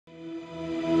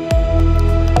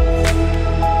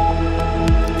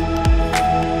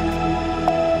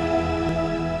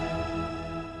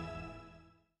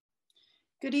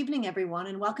evening, everyone,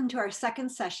 and welcome to our second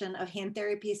session of Hand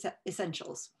Therapy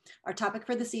Essentials. Our topic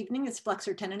for this evening is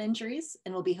flexor tendon injuries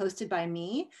and will be hosted by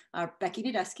me, Rebecca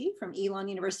Neiduski from Elon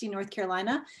University, North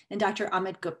Carolina, and Dr.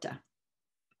 Amit Gupta.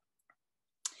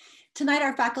 Tonight,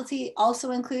 our faculty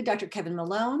also include Dr. Kevin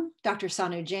Malone, Dr.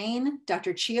 Sanu Jain,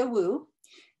 Dr. Chia Wu,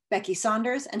 Becky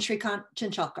Saunders, and Shrikant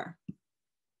Chinchalkar.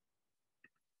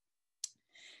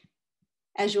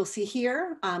 As you'll see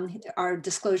here, our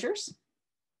disclosures.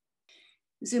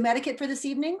 Zoom etiquette for this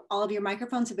evening, all of your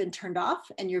microphones have been turned off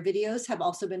and your videos have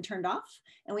also been turned off.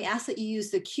 And we ask that you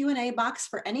use the Q&A box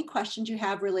for any questions you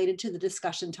have related to the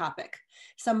discussion topic.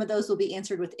 Some of those will be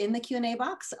answered within the Q&A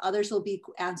box, others will be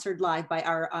answered live by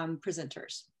our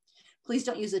presenters. Please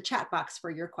don't use the chat box for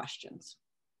your questions.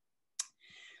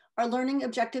 Our learning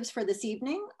objectives for this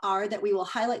evening are that we will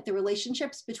highlight the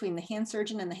relationships between the hand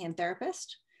surgeon and the hand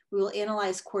therapist. We will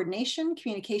analyze coordination,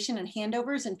 communication, and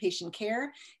handovers in patient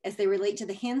care as they relate to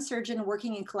the hand surgeon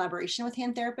working in collaboration with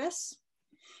hand therapists.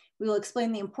 We will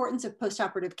explain the importance of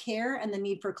postoperative care and the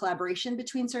need for collaboration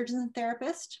between surgeons and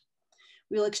therapists.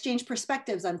 We will exchange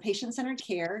perspectives on patient-centered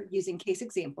care using case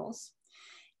examples.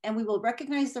 And we will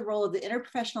recognize the role of the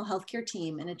interprofessional healthcare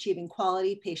team in achieving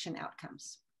quality patient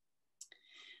outcomes.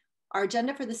 Our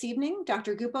agenda for this evening,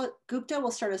 Dr. Gupta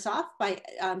will start us off by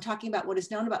talking about what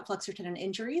is known about flexor tendon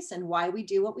injuries and why we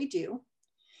do what we do.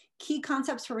 Key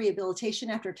concepts for rehabilitation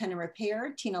after tendon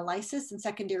repair, tenolysis, and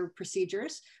secondary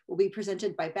procedures will be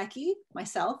presented by Becky,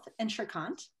 myself, and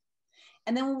Shrikant.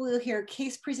 And then we will hear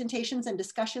case presentations and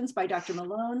discussions by Dr.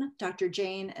 Malone, Dr.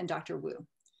 Jain, and Dr. Wu.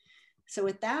 So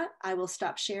with that, I will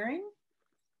stop sharing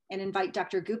and invite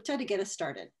Dr. Gupta to get us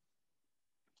started.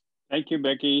 Thank you,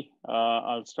 Becky.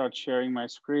 I'll start sharing my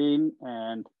screen.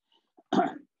 And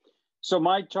so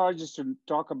my charge is to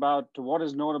talk about what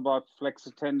is known about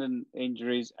flexor tendon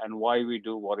injuries and why we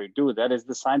do what we do. That is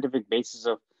the scientific basis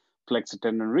of flexor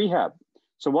tendon rehab.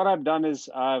 So what I've done is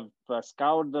I've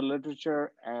scoured the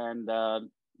literature and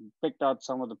picked out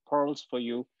some of the pearls for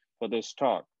you for this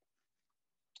talk.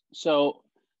 So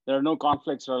there are no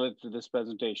conflicts related to this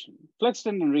presentation. Flexor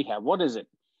tendon rehab, what is it?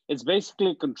 It's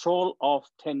basically control of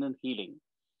tendon healing.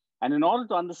 And in order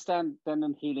to understand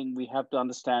tendon healing, we have to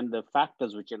understand the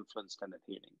factors which influence tendon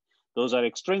healing. Those are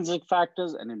extrinsic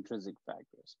factors and intrinsic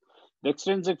factors. The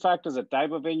extrinsic factors are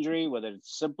type of injury, whether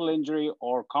it's simple injury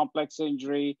or complex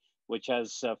injury, which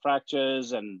has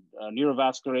fractures and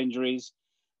neurovascular injuries.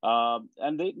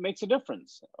 And it makes a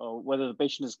difference, whether the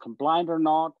patient is compliant or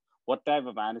not, what type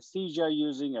of anesthesia are you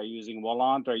using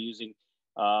volant, are you using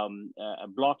a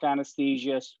block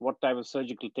anesthesia, what type of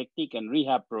surgical technique and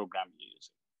rehab program you're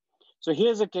using. So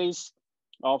here's a case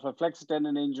of a flexor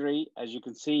tendon injury. As you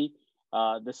can see,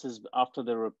 this is after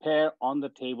the repair on the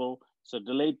table. So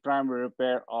delayed primary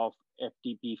repair of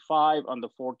FTP5 on the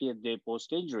 40th day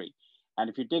post-injury. And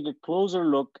if you take a closer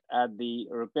look at the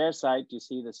repair site, you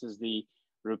see this is the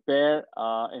repair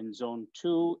in zone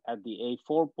 2 at the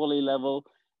A4 pulley level.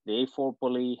 The A4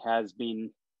 pulley has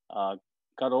been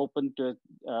cut open to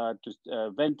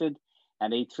vented,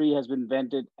 and A3 has been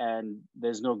vented, and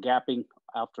there's no gapping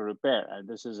after repair. And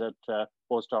this is at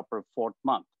post-operative 4th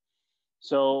month.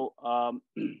 So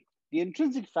the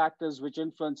intrinsic factors which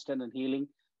influence tendon healing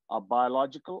are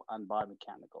biological and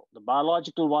biomechanical. The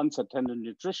biological ones are tendon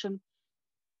nutrition,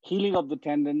 healing of the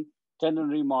tendon, tendon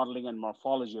remodeling, and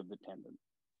morphology of the tendon.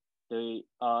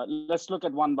 Let's look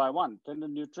at one by one.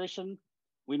 Tendon nutrition.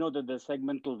 We know that there's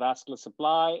segmental vascular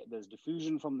supply, there's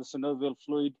diffusion from the synovial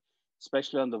fluid,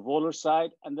 especially on the volar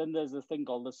side, and then there's this thing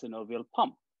called the synovial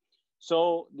pump.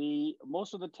 So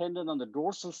most of the tendon on the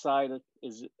dorsal side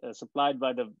is supplied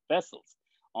by the vessels.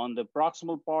 On the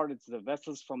proximal part, it's the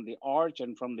vessels from the arch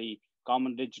and from the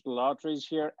common digital arteries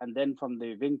here, and then from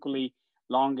the vinculi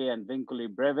longae and vinculi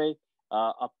brevae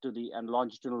up to the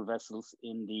longitudinal vessels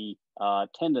in the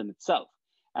tendon itself.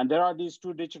 And there are these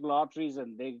two digital arteries,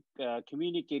 and they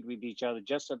communicate with each other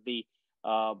just at the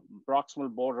proximal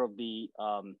border of the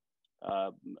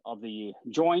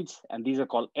joints, and these are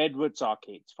called Edwards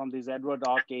arcades. From these Edwards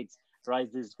arcades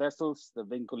rise these vessels, the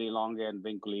vinculi longae and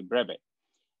vinculi brevae.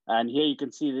 And here you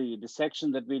can see the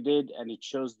dissection that we did, and it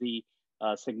shows the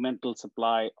segmental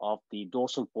supply of the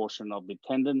dorsal portion of the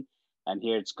tendon. And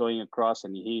here it's going across,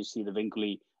 and here you see the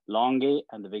vinculi longae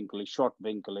and the vinculi short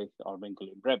vinculi or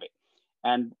vinculi brevae.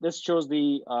 And this shows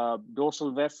the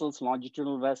dorsal vessels,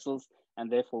 longitudinal vessels, and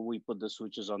therefore we put the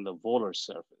sutures on the volar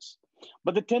surface.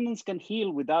 But the tendons can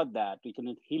heal without that. We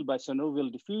can heal by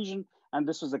synovial diffusion, and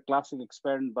this was a classic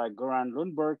experiment by Goran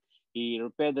Lundberg. He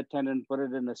repaired the tendon, put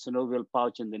it in a synovial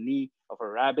pouch in the knee of a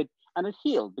rabbit, and it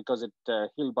healed because it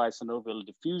healed by synovial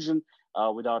diffusion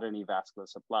without any vascular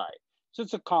supply. So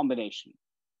it's a combination.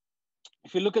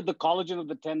 If you look at the collagen of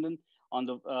the tendon, on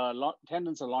the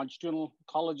tendons are longitudinal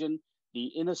collagen. The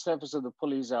inner surface of the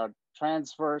pulleys are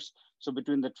transverse. So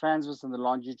between the transverse and the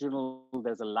longitudinal,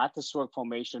 there's a lattice work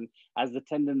formation. As the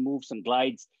tendon moves and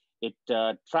glides, it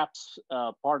traps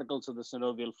particles of the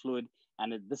synovial fluid,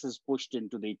 and this is pushed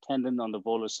into the tendon on the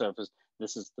volar surface.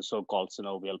 This is the so-called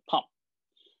synovial pump.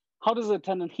 How does the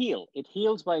tendon heal? It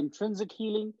heals by intrinsic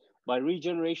healing, by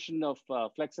regeneration of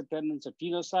flexor tendons or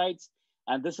tenocytes,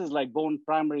 and this is like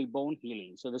primary bone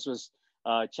healing. So this was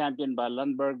championed by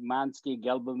Lundberg, Mansky,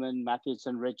 Gelberman, Matthews,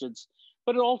 and Richards.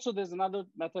 But also there's another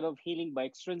method of healing by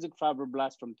extrinsic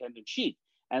fibroblasts from tendon sheath.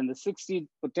 And the 60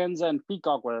 Potenza and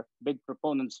Peacock were big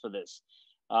proponents for this.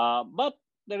 But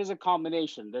there is a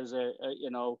combination. There's a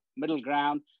middle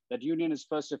ground. That union is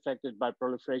first affected by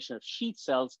proliferation of sheath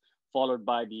cells, followed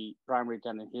by the primary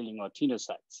tendon healing or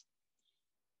tenocytes.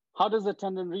 How does the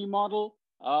tendon remodel?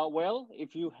 Well,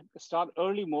 if you start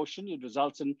early motion, it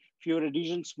results in fewer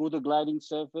adhesions, smoother gliding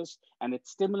surface, and it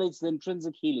stimulates the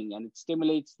intrinsic healing, and it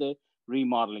stimulates the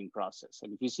remodeling process.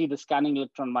 And if you see the scanning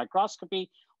electron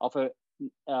microscopy of a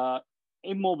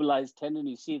immobilized tendon,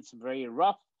 you see it's very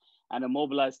rough, and a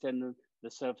mobilized tendon,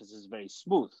 the surface is very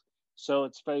smooth. So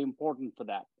it's very important for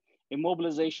that.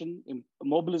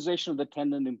 Immobilization of the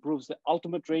tendon improves the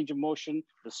ultimate range of motion,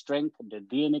 the strength, the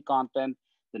DNA content,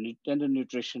 the tendon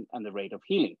nutrition, and the rate of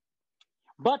healing.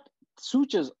 But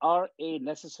sutures are a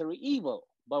necessary evil.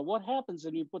 But what happens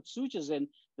when you put sutures in?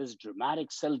 There's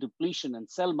dramatic cell depletion and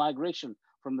cell migration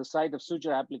from the site of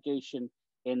suture application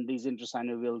in these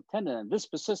intrasynovial tendon. And this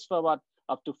persists for about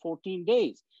up to 14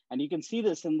 days. And you can see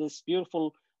this in this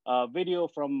beautiful video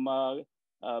from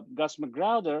Gus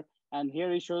McGrowther. And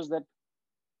here he shows that,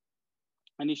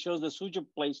 and he shows the suture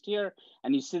placed here,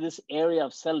 and you see this area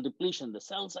of cell depletion. The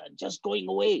cells are just going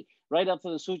away right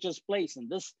after the suture is placed, and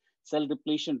this cell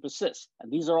depletion persists. And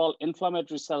these are all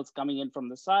inflammatory cells coming in from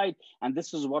the side, and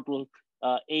this is what will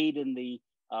aid in the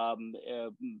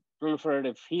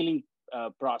proliferative healing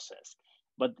process.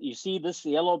 But you see this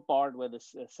yellow part where the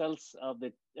cells of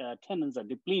the tendons are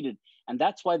depleted, and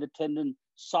that's why the tendon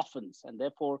softens, and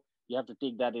therefore you have to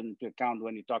take that into account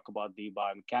when you talk about the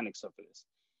biomechanics of this.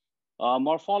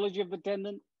 Morphology of the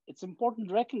tendon, it's important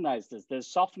to recognize this. There's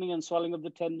softening and swelling of the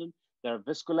tendon. There are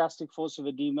viscoelastic force of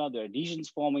edema, there are adhesions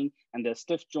forming, and there are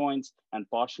stiff joints and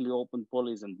partially open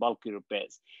pulleys and bulky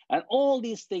repairs. And all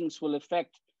these things will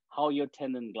affect how your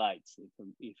tendon glides.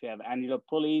 If you have annular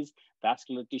pulleys,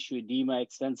 vascular tissue edema,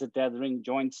 extensive tethering,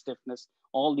 joint stiffness,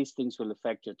 all these things will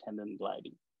affect your tendon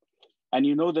gliding. And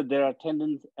you know that there are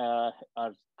tendons are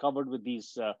covered with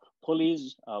these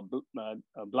pulleys.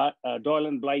 Doyle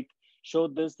and Blight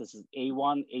showed this. This is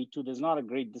A1, A2. There's not a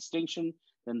great distinction.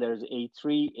 Then there's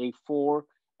A3, A4,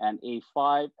 and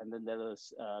A5, and then there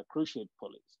is cruciate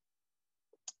pulleys.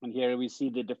 And here we see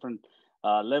the different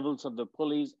levels of the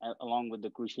pulleys along with the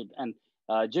cruciate. And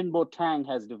Jinbo Tang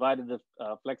has divided the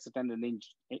flexor tendon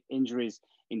injuries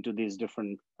into these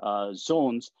different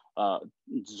zones.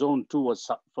 Zone 2 was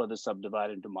further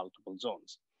subdivided into multiple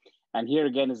zones. And here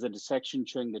again is the dissection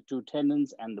showing the two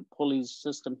tendons and the pulley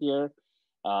system here.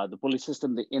 The pulley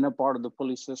system, the inner part of the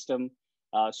pulley system.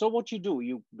 So what you do,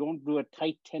 you don't do a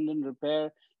tight tendon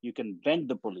repair, you can bend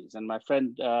the pulleys. And my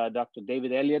friend, Dr.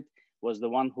 David Elliott, was the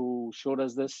one who showed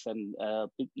us this, and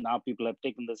now people have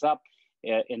taken this up.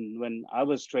 And when I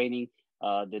was training,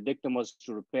 the dictum was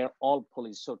to repair all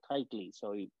pulleys so tightly.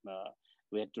 So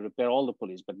we had to repair all the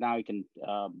pulleys, but now you can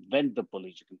bend the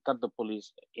pulleys. You can cut the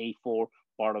pulleys, A4,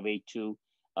 part of A2.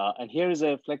 And here is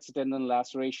a flexor tendon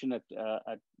laceration at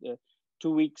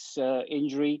 2 weeks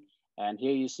injury. And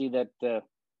here you see that the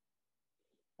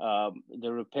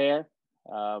repair,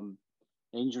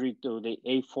 injury to the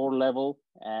A4 level,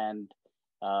 and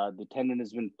the tendon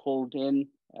has been pulled in.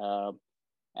 So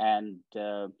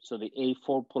the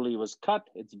A4 pulley was cut,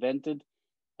 it's vented.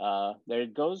 There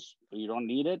it goes, you don't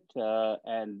need it.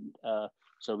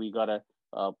 So we got a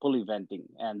pulley venting.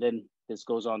 And then this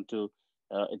goes on to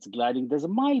it's gliding. There's a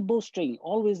mild bowstring,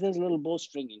 always there's a little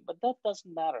bowstringing, but that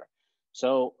doesn't matter.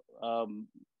 So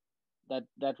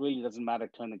that really doesn't matter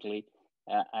clinically.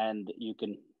 And you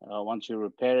can, once you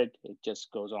repair it, it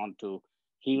just goes on to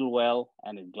heal well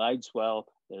and it glides well.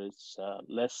 There's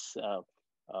less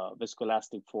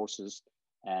viscoelastic forces,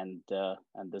 and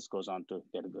this goes on to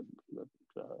get a good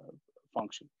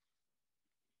function.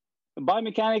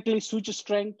 Biomechanically, suture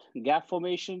strength, gap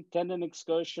formation, tendon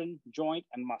excursion, joint,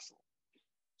 and muscle.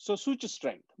 So suture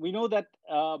strength, we know that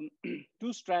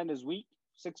 2-strand is weak,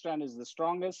 6-strand is the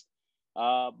strongest,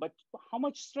 but how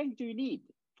much strength do you need?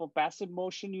 For passive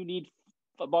motion, you need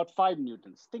about 5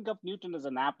 newtons. Think of Newton as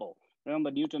an apple.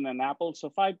 Remember Newton and apple? So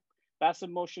 5 Passive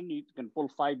motion, you can pull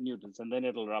 5 newtons and then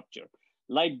it'll rupture.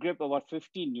 Light grip, about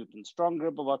 15 newtons. Strong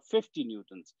grip, about 50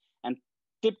 newtons. And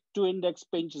tip to index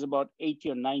pinch is about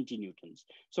 80 or 90 newtons.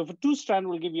 So for 2-strand,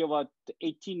 we'll give you about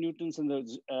 18 newtons in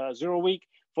the 0 week.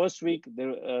 First week,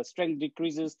 the strength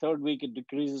decreases. Third week, it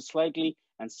decreases slightly.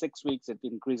 And 6 weeks, it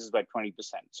increases by 20%.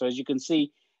 So as you can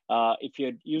see, if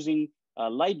you're using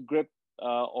light grip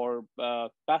or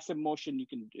passive motion, you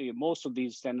can most of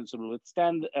these tendons will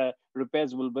withstand,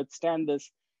 repairs will withstand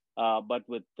this. But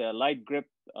with light grip,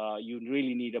 you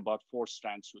really need about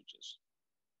 4-strand sutures.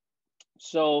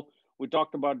 So we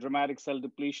talked about dramatic cell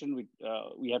depletion.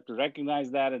 We have to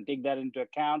recognize that and take that into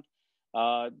account.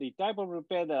 The type of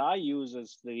repair that I use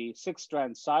is the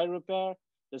 6-strand psi repair.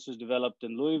 This was developed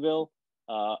in Louisville,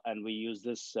 and we use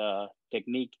this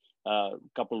technique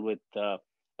coupled with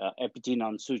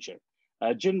epitenon suture.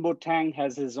 Jinbo Tang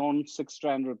has his own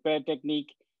 6-strand repair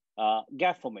technique.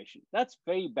 Gap formation, that's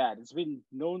very bad. It's been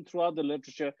known throughout the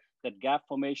literature that gap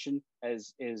formation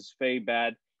is very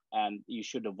bad, and you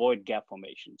should avoid gap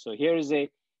formation. So here is a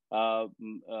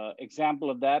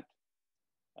example of that.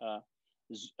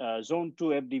 Zone 2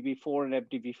 FDV4 and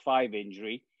FDV5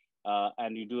 injury,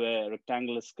 and you do a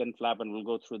rectangular skin flap, and we'll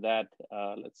go through that.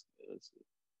 Let's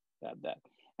have that.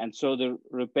 And so the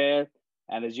repair,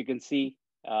 and as you can see,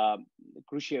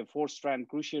 cruciate 4-strand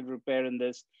cruciate repair in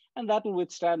this, and that will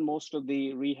withstand most of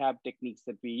the rehab techniques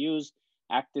that we use.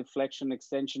 Active flexion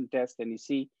extension test, and you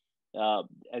see,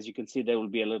 as you can see, there will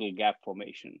be a little gap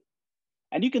formation.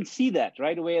 And you can see that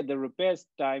right away at the repair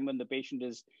time when the patient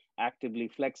is actively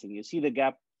flexing. You see the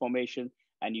gap formation,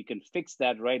 and you can fix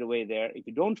that right away there. If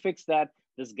you don't fix that,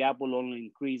 this gap will only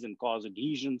increase and cause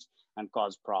adhesions and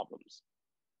cause problems.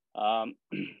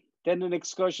 Tendon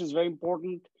excursion is very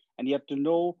important, and you have to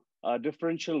know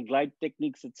differential glide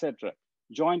techniques, etc.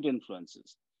 Joint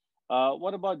influences.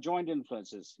 What about joint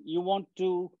influences? You want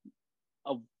to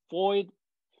avoid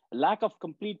lack of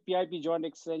complete PIP joint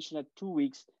extension at 2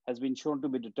 weeks has been shown to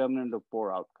be determinant of poor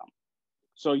outcome.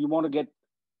 So you want to get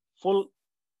full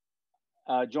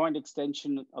joint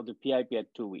extension of the PIP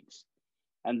at 2 weeks.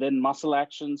 And then muscle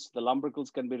actions, the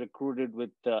lumbricals can be recruited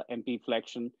with MP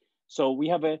flexion. So we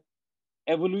have a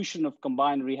evolution of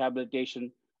combined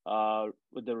rehabilitation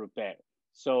with the repair.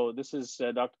 So this is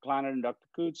Dr. Kleiner and Dr.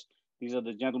 Coots. These are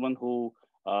the gentlemen who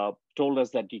told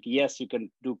us that yes, you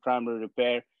can do primary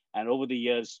repair. And over the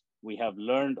years, we have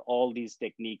learned all these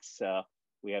techniques.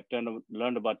 We have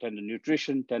learned about tendon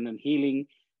nutrition, tendon healing,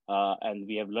 and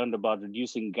we have learned about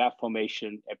reducing gap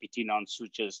formation, epitenon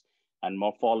sutures, and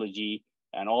morphology,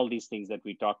 and all these things that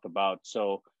we talked about.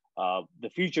 So the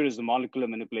future is the molecular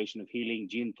manipulation of healing,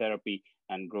 gene therapy,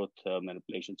 and growth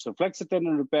manipulation. So flexor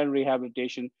tendon repair and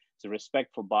rehabilitation is a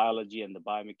respect for biology and the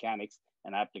biomechanics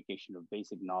and application of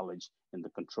basic knowledge in the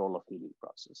control of healing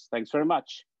process. Thanks very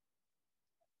much.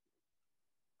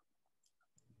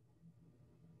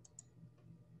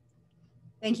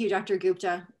 Thank you, Dr.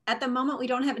 Gupta. At the moment, we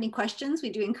don't have any questions. We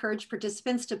do encourage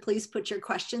participants to please put your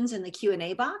questions in the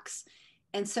Q&A box.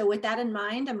 And so with that in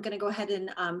mind, I'm going to go ahead and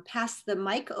pass the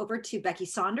mic over to Becky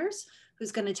Saunders,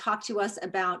 who's going to talk to us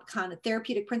about kind of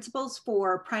therapeutic principles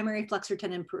for primary flexor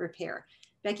tendon repair.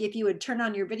 Becky, if you would turn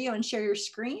on your video and share your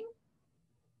screen.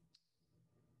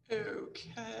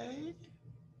 Okay.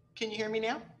 Can you hear me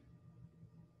now?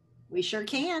 We sure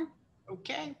can.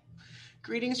 Okay.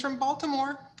 Greetings from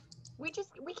Baltimore. We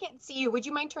can't see you. Would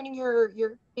you mind turning your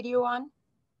video on?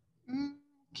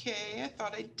 Okay, I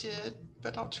thought I did,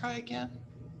 but I'll try again.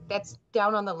 That's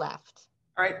down on the left.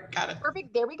 All right, got it.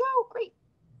 Perfect. There we go. Great.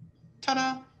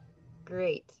 Ta-da.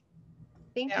 Great.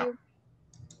 Thank you.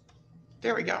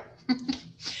 There we go.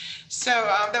 So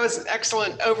that was an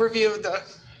excellent overview of the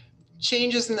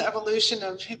changes in the evolution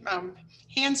of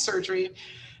hand surgery.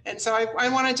 And so I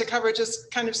wanted to cover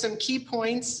just kind of some key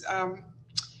points.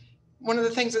 One of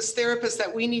the things as therapists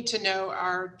that we need to know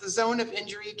are the zone of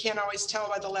injury. You can't always tell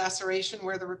by the laceration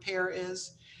where the repair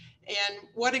is, and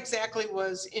what exactly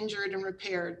was injured and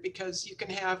repaired, because you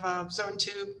can have zone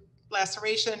 2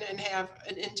 laceration and have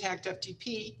an intact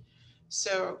FTP,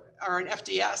 so, or an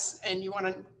FDS, and you want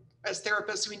to, as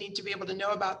therapists, we need to be able to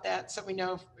know about that, so we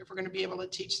know if we're going to be able to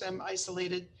teach them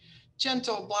isolated,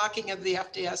 gentle blocking of the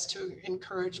FDS to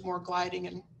encourage more gliding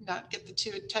and not get the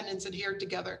two tendons adhered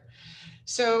together.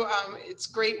 So it's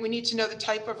great. We need to know the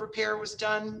type of repair was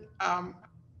done.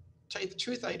 Tell you the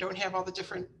truth, I don't have all the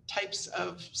different types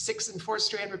of 6 and 4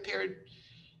 strand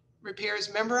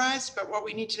repairs memorized, but what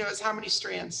we need to know is how many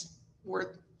strands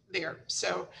were there.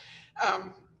 So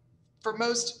for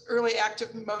most early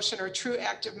active motion or true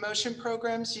active motion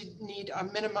programs, you need a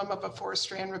minimum of a 4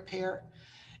 strand repair.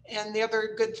 And the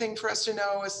other good thing for us to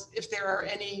know is if there are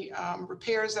any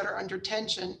repairs that are under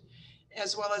tension,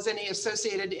 as well as any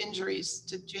associated injuries.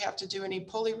 Did you have to do any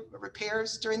pulley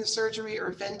repairs during the surgery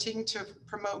or venting to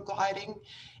promote gliding?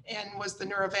 And was the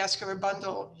neurovascular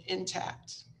bundle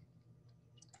intact?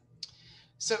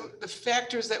 So the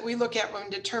factors that we look at when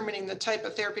determining the type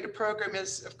of therapy to program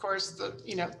is, of course,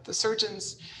 the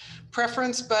surgeon's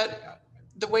preference, but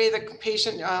the way the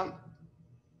patient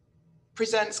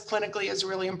presents clinically is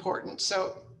really important.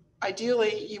 So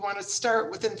ideally, you want to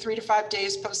start within 3 to 5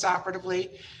 days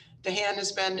post-operatively. The hand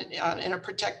has been in a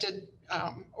protected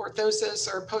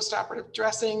orthosis or post-operative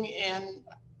dressing and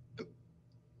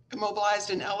immobilized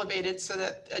and elevated so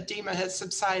that edema has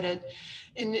subsided.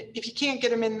 And if you can't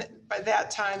get them in by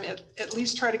that time, at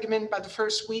least try to get them in by the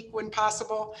first week when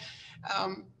possible.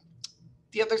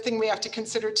 The other thing we have to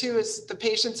consider too is the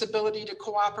patient's ability to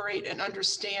cooperate and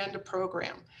understand a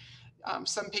program.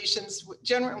 Some patients,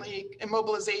 generally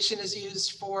immobilization is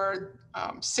used for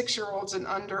 6-year-olds and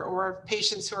under, or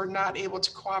patients who are not able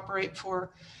to cooperate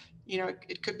for,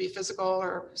 it could be physical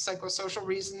or psychosocial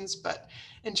reasons, but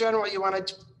in general, you want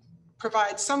to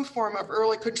provide some form of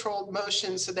early controlled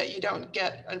motion so that you don't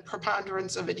get a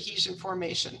preponderance of adhesion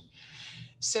formation.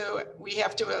 So we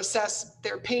have to assess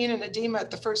their pain and edema at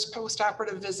the first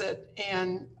post-operative visit.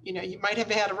 And, you might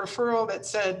have had a referral that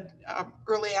said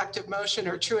early active motion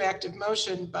or true active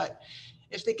motion, but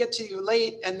if they get to you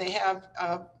late and they have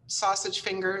sausage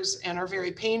fingers and are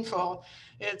very painful,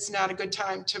 it's not a good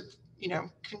time to,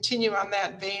 continue on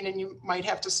that vein. And you might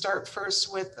have to start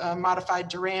first with modified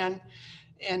Duran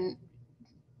and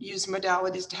use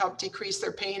modalities to help decrease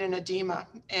their pain and edema.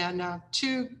 And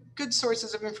 2 good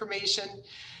sources of information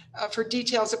for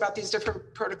details about these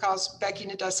different protocols. Becky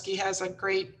Neiduski has a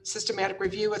great systematic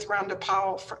review with Rhonda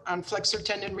Powell on flexor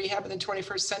tendon rehab in the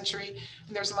 21st century.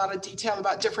 And there's a lot of detail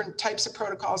about different types of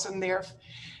protocols in there,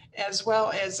 as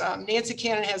well as Nancy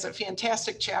Cannon has a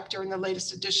fantastic chapter in the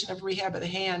latest edition of Rehab of the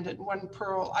Hand. And one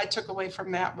pearl I took away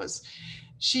from that was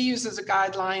she uses a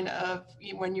guideline of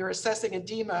when you're assessing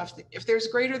edema, if there's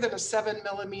greater than a 7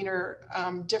 millimeter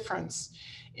difference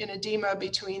in edema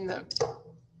between the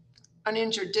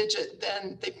uninjured digit,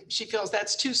 then she feels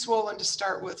that's too swollen to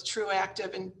start with true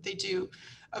active, and they do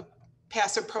a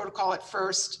passive protocol at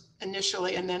first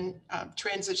initially and then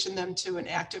transition them to an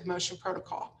active motion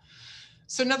protocol.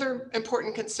 So another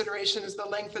important consideration is the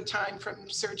length of time from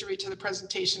surgery to the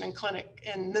presentation in clinic.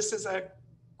 And this is a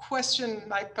question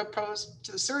I propose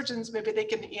to the surgeons. Maybe they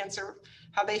can answer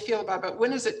how they feel about it. But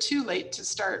when is it too late to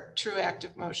start true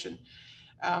active motion?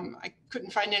 I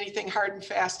couldn't find anything hard and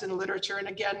fast in the literature. And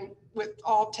again, with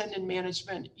all tendon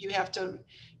management, you have to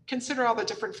consider all the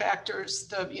different factors,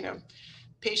 the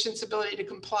patient's ability to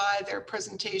comply, their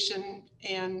presentation,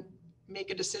 and make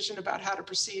a decision about how to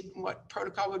proceed and what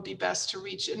protocol would be best to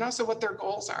reach, and also what their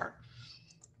goals are.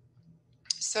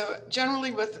 So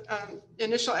generally with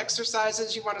initial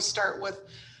exercises, you want to start with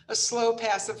a slow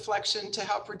passive flexion to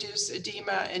help reduce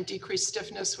edema and decrease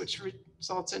stiffness, which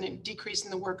results in a decrease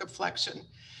in the work of flexion.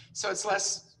 So it's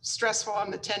less stressful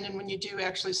on the tendon when you do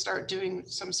actually start doing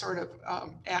some sort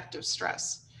of active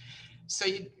stress. So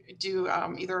you do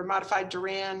either a modified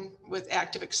Duran with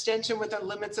active extension within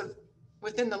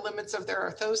the limits of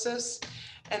their orthosis.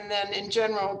 And then in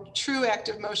general, true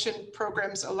active motion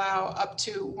programs allow up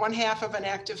to 1/2 of an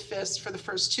active fist for the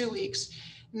first 2 weeks,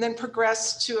 and then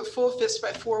progress to a full fist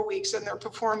by 4 weeks. And they're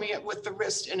performing it with the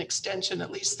wrist in extension,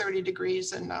 at least 30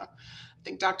 degrees. And I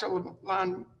think Dr.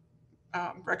 Lalonde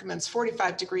recommends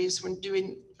 45 degrees when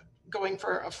going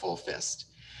for a full fist.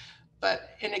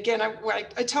 And again,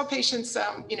 I tell patients,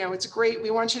 it's great.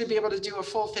 We want you to be able to do a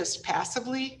full fist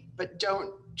passively, but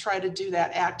don't try to do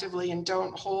that actively, and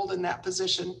don't hold in that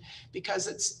position, because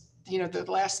it's, the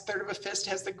last third of a fist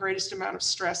has the greatest amount of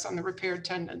stress on the repaired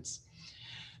tendons.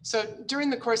 So during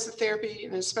the course of therapy,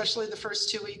 and especially the first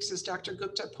 2 weeks, as Dr.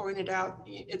 Gupta pointed out,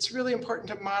 it's really important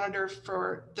to monitor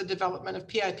for the development of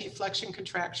PIP flexion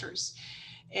contractures,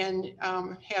 and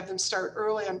have them start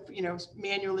early on,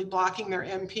 manually blocking their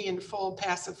MP in full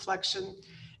passive flexion,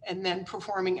 and then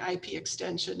performing IP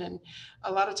extension. And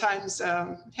a lot of times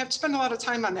have to spend a lot of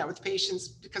time on that with patients,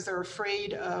 because they're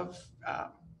afraid of,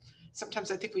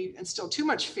 sometimes I think we instill too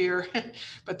much fear,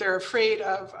 but they're afraid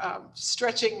of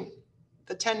stretching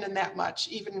the tendon that much,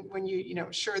 even when you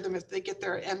assure them if they get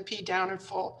their MP down in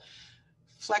full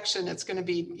flexion, it's going to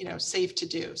be safe to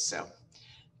do. So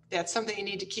that's something you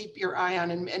need to keep your eye on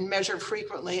and measure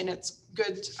frequently. And it's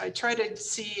good. I try to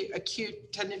see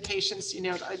acute tendon patients,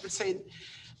 I would say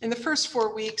in the first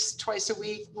 4 weeks, twice a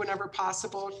week, whenever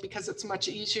possible, because it's much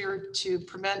easier to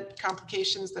prevent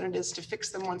complications than it is to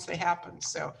fix them once they happen.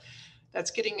 So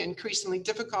That's getting increasingly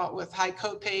difficult with high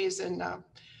copays, and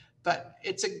but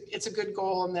it's a good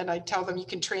goal. And then I tell them you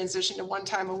can transition to 1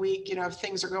 time a week, you know, if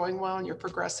things are going well and you're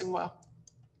progressing well.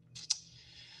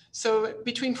 So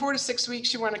between 4 to 6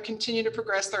 weeks, you want to continue to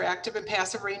progress their active and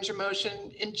passive range of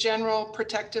motion. In general,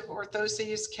 protective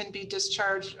orthoses can be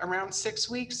discharged around 6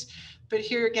 weeks. But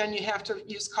here again, you have to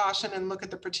use caution and look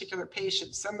at the particular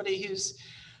patient. Somebody who's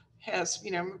has, you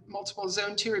know, multiple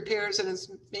zone 2 repairs and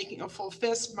is making a full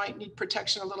fist might need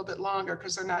protection a little bit longer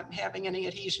because they're not having any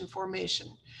adhesion formation.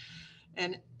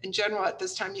 And in general, at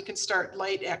this time, you can start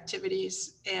light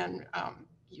activities, and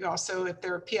you also, if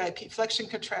their PIP flexion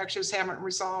contractures haven't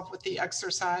resolved with the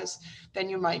exercise, then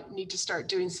you might need to start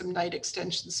doing some night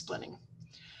extension splinting.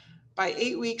 By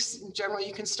 8 weeks, in general,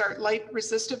 you can start light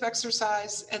resistive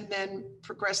exercise and then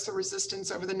progress the resistance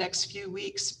over the next few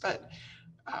weeks. But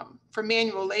for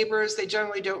manual laborers, they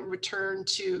generally don't return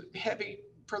to heavy,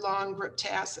 prolonged grip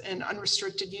tasks and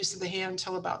unrestricted use of the hand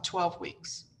until about 12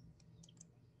 weeks.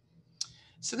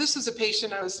 So this was a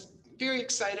patient I was very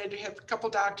excited. We have a couple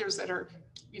doctors that are,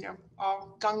 you know,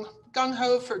 all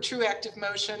gung-ho for true active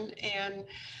motion. And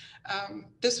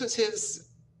this was his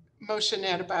motion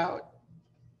at about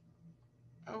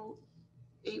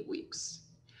 8 weeks.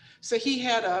 So he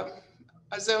had a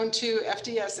zone 2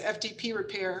 FDS FDP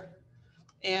repair,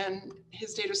 and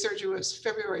his date of surgery was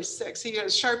February 6th. He had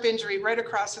a sharp injury right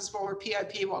across his volar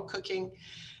PIP while cooking.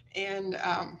 And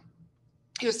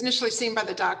he was initially seen by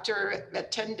the doctor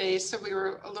at 10 days. So we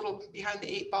were a little behind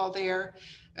the 8 ball there,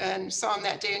 and saw him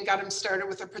that day and got him started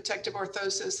with a protective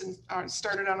orthosis, and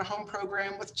started on a home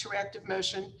program with true active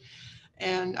motion.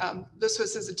 And this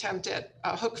was his attempt at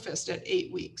a hook fist at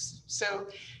 8 weeks. So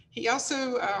he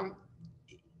also,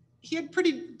 he had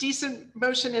pretty decent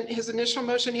motion in his initial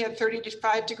motion. He had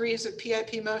 35 degrees of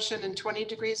PIP motion and 20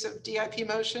 degrees of DIP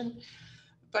motion,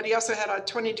 but he also had a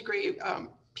 20-degree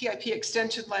PIP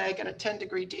extension lag and a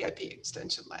 10-degree DIP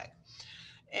extension lag.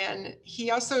 And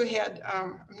he also had,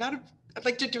 I'd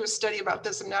like to do a study about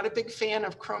this. I'm not a big fan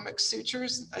of chromic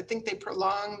sutures. I think they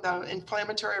prolong the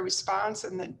inflammatory response,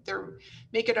 and that they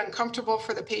make it uncomfortable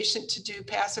for the patient to do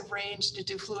passive range, to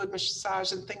do fluid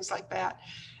massage and things like that.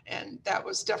 And that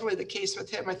was definitely the case with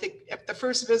him. I think at the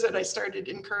first visit, I started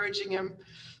encouraging him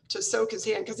to soak his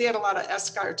hand, because he had a lot of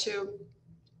eschar too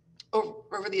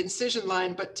over the incision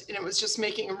line, but it was just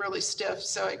making him really stiff.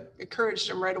 So I encouraged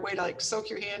him right away to like soak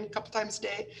your hand a couple times a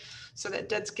day so that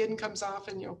dead skin comes off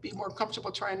and you'll be more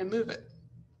comfortable trying to move it.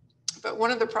 But one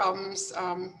of the problems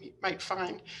you might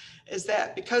find is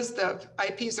that because the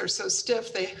IPs are so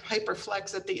stiff, they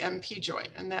hyperflex at the MP joint.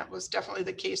 And that was definitely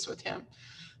the case with him.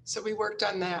 So we worked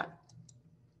on that.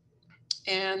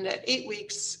 And at 8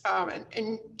 weeks,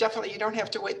 and definitely you don't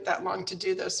have to wait that long to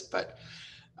do this, but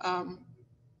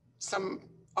some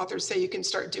authors say you can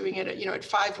start doing it at, at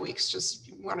 5 weeks. Just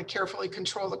you want to carefully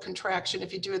control the contraction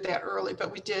if you do it that early.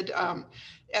 But we did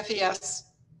FES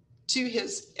to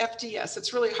his FDS.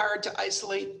 It's really hard to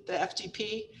isolate the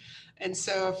FDP. And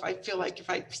so if I feel like if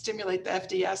I stimulate the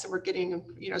FDS and we're getting,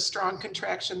 strong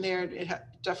contraction there, it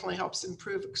definitely helps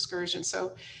improve excursion.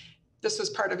 So this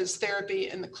was part of his therapy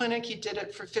in the clinic. He did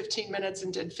it for 15 minutes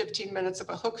and did 15 minutes of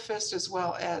a hook fist, as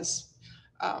well as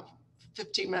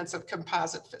 15 minutes of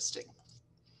composite fisting.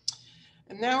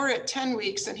 And now we're at 10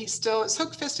 weeks and his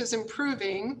hook fist is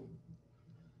improving,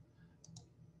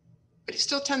 but he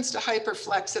still tends to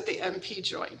hyperflex at the MP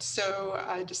joint. So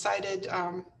I decided,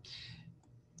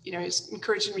 he's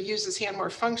encouraging him to use his hand more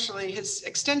functionally. His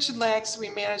extension lags we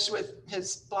managed with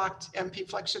his blocked MP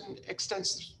flexion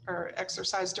extension or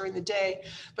exercise during the day,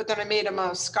 but then I made him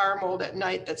a scar mold at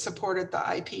night that supported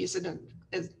the IPs in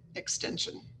an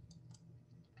extension.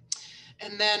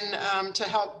 And then to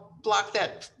help block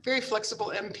that very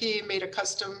flexible MP, made a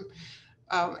custom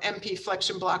MP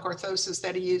flexion block orthosis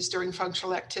that he used during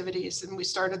functional activities. And we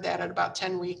started that at about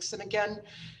 10 weeks. And again,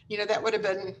 that would have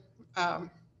been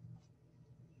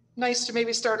nice to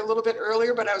maybe start a little bit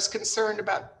earlier, but I was concerned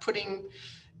about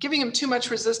giving him too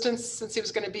much resistance since he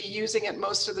was going to be using it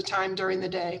most of the time during the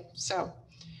day. So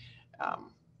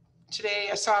today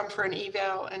I saw him for an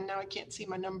eval, and now I can't see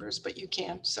my numbers, but you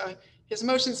can. So his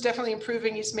motion's definitely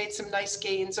improving. He's made some nice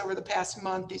gains over the past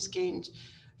month. He's gained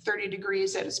 30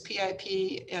 degrees at his PIP,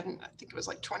 and I think it was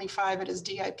like 25 at his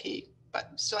DIP,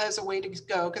 but still has a way to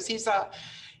go because he's a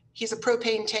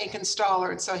propane tank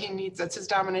installer, and so that's his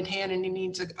dominant hand, and he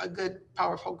needs a good,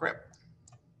 powerful grip.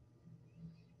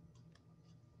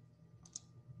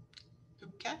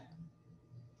 Okay.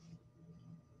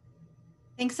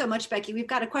 Thanks so much, Becky. We've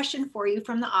got a question for you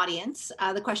from the audience.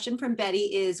 The question from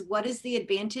Betty is, what is the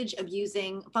advantage of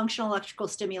using functional electrical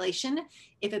stimulation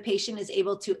if a patient is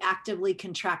able to actively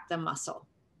contract the muscle?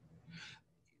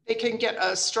 They can get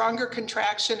a stronger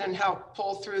contraction and help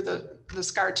pull through the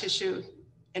scar tissue.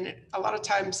 And a lot of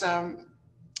times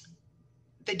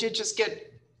they did just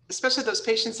get, especially those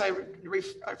patients I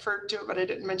referred to, but I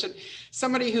didn't mention,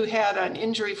 somebody who had an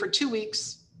injury for 2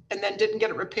 weeks and then didn't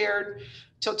get it repaired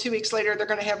till 2 weeks later, they're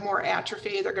going to have more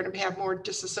atrophy. They're going to have more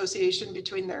disassociation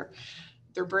between their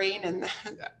brain. And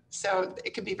so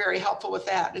it can be very helpful with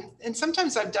that. And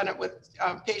sometimes I've done it with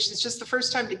patients just the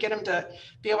first time to get them to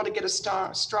be able to get a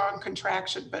strong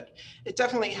contraction, but it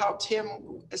definitely helped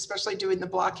him, especially doing the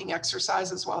blocking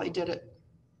exercises while he did it.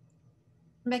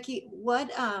 Becky, what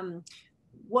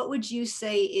would you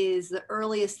say is the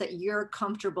earliest that you're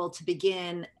comfortable to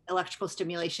begin electrical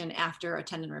stimulation after a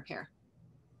tendon repair?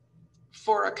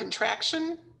 For a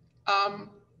contraction,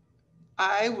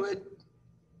 I would,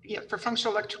 for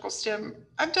functional electrical stim,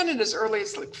 I've done it as early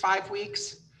as like 5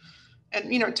 weeks,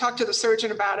 and talk to the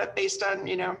surgeon about it based on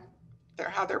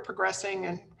how they're progressing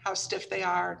and how stiff they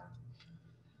are.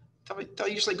 They'll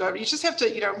usually go. You just have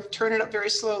to turn it up very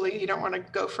slowly. You don't want to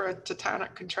go for a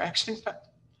tetanic contraction.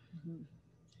 But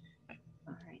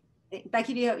all right,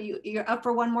 Becky, you're up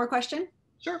for one more question?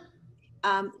 Sure.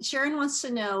 Sharon wants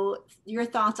to know your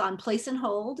thoughts on place and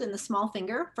hold in the small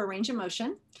finger for range of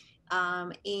motion,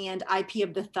 and IP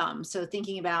of the thumb. So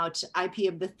thinking about IP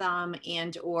of the thumb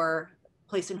and or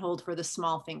place and hold for the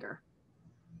small finger.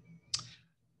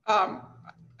 I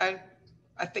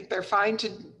think they're fine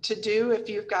to do if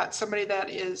you've got somebody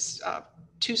that is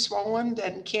too swollen,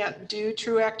 then can't do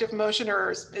true active motion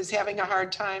or is having a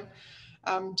hard time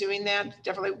doing that.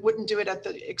 Definitely wouldn't do it at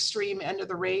the extreme end of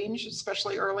the range,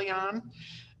 especially early on.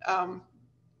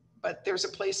 But there's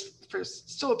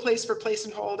still a place for place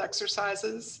and hold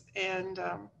exercises. And,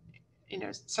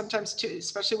 sometimes too,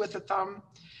 especially with the thumb,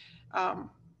 I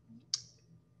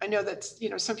know that,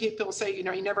 some people say, you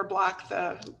never block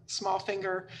the small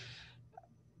finger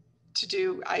to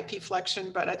do IP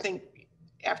flexion, but I think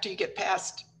after you get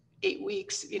past 8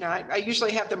 weeks, I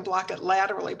usually have them block it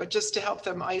laterally, but just to help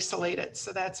them isolate it.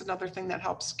 So that's another thing that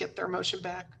helps get their motion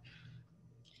back.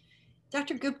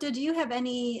 Dr. Gupta, do you have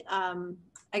any,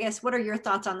 I guess, what are your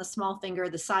thoughts on the small finger,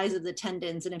 the size of the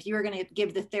tendons? And if you were going to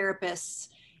give the therapists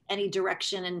any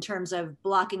direction in terms of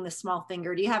blocking the small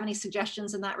finger, do you have any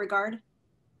suggestions in that regard?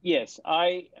 Yes,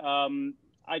 I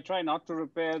try not to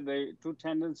repair the 2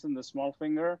 tendons in the small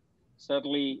finger.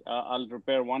 Certainly, I'll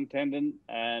repair 1 tendon,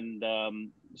 and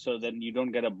so then you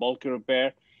don't get a bulky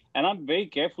repair. And I'm very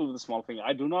careful with the small finger.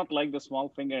 I do not like the small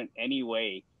finger in any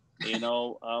way,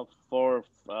 for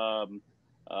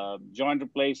joint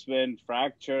replacement,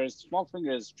 fractures. Small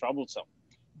finger is troublesome.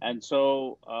 And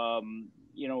so,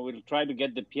 we'll try to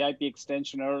get the PIP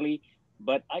extension early,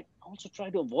 but I also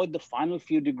try to avoid the final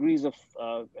few degrees of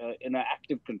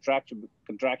active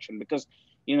contraction because,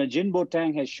 Jinbo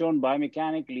Tang has shown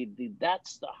biomechanically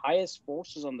that's the highest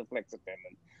forces on the flexor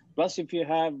tendon. Plus, if you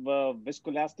have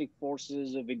viscoelastic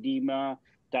forces of edema,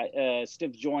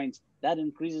 stiff joints, that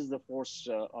increases the force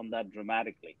on that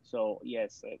dramatically. So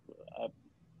yes,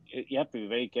 you have to be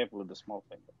very careful with the small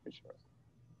finger for sure.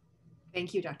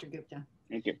 Thank you, Dr. Gupta.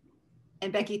 Thank you.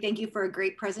 And Becky, thank you for a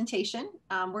great presentation.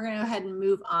 We're going to go ahead and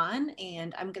move on,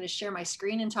 and I'm going to share my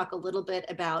screen and talk a little bit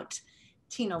about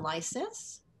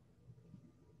tenolysis.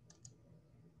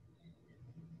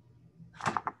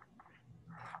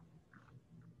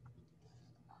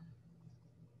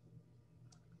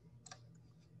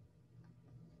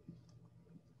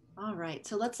 All right,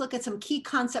 so let's look at some key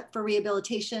concept for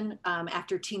rehabilitation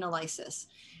after tenolysis.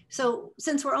 So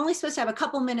since we're only supposed to have a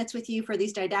couple minutes with you for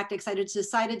these didactics, I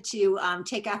decided to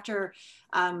take after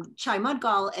Chaitanya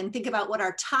Mudgal and think about what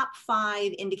our top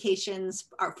 5 indications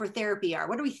for therapy are.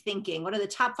 What are we thinking? What are the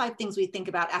top 5 things we think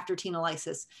about after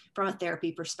tenolysis from a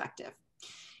therapy perspective?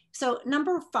 So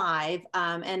number 5,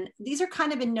 and these are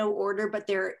kind of in no order,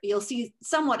 but you'll see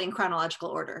somewhat in chronological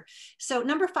order. So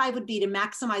number 5 would be to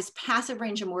maximize passive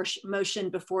range of motion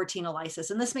before tenolysis.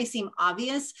 And this may seem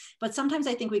obvious, but sometimes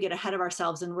I think we get ahead of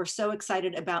ourselves and we're so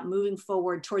excited about moving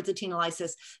forward towards the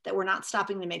tenolysis that we're not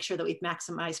stopping to make sure that we've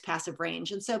maximized passive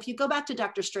range. And so if you go back to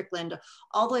Dr. Strickland,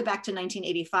 all the way back to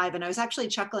 1985, and I was actually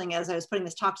chuckling as I was putting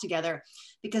this talk together,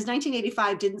 because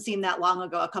 1985 didn't seem that long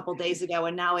ago, a couple days ago,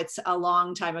 and now it's a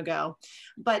long time ago.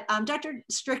 But Dr.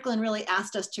 Strickland really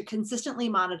asked us to consistently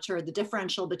monitor the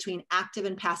differential between active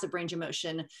and passive range of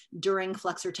motion during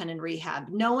flexor tendon rehab,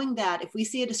 knowing that if we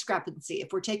see a discrepancy,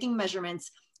 if we're taking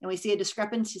measurements and we see a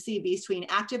discrepancy between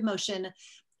active motion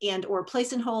and or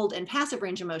place and hold and passive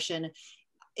range of motion,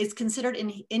 is considered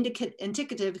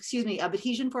indicative, of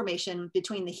adhesion formation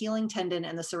between the healing tendon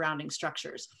and the surrounding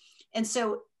structures. And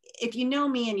so if you know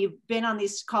me and you've been on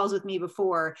these calls with me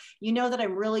before, you know that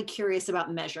I'm really curious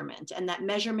about measurement, and that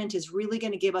measurement is really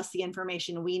going to give us the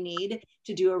information we need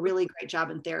to do a really great job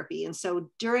in therapy. And so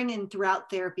during and throughout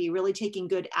therapy, really taking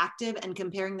good active and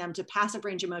comparing them to passive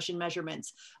range of motion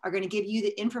measurements are going to give you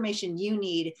the information you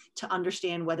need to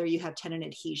understand whether you have tendon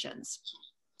adhesions.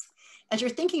 As you're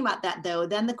thinking about that though,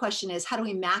 then the question is, how do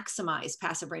we maximize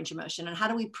passive range of motion, and how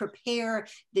do we prepare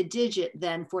the digit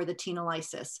then for the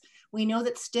tenolysis? We know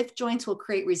that stiff joints will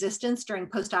create resistance during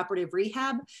post-operative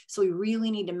rehab, so we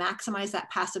really need to maximize that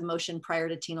passive motion prior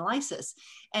to tenolysis.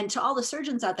 And to all the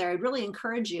surgeons out there, I'd really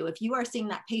encourage you, if you are seeing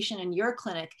that patient in your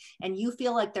clinic and you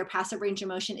feel like their passive range of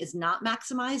motion is not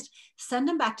maximized, send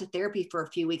them back to therapy for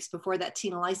a few weeks before that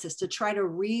tenolysis to try to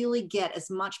really get as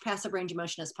much passive range of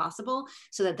motion as possible,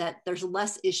 so that there's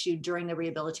less issue during the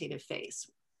rehabilitative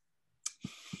phase.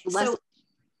 So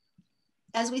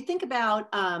as we think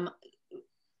about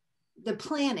the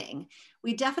planning,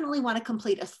 we definitely want to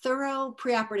complete a thorough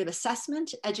preoperative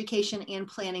assessment, education, and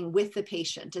planning with the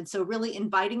patient. And so really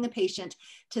inviting the patient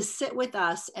to sit with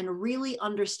us and really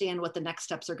understand what the next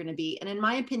steps are going to be. And in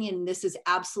my opinion, this is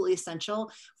absolutely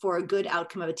essential for a good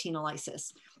outcome of a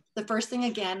tenolysis. The first thing,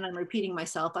 again, I'm repeating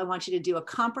myself, I want you to do a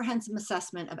comprehensive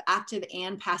assessment of active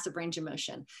and passive range of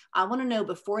motion. I want to know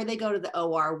before they go to the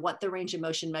OR what the range of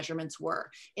motion measurements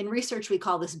were. In research, we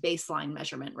call this baseline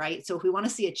measurement, right? So if we want to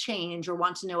see a change or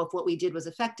want to know if what we did was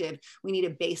effective, we need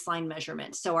a baseline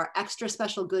measurement. So our extra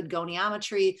special good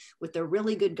goniometry with a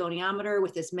really good goniometer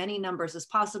with as many numbers as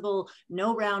possible,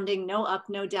 no rounding, no up,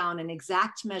 no down, an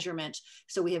exact measurement.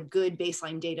 So we have good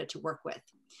baseline data to work with.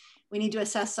 We need to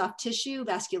assess soft tissue,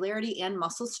 vascularity, and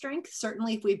muscle strength.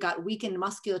 Certainly, if we've got weakened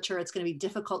musculature, it's going to be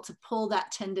difficult to pull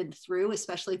that tendon through,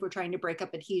 especially if we're trying to break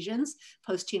up adhesions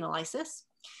post-tenolysis.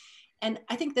 And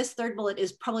I think this third bullet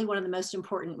is probably one of the most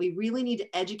important. We really need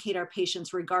to educate our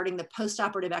patients regarding the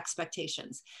post-operative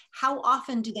expectations. How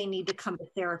often do they need to come to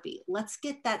therapy? Let's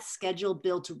get that schedule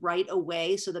built right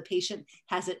away so the patient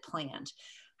has it planned.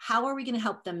 How are we going to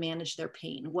help them manage their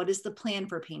pain? What is the plan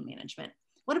for pain management?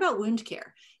 What about wound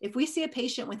care? If we see a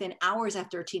patient within hours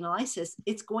after a tenolysis,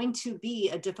 it's going to be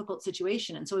a difficult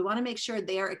situation. And so we want to make sure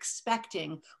they are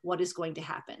expecting what is going to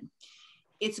happen.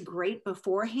 It's great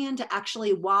beforehand to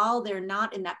actually, while they're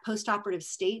not in that post-operative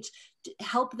state, to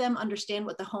help them understand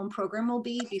what the home program will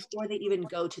be before they even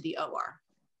go to the OR.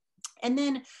 And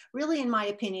then really, in my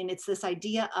opinion, it's this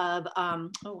idea of,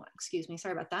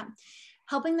 sorry about that.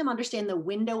 Helping them understand the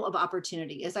window of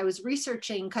opportunity. As I was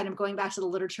researching, kind of going back to the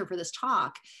literature for this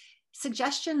talk,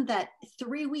 suggestion that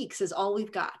 3 weeks is all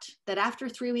we've got, that after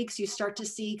 3 weeks, you start to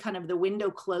see kind of the window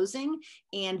closing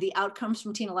and the outcomes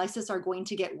from tenolysis are going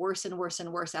to get worse and worse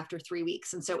and worse after 3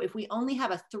 weeks. And so if we only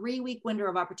have a 3-week window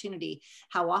of opportunity,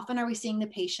 how often are we seeing the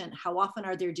patient? How often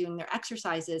are they doing their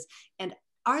exercises? And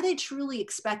are they truly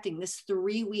expecting this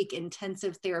 3-week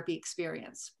intensive therapy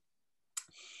experience?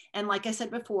 And like I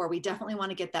said before, we definitely want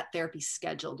to get that therapy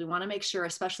scheduled. We want to make sure,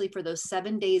 especially for those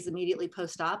 7 days immediately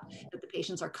post-op, that the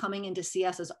patients are coming in to see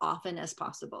us as often as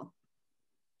possible.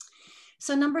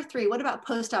 So number 3, what about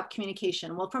post-op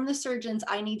communication? Well, from the surgeons,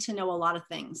 I need to know a lot of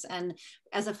things. And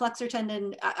as a flexor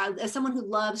tendon, as someone who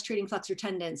loves treating flexor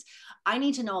tendons, I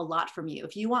need to know a lot from you.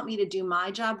 If you want me to do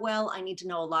my job well, I need to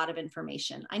know a lot of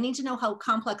information. I need to know how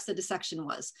complex the dissection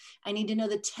was. I need to know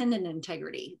the tendon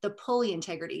integrity, the pulley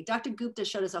integrity. Dr. Gupta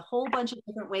showed us a whole bunch of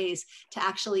different ways to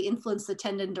actually influence the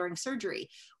tendon during surgery.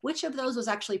 Which of those was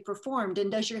actually performed,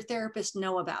 and does your therapist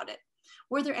know about it?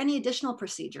 Were there any additional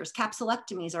procedures?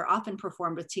 Capsulectomies are often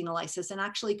performed with tenolysis and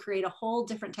actually create a whole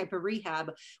different type of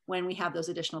rehab when we have those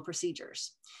additional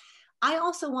procedures. I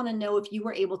also want to know if you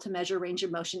were able to measure range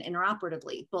of motion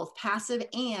intraoperatively, both passive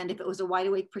and if it was a wide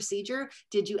awake procedure,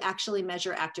 did you actually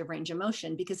measure active range of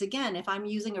motion? Because again, if I'm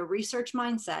using a research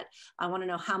mindset, I want to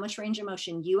know how much range of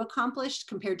motion you accomplished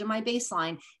compared to my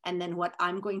baseline, and then what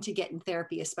I'm going to get in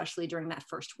therapy, especially during that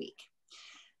first week.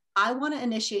 I want to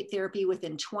initiate therapy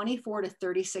within 24 to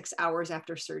 36 hours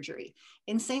after surgery.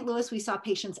 In St. Louis, we saw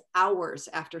patients hours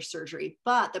after surgery,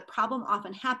 but the problem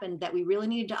often happened that we really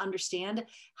needed to understand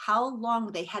how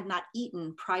long they had not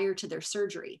eaten prior to their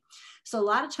surgery. So a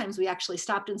lot of times we actually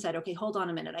stopped and said, okay, hold on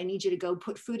a minute. I need you to go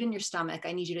put food in your stomach.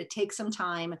 I need you to take some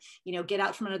time, get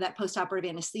out from under that postoperative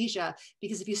anesthesia,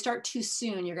 because if you start too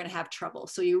soon, you're going to have trouble.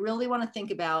 So you really want to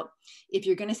think about, if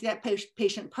you're going to see that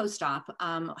patient post-op,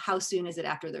 how soon is it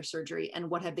after their surgery and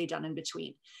what have they done in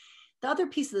between? The other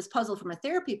piece of this puzzle from a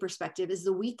therapy perspective is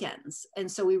the weekends.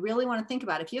 And so we really want to think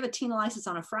about, if you have a tenolysis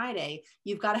on a Friday,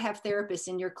 you've got to have therapists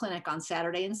in your clinic on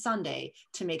Saturday and Sunday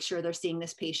to make sure they're seeing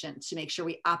this patient, to make sure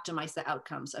we optimize the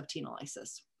outcomes of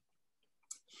tenolysis.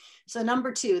 So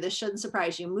number 2, this shouldn't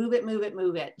surprise you, move it, move it,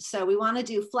 move it. So we want to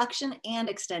do flexion and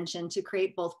extension to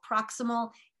create both proximal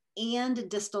and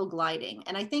distal gliding.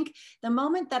 And I think the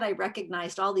moment that I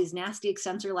recognized all these nasty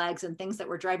extensor lags and things that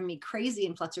were driving me crazy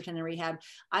in flexor tendon rehab,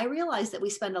 I realized that we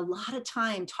spend a lot of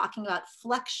time talking about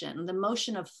flexion, the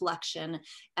motion of flexion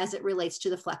as it relates to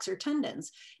the flexor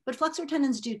tendons. But flexor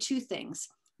tendons do 2 things.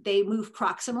 They move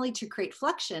proximally to create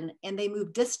flexion, and they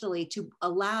move distally to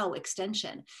allow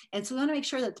extension. And so we want to make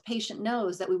sure that the patient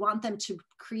knows that we want them to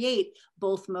create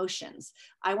both motions.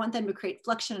 I want them to create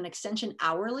flexion and extension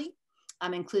hourly,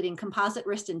 including composite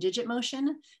wrist and digit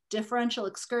motion, differential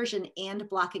excursion, and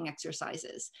blocking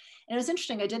exercises. And it was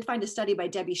interesting, I did find a study by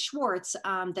Debbie Schwartz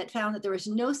that found that there was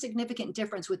no significant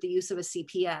difference with the use of a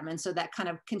CPM. And so that kind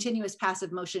of continuous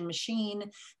passive motion machine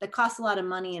that costs a lot of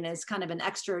money and is kind of an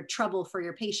extra trouble for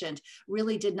your patient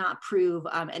really did not prove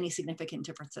any significant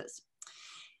differences.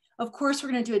 Of course, we're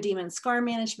going to do edema and scar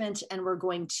management, and we're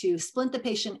going to splint the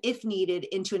patient if needed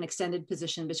into an extended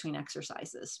position between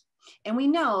exercises. And we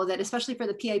know that especially for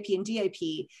the PIP and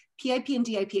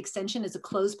DIP extension is a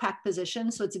closed pack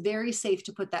position. So it's very safe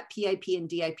to put that PIP and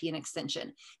DIP in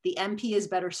extension. The MP is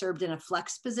better served in a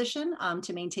flex position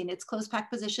to maintain its closed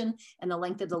pack position and the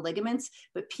length of the ligaments,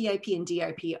 but PIP and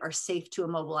DIP are safe to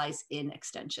immobilize in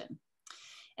extension.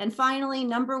 And finally,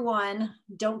 number 1,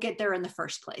 don't get there in the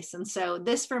first place. And so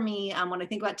this for me, when I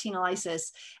think about tenolysis,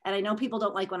 and I know people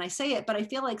don't like when I say it, but I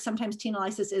feel like sometimes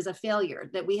tenolysis is a failure,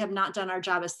 that we have not done our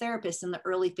job as therapists in the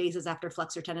early phases after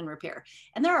flexor tendon repair.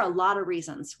 And there are a lot of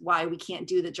reasons why we can't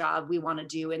do the job we want to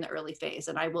do in the early phase.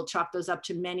 And I will chalk those up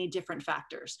to many different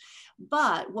factors.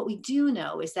 But what we do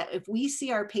know is that if we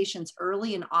see our patients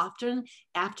early and often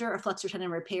after a flexor tendon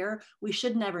repair, we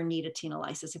should never need a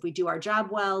tenolysis. If we do our job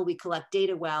well, we collect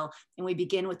data well, and we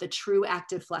begin with the true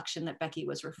active flexion that Becky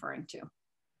was referring to.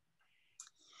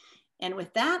 And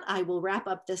with that, I will wrap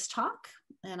up this talk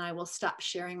and I will stop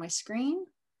sharing my screen.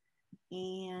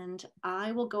 And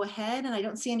I will go ahead, and I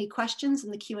don't see any questions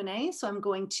in the Q&A, so I'm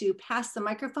going to pass the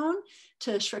microphone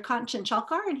to Shrikant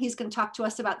Chinchalkar, and he's going to talk to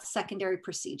us about secondary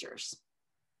procedures.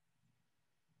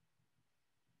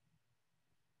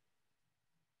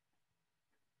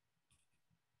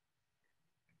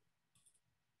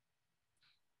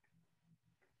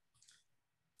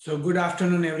 So good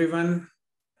afternoon, everyone.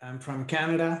 I'm from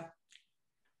Canada.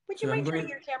 Would you mind turning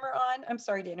your camera on? I'm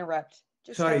sorry to interrupt.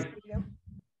 Just sorry.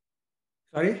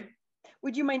 Sorry?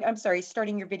 Would you mind, I'm sorry,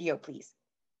 starting your video, please?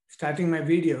 Starting my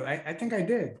video. I think I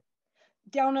did.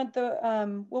 Down at the,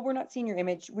 well, we're not seeing your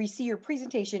image. We see your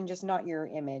presentation, just not your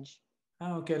image.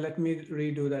 Oh, okay, let me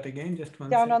redo that again. Just one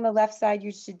Down second. on the left side,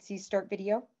 you should see start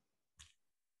video.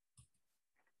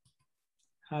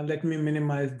 Let me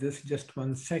minimize this just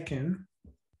 1 second.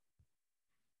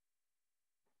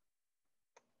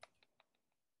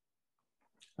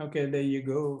 Okay, there you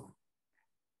go.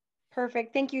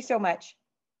 Perfect. Thank you so much.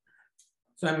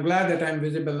 So I'm glad that I'm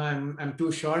visible. I'm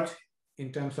too short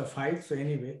in terms of height. So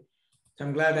anyway, so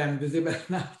I'm glad I'm visible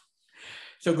now.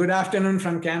 So good afternoon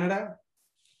from Canada.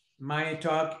 My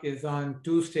talk is on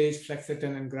 2-stage flexor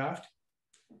tendon graft.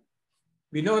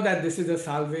 We know that this is a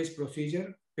salvage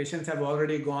procedure. Patients have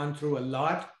already gone through a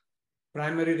lot.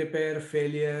 Primary repair,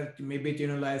 failure, maybe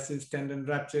tenolysis, tendon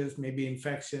ruptures, maybe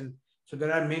infection. So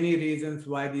there are many reasons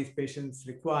why these patients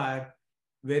require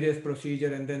various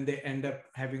procedures, and then they end up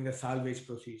having a salvage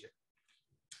procedure.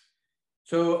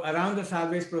 So around the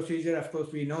salvage procedure, of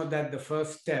course, we know that the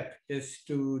first step is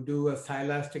to do a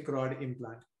silastic rod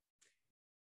implant.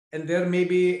 And there may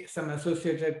be some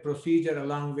associated procedure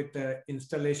along with the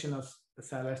installation of the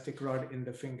silastic rod in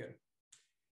the finger.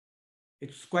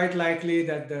 It's quite likely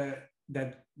that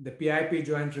the PIP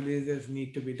joint releases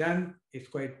need to be done. It's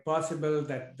quite possible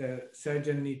that the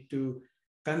surgeon need to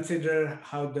consider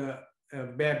how the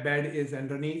bed is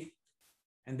underneath,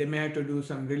 and they may have to do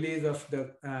some release of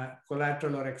the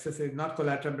collateral or accessory, not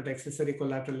collateral, but accessory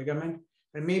collateral ligament.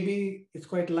 And maybe it's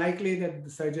quite likely that the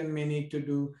surgeon may need to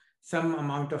do some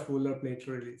amount of volar plate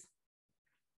release.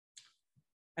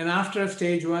 And after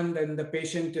stage 1, then the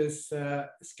patient is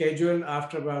scheduled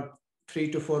after about 3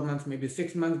 to 4 months, maybe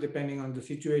 6 months, depending on the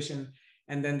situation.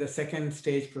 And then the second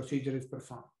stage procedure is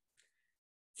performed.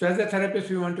 So as a therapist,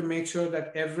 we want to make sure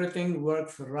that everything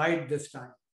works right this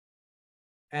time.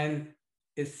 And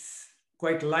it's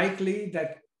quite likely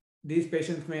that these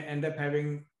patients may end up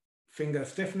having finger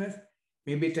stiffness,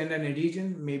 maybe tendon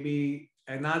adhesion, maybe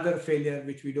another failure,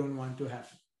 which we don't want to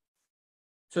happen.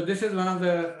 So this is one of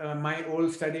the my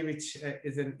old study, which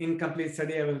is an incomplete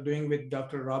study I was doing with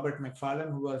Dr. Robert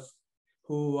McFarlane,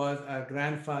 who was a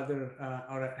grandfather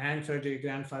or a hand surgery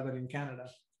grandfather in Canada.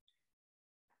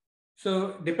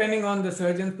 So depending on the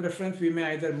surgeon's preference, we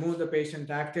may either move the patient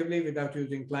actively without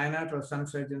using Kleinert, or some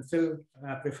surgeons still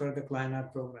prefer the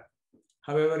Kleinert program.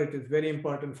 However, it is very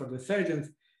important for the surgeons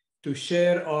to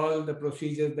share all the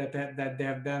procedures that they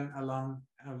have done along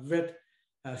with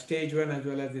stage 1 as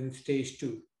well as in stage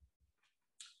 2.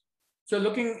 So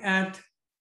looking at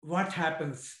what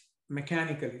happens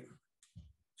mechanically.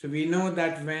 So we know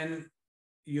that when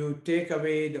you take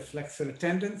away the flexor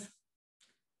tendons,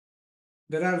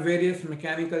 there are various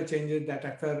mechanical changes that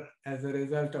occur as a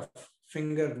result of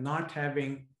finger not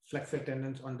having flexor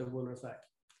tendons on the volar side.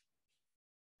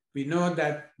 We know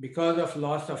that because of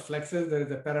loss of flexors, there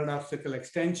is a paradoxical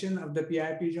extension of the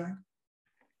PIP joint.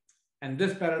 And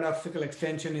this paradoxical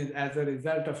extension is as a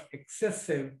result of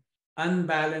excessive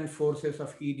unbalanced forces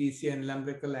of EDC and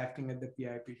lumbrical acting at the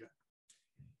PIP joint.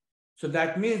 So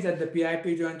that means that the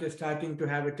PIP joint is starting to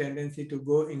have a tendency to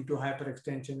go into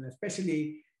hyperextension,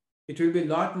 especially it will be a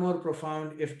lot more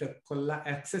profound if the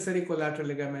accessory collateral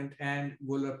ligament and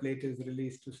volar plate is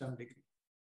released to some degree.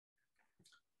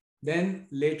 Then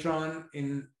later on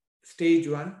in stage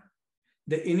 1,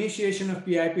 the initiation of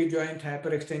PIP joint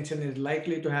hyperextension is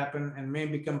likely to happen and may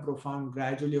become profound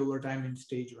gradually over time in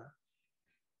stage 1.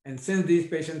 And since these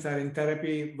patients are in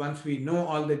therapy, once we know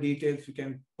all the details, we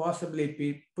can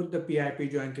possibly put the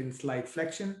PIP joint in slight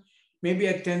flexion, maybe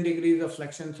at 10 degrees of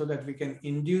flexion, so that we can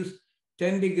induce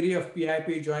 10 degree of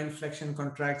PIP joint flexion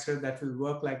contracture that will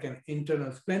work like an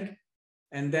internal splint.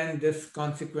 And then this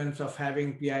consequence of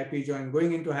having PIP joint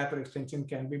going into hyperextension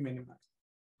can be minimized.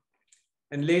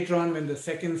 And later on, when the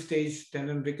second stage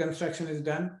tendon reconstruction is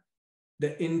done,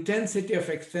 the intensity of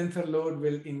extensor load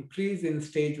will increase in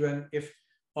stage 1 if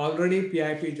already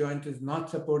PIP joint is not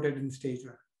supported in stage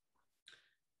 1.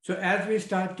 So as we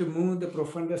start to move the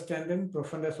profundus tendon,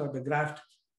 profundus or the graft,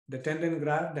 the tendon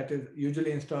graft that is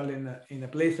usually installed in a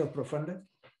place of profundus,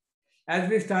 as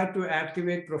we start to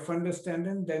activate profundus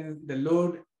tendon, then the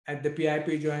load at the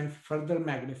PIP joint further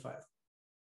magnifies,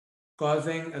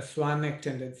 causing a swan neck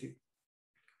tendency.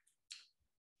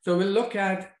 So we'll look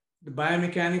at the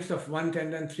biomechanics of one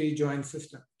tendon, 3 joint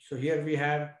system. So here we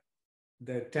have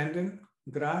the tendon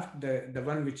graft, the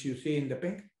one which you see in the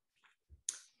pink.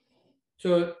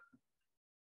 So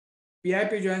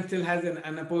PIP joint still has an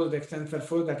unopposed extensor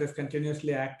force that is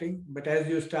continuously acting, but as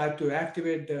you start to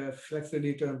activate the flexor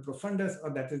determined profundus,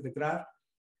 or that is the graft,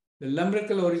 the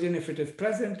lumbrical origin, if it is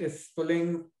present, is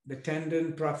pulling the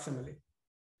tendon proximally.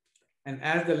 And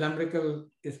as the lumbrical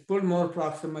is pulled more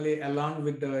proximally along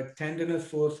with the tendinous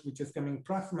force, which is coming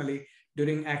proximally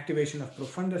during activation of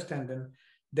profundus tendon,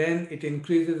 then it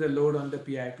increases the load on the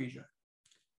PIP joint.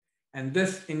 And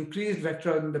this increased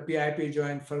vector on the PIP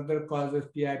joint further causes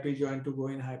PIP joint to go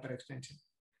in hyperextension.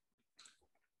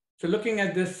 So looking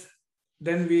at this,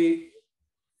 then we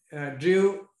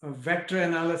drew a vector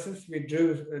analysis. We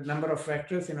drew a number of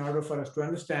vectors in order for us to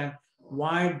understand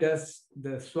why does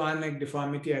the swan neck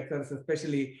deformity occurs,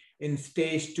 especially in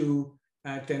stage 2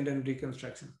 tendon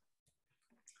reconstruction.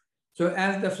 So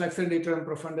as the flexor determined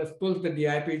profundus pulls the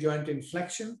DIP joint in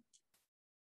flexion,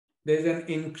 there's an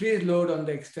increased load on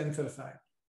the extensor side.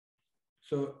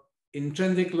 So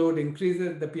intrinsic load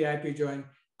increases the PIP joint,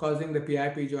 causing the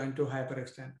PIP joint to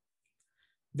hyperextend.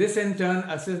 This in turn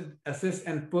assists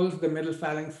and pulls the middle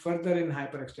phalanx further in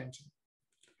hyperextension.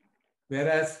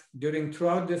 Whereas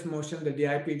throughout this motion, the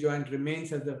DIP joint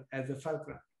remains as a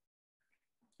fulcrum.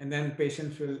 And then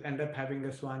patients will end up having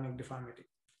a swan neck deformity.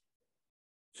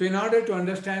 So in order to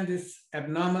understand this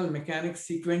abnormal mechanics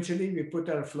sequentially, we put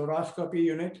our fluoroscopy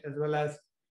unit as well as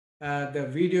the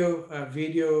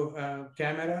video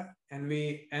camera, and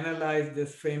we analyze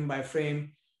this frame by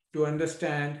frame to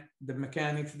understand the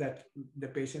mechanics that the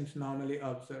patients normally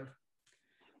observe.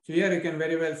 So here you can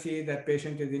very well see that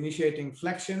patient is initiating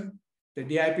flexion. The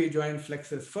DIP joint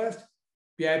flexes first,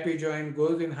 PIP joint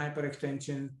goes in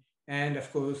hyperextension, and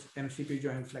of course, MCP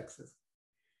joint flexes.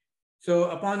 So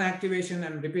upon activation,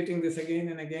 I'm repeating this again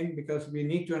and again because we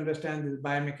need to understand this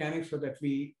biomechanics so that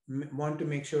we want to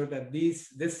make sure that this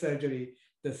surgery,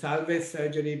 the salvage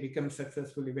surgery, becomes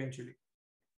successful eventually.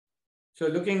 So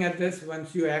looking at this,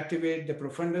 once you activate the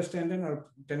profundus tendon or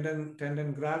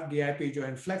tendon graft, DIP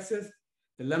joint flexes,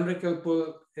 the lumbrical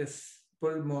pull is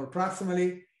pulled more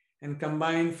proximally, and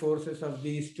combined forces of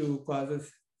these two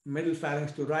causes middle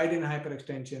phalanx to ride in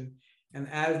hyperextension. And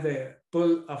as the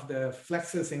pull of the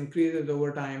flexus increases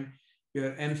over time,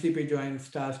 your MCP joint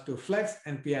starts to flex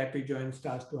and PIP joint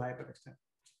starts to hyperextend.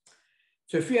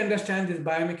 So if we understand this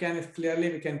biomechanics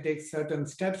clearly, we can take certain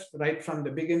steps right from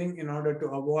the beginning in order to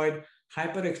avoid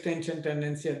hyperextension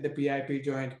tendency at the PIP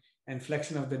joint and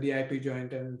flexion of the DIP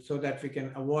joint, and so that we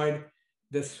can avoid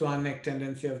the swan neck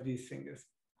tendency of these fingers.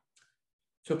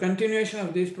 So continuation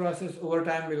of this process over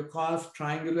time will cause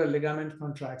triangular ligament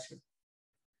contraction.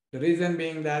 The reason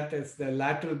being that is the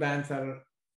lateral bands are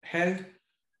held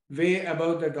way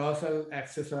above the dorsal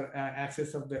axis or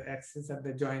axis of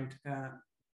the joint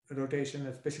rotation,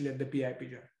 especially at the PIP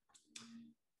joint.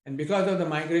 And because of the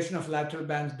migration of lateral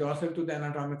bands dorsal to the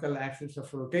anatomical axis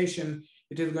of rotation,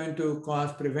 it is going to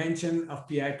cause prevention of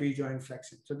PIP joint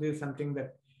flexion. So this is something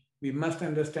that we must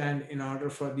understand in order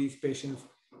for these patients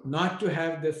not to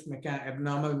have this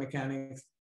abnormal mechanics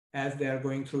as they are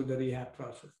going through the rehab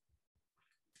process.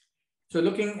 So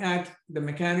looking at the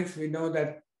mechanics, we know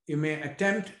that you may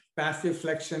attempt passive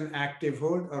flexion, active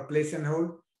hold, or place and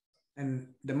hold. And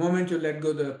the moment you let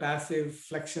go the passive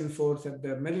flexion force at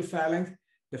the middle phalanx,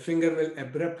 the finger will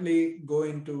abruptly go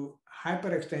into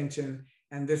hyperextension.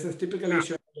 And this is typically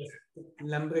shown as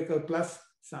lumbrical plus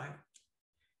sign.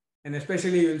 And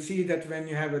especially you'll see that when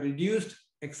you have a reduced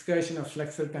excursion of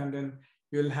flexor tendon,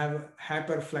 you'll have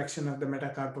hyperflexion of the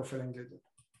metacarpophalangeal.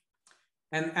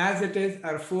 And as it is,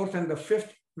 our fourth and the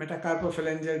fifth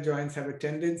metacarpophalangeal joints have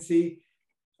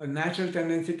a natural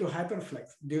tendency to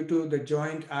hyperflex due to the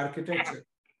joint architecture.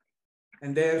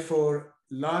 And therefore,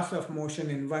 loss of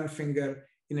motion in one finger,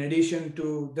 in addition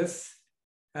to this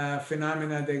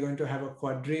phenomena, they're going to have a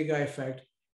quadriga effect.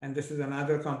 And this is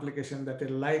another complication that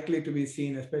is likely to be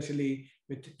seen, especially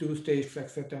with two-stage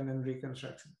flexor tendon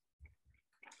reconstruction.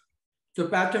 So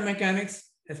pathomechanics,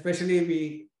 especially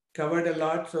we covered a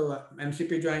lot. So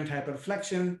MCP joint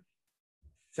hyperflexion,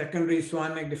 secondary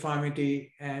swan neck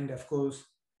deformity, and of course,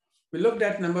 we looked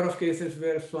at number of cases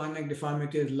where swan neck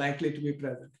deformity is likely to be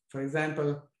present. For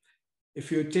example,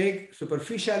 if you take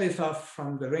superficialis off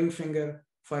from the ring finger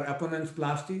for opponent's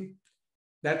plasty,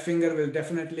 that finger will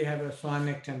definitely have a swan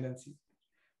neck tendency.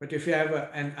 But if you have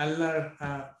an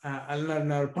ulnar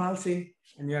nerve palsy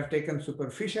and you have taken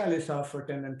superficialis off for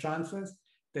tendon transfers,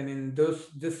 then in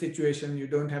this situation, you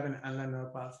don't have an ulnar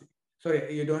nerve palsy.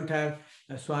 Sorry, you don't have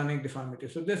a swan neck deformity.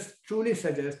 So this truly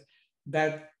suggests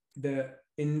that the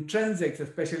intrinsics,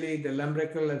 especially the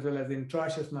lumbrical as well as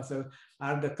intraosseous muscle,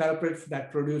 are the culprits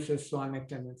that produces swan neck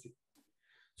tendency.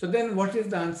 So then what is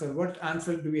the answer? What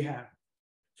answer do we have?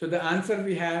 So the answer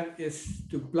we have is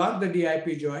to block the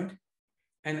DIP joint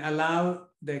and allow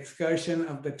the excursion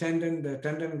of the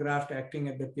tendon graft acting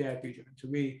at the PIP joint. So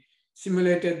we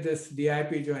simulated this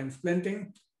DIP joint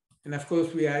splinting. And of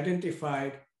course, we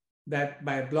identified that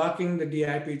by blocking the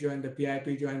DIP joint, the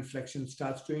PIP joint flexion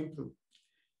starts to improve.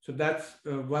 So that's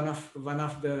one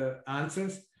of the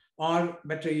answers. Or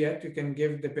better yet, you can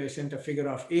give the patient a figure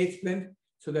of 8 splint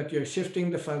so that you're shifting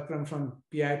the fulcrum from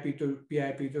DIP to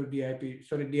the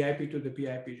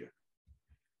PIP joint.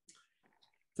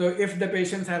 So if the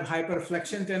patients have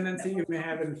hyperflexion tendency, you may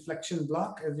have a flexion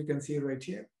block, as you can see right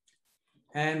here.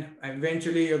 And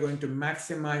eventually you're going to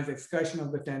maximize excursion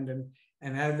of the tendon.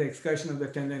 And as the excursion of the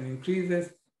tendon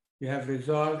increases, you have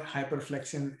resolved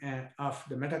hyperflexion of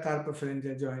the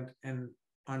metacarpophalangeal joint. And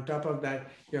on top of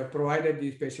that, you have provided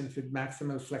these patients with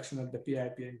maximal flexion of the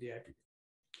PIP and DIP.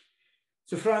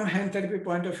 So from hand therapy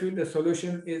point of view, the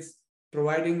solution is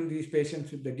providing these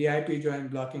patients with the DIP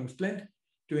joint blocking splint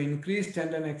to increase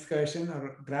tendon excursion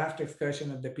or graft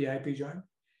excursion of the PIP joint.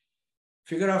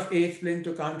 Figure of 8 splint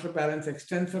to counterbalance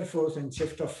extensor force and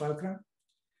shift of fulcrum.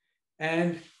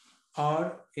 And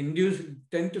or induce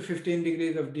 10 to 15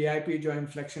 degrees of DIP joint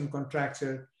flexion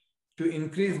contracture to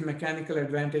increase mechanical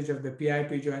advantage of the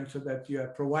PIP joint so that you are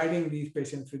providing these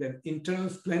patients with an internal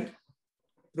splint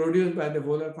produced by the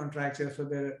volar contracture. So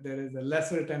there is a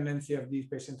lesser tendency of these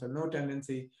patients or no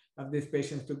tendency of these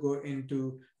patients to go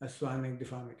into a swan neck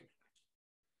deformity.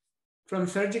 From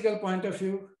surgical point of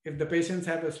view, if the patients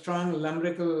have a strong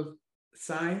lumbrical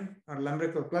sign or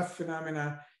lumbrical plus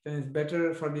phenomena, then it's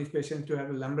better for these patients to have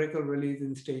a lumbrical release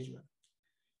in stage 1.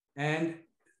 And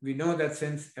we know that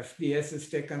since FDS is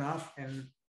taken off and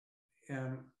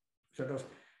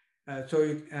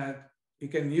you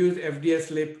can use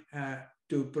FDS lip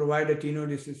to provide a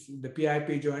tenodesis, the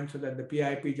PIP joint, so that the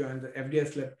PIP joint, the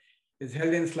FDS lip, is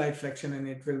held in slight flexion and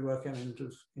it will work an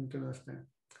internal splint.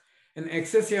 An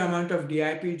excessive amount of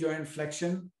DIP joint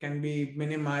flexion can be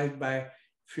minimized by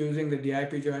fusing the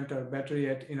DIP joint, or better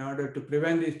yet, in order to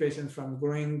prevent these patients from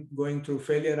going through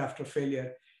failure after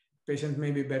failure. Patients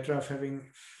may be better off having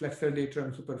flexor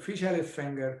digitum superficialis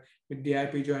finger with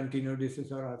DIP joint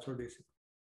tenodesis or arthrodesis.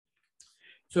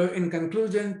 So in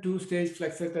conclusion, two-stage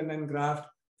flexor tendon graft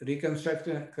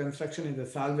reconstruction is a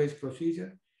salvage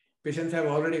procedure. Patients have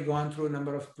already gone through a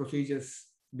number of procedures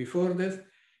before this.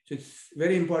 So it's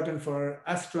very important for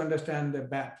us to understand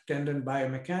the tendon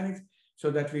biomechanics so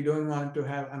that we don't want to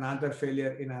have another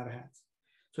failure in our hands.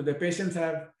 So the patients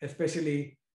have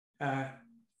especially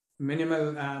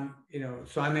minimal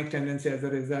sonic tendency as a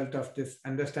result of this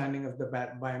understanding of the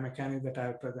biomechanics that I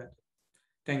have presented.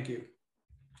 Thank you.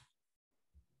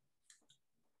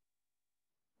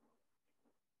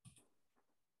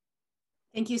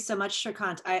 Thank you so much,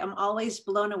 Shrikant. I am always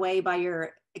blown away by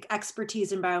your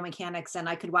expertise in biomechanics, and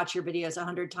I could watch your videos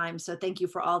 100 times. So thank you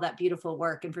for all that beautiful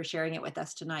work and for sharing it with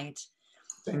us tonight.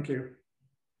 Thank you.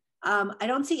 I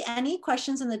don't see any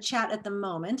questions in the chat at the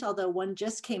moment, although one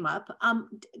just came up.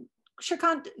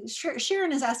 Shrikant,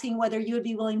 Sharon is asking whether you would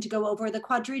be willing to go over the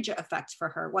quadriga effect for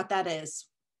her, what that is.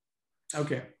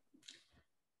 Okay.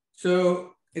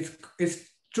 So it's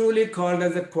truly called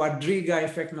as a quadriga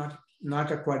effect,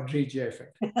 not a quadriga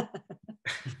effect.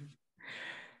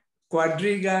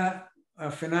 Quadriga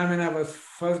phenomena was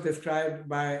first described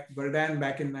by Broaden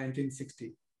back in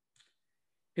 1960.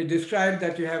 He described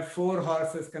that you have 4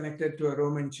 horses connected to a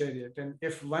Roman chariot, and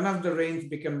if one of the reins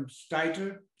becomes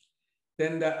tighter,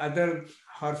 then the other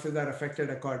horses are affected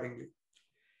accordingly.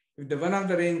 If the one of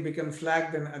the reins becomes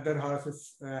slack, then other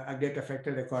horses get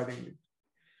affected accordingly.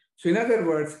 So in other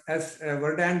words, as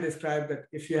Broaden described, that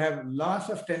if you have loss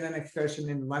of tendon excursion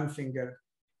in one finger,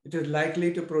 it is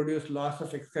likely to produce loss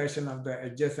of excursion of the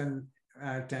adjacent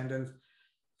tendons.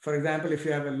 For example, if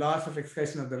you have a loss of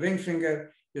excursion of the ring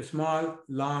finger, your small,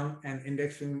 long, and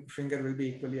index finger will be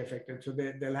equally affected. So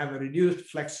they'll have a reduced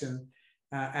flexion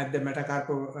at the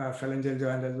metacarpophalangeal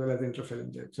joint as well as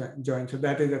interphalangeal joint. So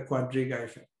that is a quadriga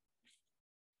effect.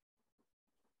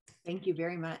 Thank you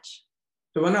very much.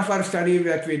 So one of our studies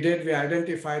that we did, we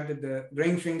identified that the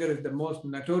ring finger is the most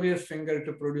notorious finger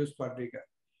to produce quadriga.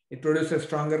 It produces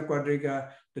stronger quadriga.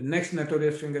 The next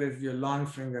notorious finger is your long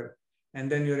finger. And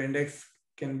then your index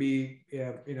can be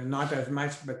not as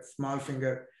much, but small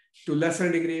finger to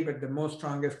lesser degree, but the most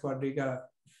strongest quadriga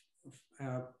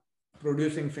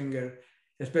producing finger,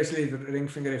 especially the ring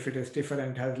finger, if it is stiffer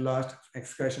and has lost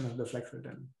excursion of the flexor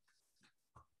tendon.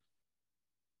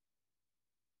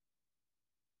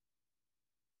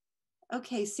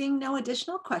 Okay, seeing no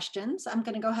additional questions, I'm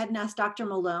going to go ahead and ask Dr.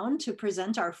 Malone to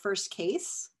present our first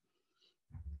case.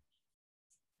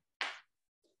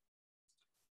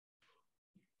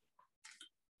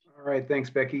 All right, thanks,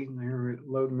 Becky. We're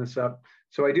loading this up.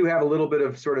 So I do have a little bit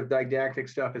of sort of didactic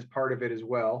stuff as part of it as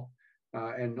well.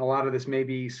 And a lot of this may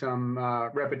be some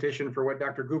repetition for what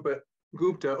Dr.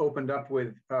 Gupta opened up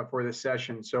with for this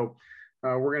session. So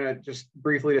we're going to just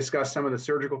briefly discuss some of the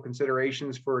surgical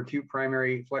considerations for acute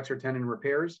primary flexor tendon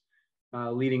repairs,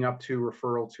 leading up to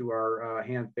referral to our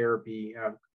hand therapy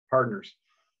partners.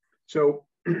 So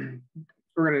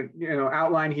we're going to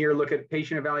outline here, look at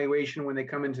patient evaluation when they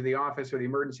come into the office or the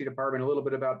emergency department, a little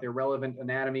bit about their relevant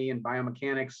anatomy and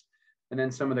biomechanics, and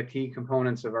then some of the key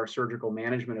components of our surgical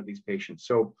management of these patients.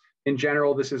 So in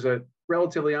general, this is a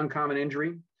relatively uncommon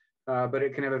injury, but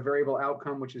it can have a variable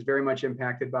outcome, which is very much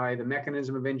impacted by the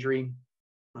mechanism of injury,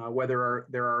 whether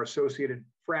there are associated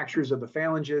fractures of the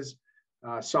phalanges,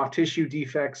 soft tissue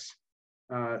defects,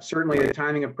 certainly the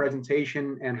timing of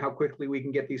presentation and how quickly we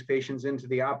can get these patients into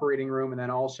the operating room and then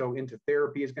also into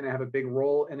therapy is going to have a big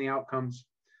role in the outcomes,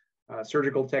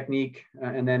 surgical technique,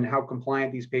 and then how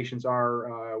compliant these patients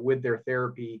are with their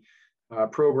therapy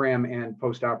program, and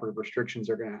post-operative restrictions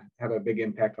are going to have a big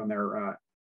impact on their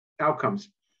outcomes.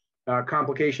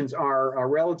 Complications are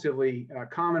relatively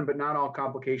common, but not all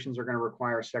complications are going to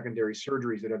require secondary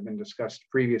surgeries that have been discussed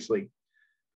previously.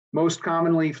 Most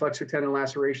commonly, flexor tendon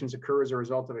lacerations occur as a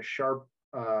result of a sharp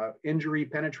injury,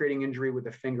 penetrating injury with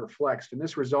the finger flexed. And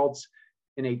this results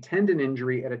in a tendon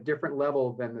injury at a different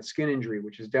level than the skin injury,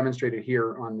 which is demonstrated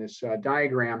here on this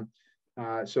diagram.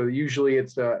 So usually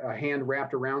it's a hand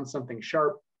wrapped around something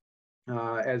sharp,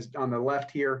 as on the left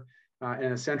here.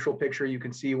 In a central picture, you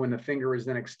can see when the finger is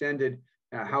then extended,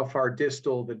 how far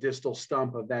distal the distal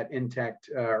stump of that intact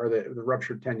or the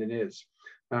ruptured tendon is.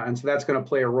 And so that's going to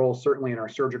play a role certainly in our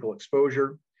surgical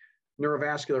exposure.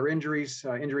 Neurovascular injuries,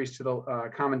 injuries to the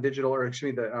common digital, or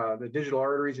excuse me, the digital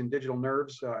arteries and digital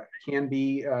nerves can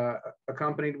be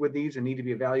accompanied with these and need to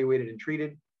be evaluated and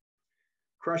treated.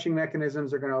 Crushing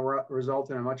mechanisms are going to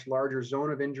result in a much larger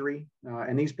zone of injury.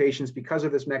 And these patients, because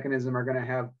of this mechanism, are going to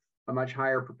have a much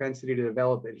higher propensity to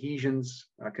develop adhesions,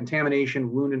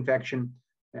 contamination, wound infection,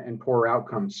 and poor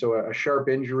outcomes. So a sharp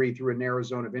injury through a narrow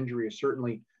zone of injury is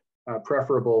certainly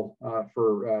preferable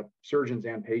for surgeons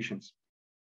and patients.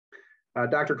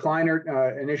 Dr.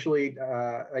 Kleinert initially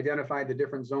identified the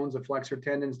different zones of flexor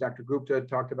tendons. Dr. Gupta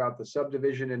talked about the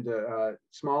subdivision into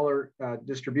smaller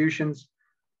distributions.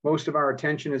 Most of our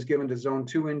attention is given to zone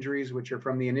 2 injuries, which are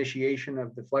from the initiation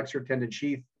of the flexor tendon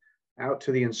sheath out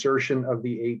to the insertion of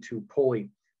the A2 pulley,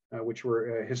 which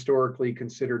were historically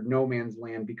considered no man's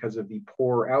land because of the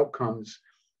poor outcomes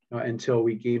until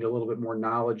we gained a little bit more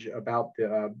knowledge about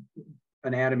the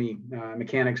anatomy,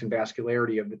 mechanics, and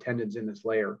vascularity of the tendons in this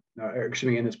layer,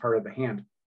 in this part of the hand.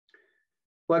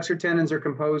 Flexor tendons are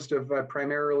composed of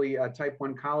primarily type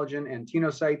 1 collagen and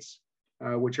tenocytes,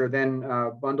 which are then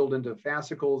bundled into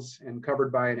fascicles and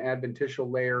covered by an adventitial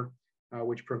layer,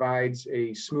 which provides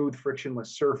a smooth,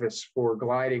 frictionless surface for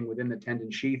gliding within the tendon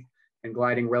sheath and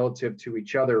gliding relative to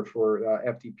each other for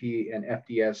FTP and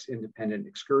FDS independent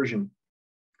excursion.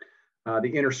 The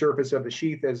inner surface of the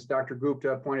sheath, as Dr.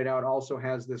 Gupta pointed out, also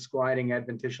has this gliding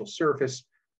adventitial surface,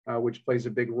 which plays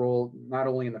a big role not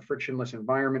only in the frictionless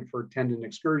environment for tendon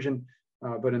excursion,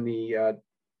 but in the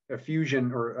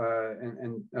effusion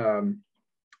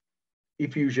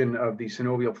effusion of the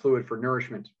synovial fluid for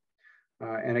nourishment.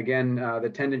 And again, the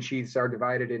tendon sheaths are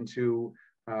divided into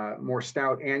more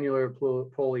stout annular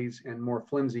pulleys and more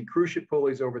flimsy cruciate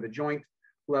pulleys over the joint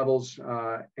levels,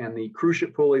 and the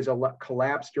cruciate pulleys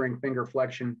collapse during finger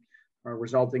flexion,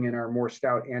 resulting in our more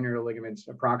stout annular ligaments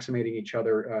approximating each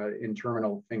other in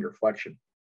terminal finger flexion.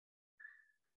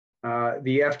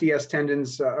 The FDS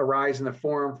tendons arise in the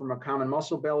forearm from a common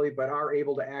muscle belly, but are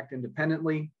able to act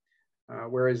independently,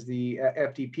 whereas the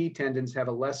FTP tendons have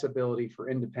a less ability for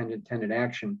independent tendon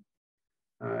action.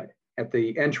 At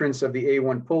the entrance of the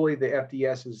A1 pulley, the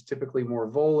FDS is typically more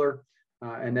volar,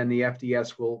 and then the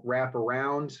FDS will wrap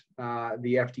around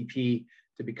the FTP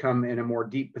to become in a more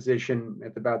deep position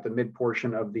at about the mid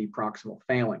portion of the proximal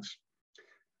phalanx.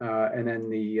 And then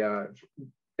the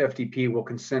FTP will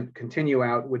continue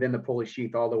out within the pulley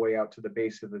sheath all the way out to the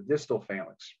base of the distal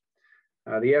phalanx.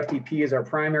 The FTP is our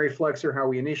primary flexor, how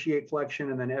we initiate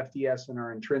flexion, and then FDS and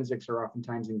our intrinsics are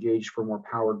oftentimes engaged for more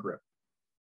power grip.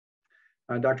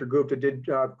 Dr. Gupta did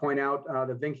point out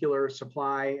the vincular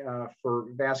supply for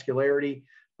vascularity,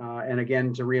 and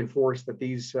again, to reinforce that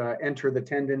these enter the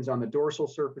tendons on the dorsal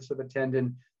surface of the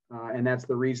tendon, and that's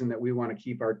the reason that we want to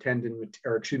keep our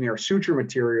our suture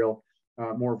material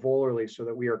more volarly so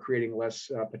that we are creating less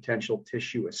potential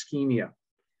tissue ischemia.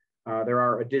 There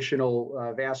are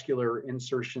additional vascular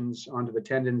insertions onto the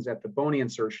tendons at the bony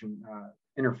insertion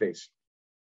interface.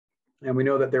 And we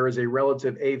know that there is a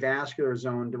relative avascular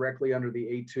zone directly under the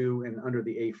A2 and under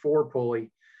the A4 pulley,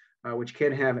 which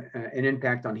can have an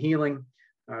impact on healing.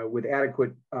 With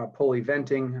adequate pulley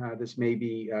venting, this may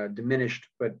be diminished,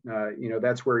 but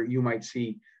that's where you might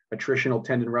see attritional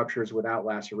tendon ruptures without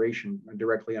laceration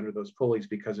directly under those pulleys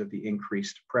because of the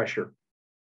increased pressure.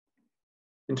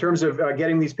 In terms of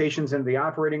getting these patients into the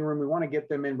operating room, we want to get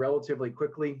them in relatively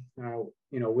quickly.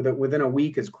 Within a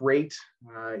week is great.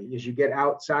 As you get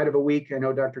outside of a week, I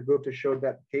know Dr. Gupta showed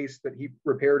that case that he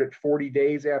repaired at 40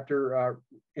 days after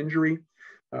injury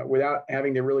without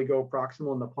having to really go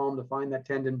proximal in the palm to find that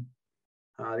tendon.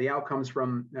 The outcomes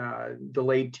from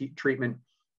delayed treatment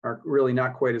are really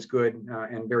not quite as good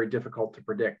and very difficult to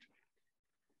predict.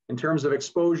 In terms of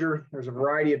exposure, there's a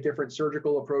variety of different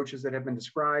surgical approaches that have been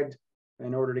described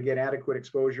in order to get adequate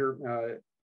exposure,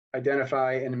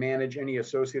 identify and manage any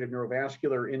associated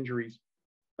neurovascular injuries.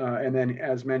 And then,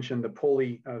 as mentioned, the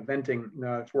pulley venting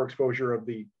for exposure of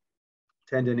the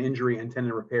tendon injury and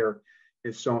tendon repair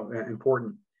is so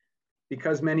important.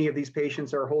 Because many of these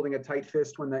patients are holding a tight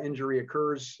fist when the injury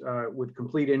occurs with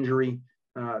complete injury,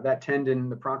 that tendon,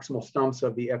 the proximal stumps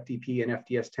of the FTP and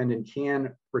FDS tendon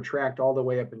can retract all the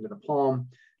way up into the palm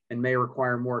and may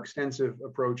require more extensive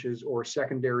approaches or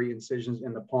secondary incisions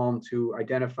in the palm to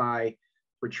identify,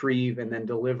 retrieve, and then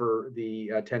deliver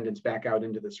the tendons back out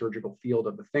into the surgical field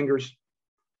of the fingers.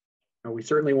 We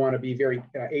certainly want to be very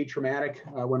atraumatic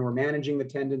when we're managing the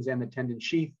tendons and the tendon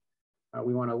sheath.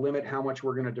 We want to limit how much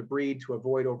we're going to debride to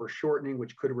avoid over-shortening,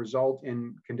 which could result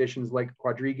in conditions like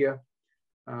quadriga.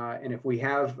 And if we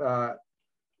have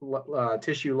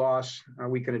tissue loss,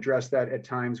 we can address that at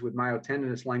times with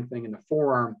myotendinous lengthening in the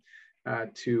forearm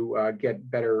to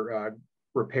get better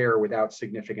repair without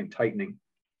significant tightening.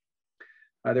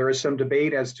 There is some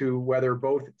debate as to whether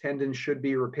both tendons should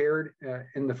be repaired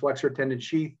in the flexor tendon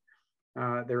sheath.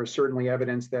 There is certainly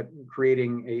evidence that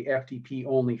creating a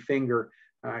FTP-only finger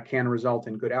can result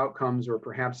in good outcomes, or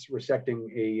perhaps resecting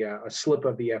a slip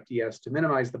of the FDS to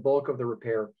minimize the bulk of the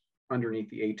repair underneath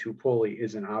the A2 pulley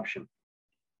is an option.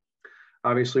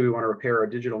 Obviously, we want to repair our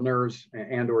digital nerves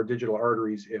and or digital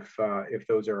arteries if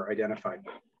those are identified.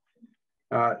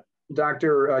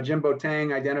 Dr. Jimbo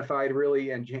Tang identified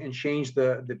really and changed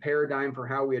the paradigm for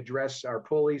how we address our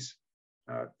pulleys.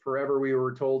 Forever we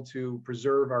were told to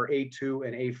preserve our A2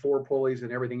 and A4 pulleys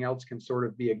and everything else can sort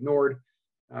of be ignored.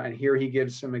 And here he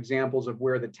gives some examples of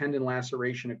where the tendon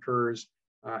laceration occurs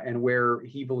and where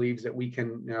he believes that we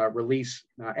can release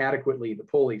adequately the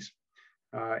pulleys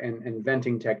and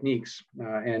venting techniques.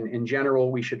 And in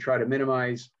general, we should try to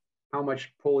minimize how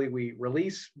much pulley we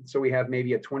release. So we have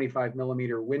maybe a 25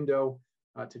 millimeter window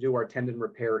to do our tendon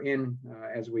repair in,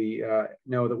 as we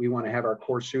know that we want to have our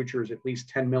core sutures at least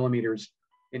 10 millimeters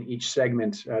in each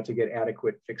segment to get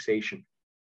adequate fixation.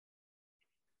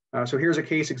 So here's a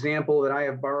case example that I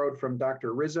have borrowed from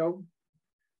Dr. Rizzo.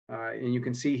 And you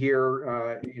can see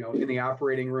here, in the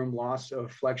operating room, loss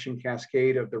of flexion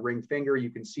cascade of the ring finger. You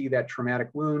can see that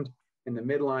traumatic wound in the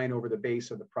midline over the base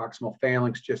of the proximal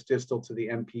phalanx, just distal to the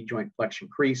MP joint flexion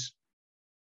crease.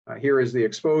 Here is the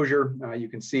exposure. You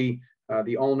can see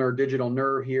the ulnar digital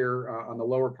nerve here on the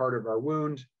lower part of our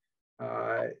wound.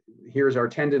 Here's our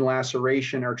tendon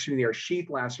laceration, or excuse me, our sheath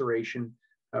laceration.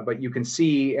 But you can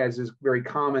see, as is very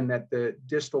common, that the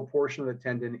distal portion of the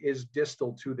tendon is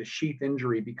distal to the sheath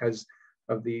injury because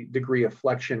of the degree of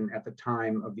flexion at the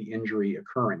time of the injury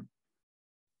occurring.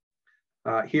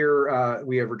 Here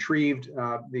we have retrieved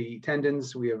the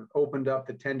tendons. We have opened up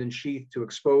the tendon sheath to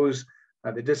expose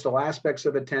the distal aspects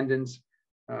of the tendons.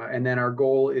 And then our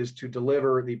goal is to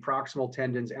deliver the proximal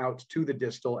tendons out to the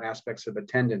distal aspects of the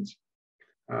tendons.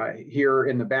 Here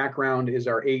in the background is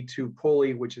our A2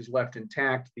 pulley, which is left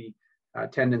intact. The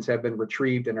tendons have been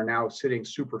retrieved and are now sitting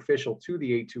superficial to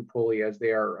the A2 pulley as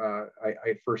they are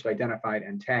I first identified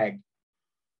and tagged.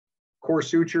 Core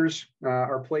sutures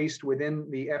are placed within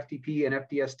the FTP and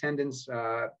FDS tendons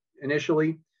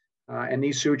initially, and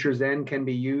these sutures then can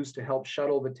be used to help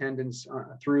shuttle the tendons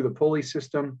through the pulley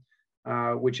system,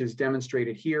 which is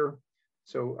demonstrated here.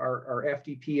 So our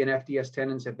FTP and FDS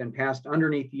tendons have been passed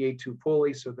underneath the A2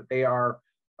 pulley so that they are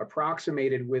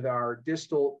approximated with our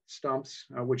distal stumps,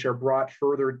 which are brought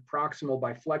further proximal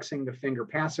by flexing the finger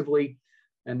passively.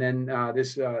 And then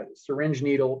this syringe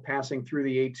needle passing through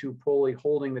the A2 pulley,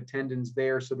 holding the tendons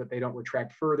there so that they don't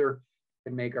retract further,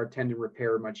 can make our tendon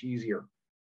repair much easier.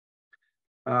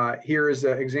 Here is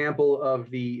an example of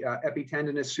the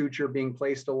epitendinous suture being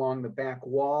placed along the back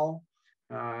wall.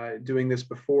 Doing this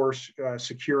before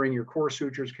securing your core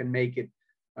sutures can make it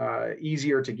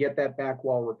easier to get that back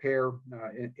wall repair.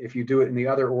 If you do it in the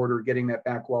other order, getting that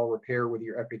back wall repair with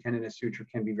your epitendinous suture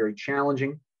can be very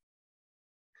challenging.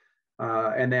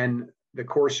 And then the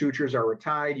core sutures are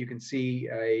retied. You can see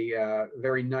a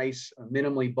very nice,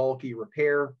 minimally bulky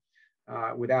repair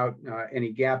without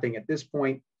any gapping at this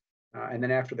point. And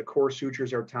then after the core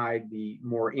sutures are tied, the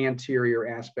more anterior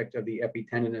aspect of the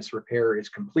epitendinous repair is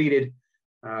completed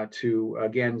to,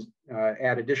 again,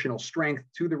 add additional strength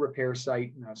to the repair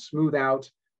site, smooth out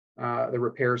the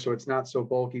repair so it's not so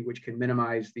bulky, which can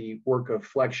minimize the work of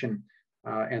flexion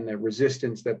and the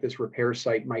resistance that this repair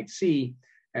site might see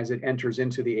as it enters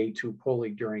into the A2 pulley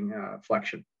during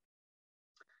flexion.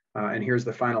 And here's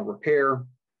the final repair.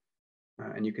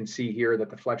 And you can see here that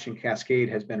the flexion cascade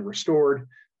has been restored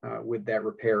with that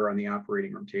repair on the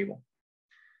operating room table.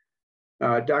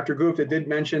 Dr. Gupta did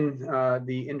mention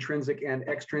the intrinsic and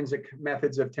extrinsic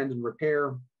methods of tendon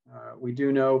repair. We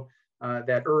do know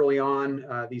that early on,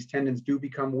 these tendons do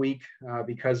become weak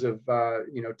because of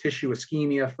tissue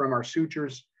ischemia from our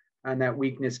sutures, and that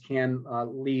weakness can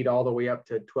lead all the way up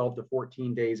to 12 to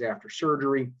 14 days after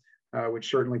surgery,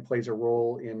 which certainly plays a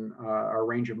role in our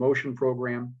range of motion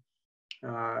program.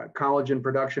 Collagen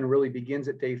production really begins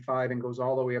at day 5 and goes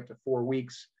all the way up to 4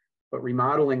 weeks, but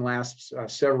remodeling lasts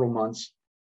several months.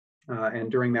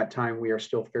 And during that time, we are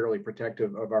still fairly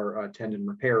protective of our tendon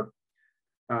repair.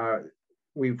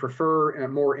 We prefer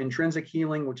more intrinsic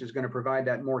healing, which is going to provide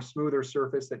that more smoother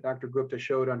surface that Dr. Gupta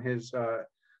showed on his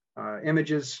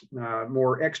images.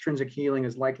 More extrinsic healing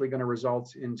is likely going to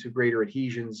result into greater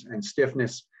adhesions and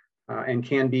stiffness and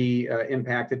can be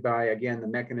impacted by, again, the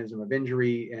mechanism of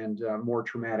injury and more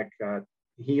traumatic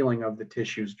healing of the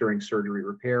tissues during surgery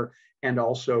repair, and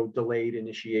also delayed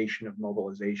initiation of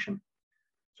mobilization.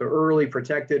 So early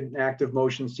protected active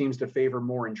motion seems to favor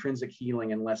more intrinsic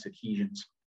healing and less adhesions.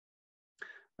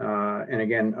 And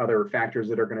again, other factors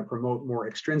that are going to promote more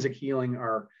extrinsic healing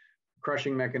are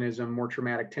crushing mechanism, more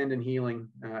traumatic tendon healing,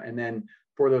 and then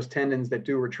for those tendons that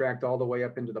do retract all the way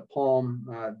up into the palm,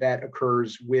 that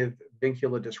occurs with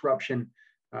vincula disruption.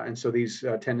 And so these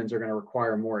tendons are going to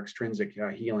require more extrinsic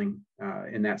healing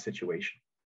in that situation.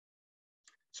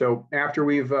 So after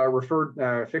we've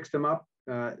fixed them up,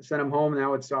 sent them home,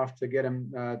 now it's off to get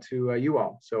them to you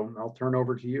all. So I'll turn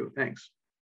over to you. Thanks.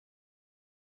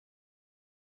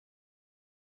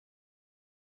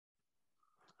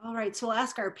 All right, so we'll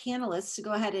ask our panelists to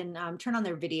go ahead and turn on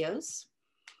their videos.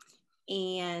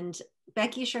 And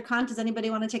Becky, Shrikant, does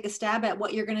anybody want to take a stab at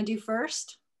what you're going to do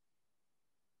first?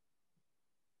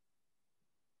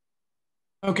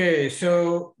 Okay,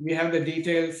 so we have the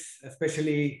details,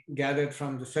 especially gathered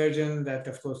from the surgeon that,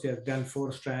 of course, he has done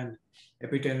 4-strand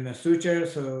epitendinous suture,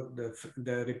 so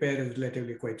the repair is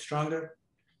relatively quite stronger.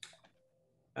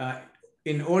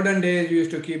 In olden days, we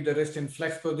used to keep the wrist in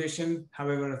flex position.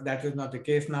 However, that is not the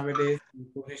case nowadays.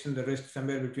 We position the wrist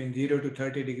somewhere between 0 to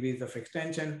 30 degrees of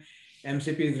extension.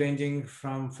 MCP is ranging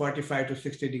from 45 to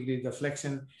 60 degrees of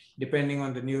flexion, depending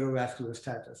on the neurovascular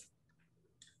status.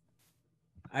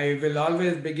 I will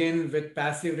always begin with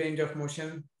passive range of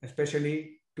motion,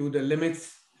 especially to the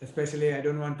limits. Especially, I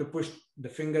don't want to push the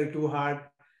finger too hard.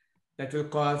 That will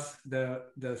cause the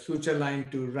suture line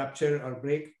to rupture or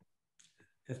break,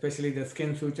 especially the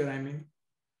skin suture, I mean.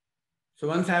 So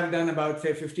once I've done about,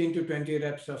 say, 15 to 20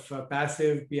 reps of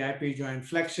passive PIP joint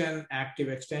flexion, active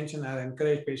extension, I'll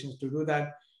encourage patients to do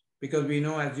that because we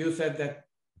know, as you said, that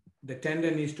the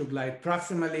tendon needs to glide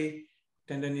proximally,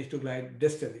 tendon needs to glide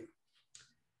distally.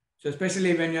 So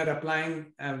especially when you're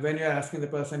applying, when you're asking the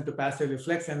person to passively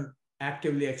flex and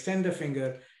actively extend the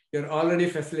finger, you're already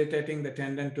facilitating the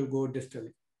tendon to go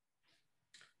distally.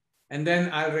 And then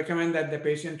I'll recommend that the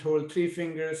patient hold 3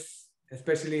 fingers,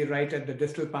 especially right at the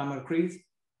distal palmar crease.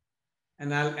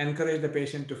 And I'll encourage the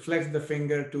patient to flex the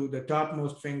finger to the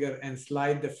topmost finger and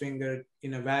slide the finger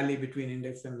in a valley between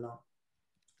index and long.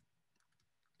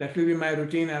 That will be my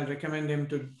routine. I'll recommend him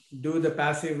to do the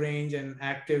passive range and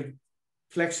active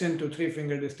flexion to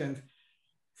 3-finger distance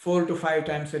 4 to 5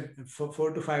 times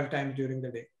during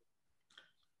the day.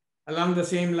 Along the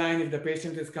same line, if the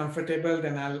patient is comfortable,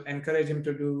 then I'll encourage him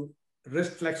to do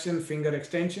wrist flexion, finger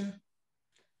extension,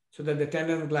 so that the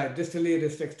tendon glides distally,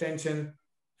 wrist extension,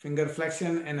 finger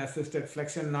flexion, and assisted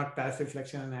flexion, not passive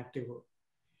flexion and active hold.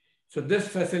 So this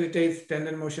facilitates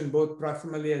tendon motion both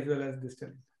proximally as well as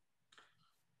distally.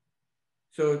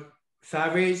 So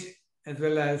Savage as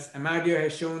well as Amadio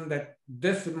has shown that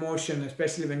this motion,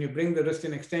 especially when you bring the wrist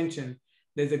in extension,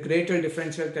 there's a greater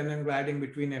differential tendon gliding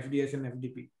between FDS and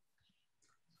FDP.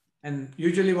 And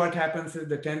usually what happens is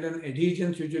the tendon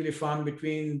adhesions usually form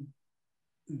between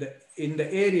in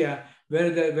the area where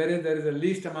there is the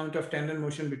least amount of tendon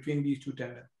motion between these 2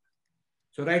 tendons.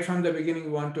 So right from the beginning,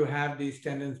 we want to have these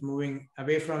tendons moving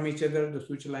away from each other, the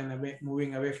suture line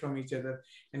moving away from each other,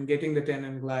 and getting the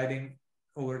tendon gliding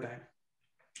over time.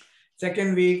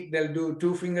 Second week, they'll do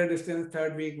 2-finger distance,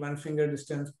 third week, 1-finger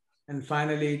distance, and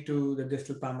finally to the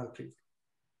distal palmar crease.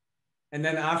 And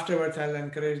then afterwards, I'll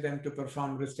encourage them to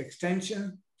perform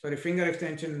finger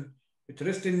extension with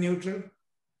wrist in neutral,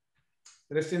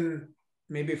 wrist in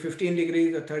maybe 15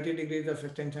 degrees or 30 degrees of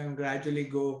extension, and gradually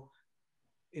go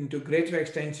into greater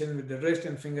extension with the wrist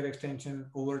and finger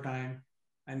extension over time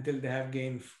until they have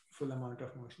gained full amount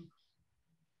of motion.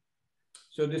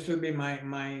 So this will be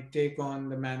my take on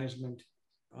the management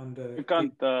on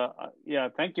the. Yeah,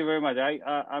 thank you very much.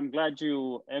 I'm glad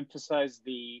you emphasized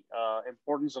the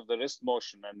importance of the wrist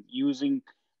motion and using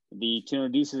the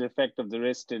tenodesis effect of the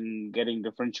wrist in getting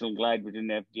differential glide between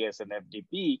FDS and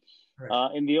FDP.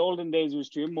 Right. In the olden days, we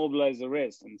used to immobilize the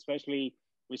wrist, and especially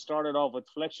we started off with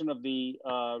flexion of the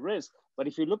wrist. But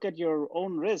if you look at your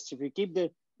own wrist, if you keep the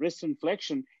wrist in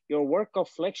flexion, your work of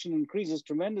flexion increases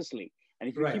tremendously. And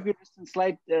if you keep your wrist in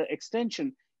slight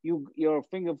extension, your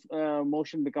finger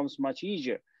motion becomes much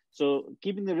easier. So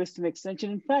keeping the wrist in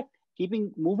extension, in fact,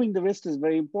 moving the wrist is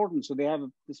very important. So they have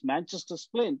this Manchester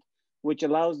splint, which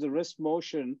allows the wrist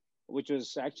motion, which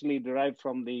was actually derived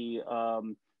from the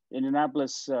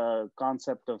Indianapolis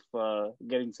concept of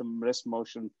getting some wrist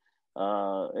motion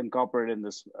incorporated in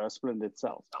this splint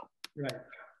itself. Right.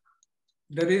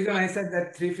 The reason I said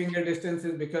that 3-finger distance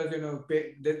is because,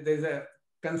 there's a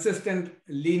consistent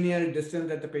linear distance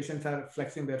that the patients are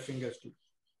flexing their fingers to.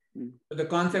 So the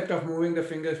concept of moving the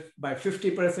fingers by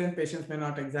 50%, patients may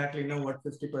not exactly know what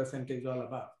 50% is all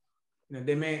about.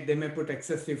 They may put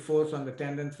excessive force on the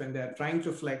tendons when they are trying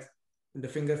to flex and the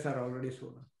fingers are already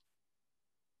swollen.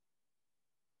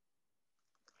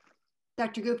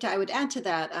 Dr. Gupta, I would add to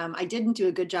that, I didn't do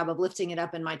a good job of lifting it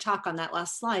up in my talk on that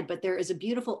last slide, but there is a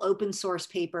beautiful open source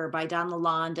paper by Don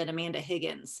Lalonde and Amanda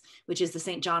Higgins, which is the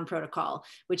St. John protocol,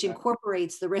 which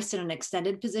incorporates the wrist in an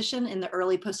extended position in the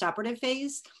early postoperative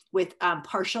phase with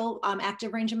partial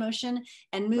active range of motion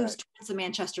and moves towards the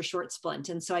Manchester short splint.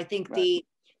 And so I think the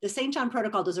the St. John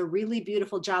protocol does a really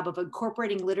beautiful job of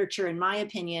incorporating literature, in my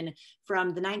opinion,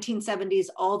 from the 1970s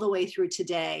all the way through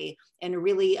today, and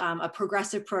really a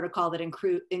progressive protocol that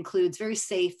includes very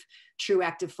safe, true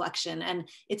active flexion. And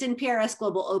it's in PRS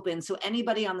Global Open, so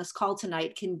anybody on this call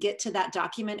tonight can get to that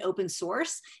document open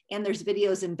source, and there's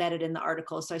videos embedded in the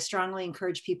article. So I strongly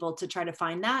encourage people to try to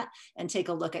find that and take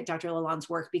a look at Dr. Lalonde's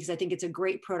work, because I think it's a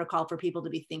great protocol for people to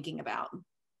be thinking about.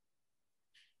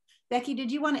 Becky,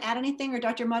 did you want to add anything, or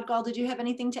Dr. Mudgal, did you have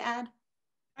anything to add?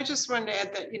 I just wanted to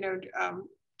add that,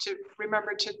 to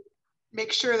remember to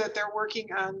make sure that they're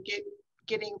working on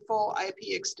getting full IP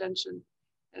extension.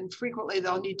 And frequently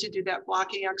they'll need to do that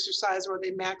blocking exercise where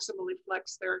they maximally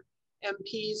flex their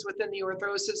MPs within the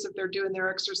orthosis if they're doing their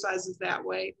exercises that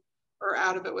way, or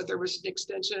out of it with their wrist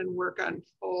extension, and work on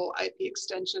full IP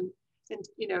extension. And,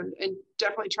 and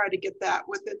definitely try to get that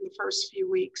within the first few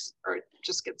weeks, or it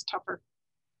just gets tougher.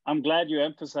 I'm glad you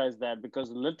emphasized that, because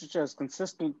the literature has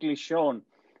consistently shown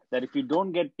that if you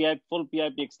don't get full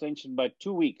PIP extension by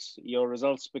 2 weeks, your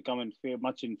results become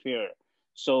much inferior.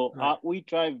 So right. we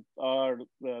try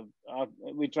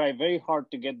very hard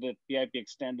to get the PIP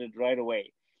extended right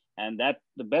away. And that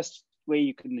the best way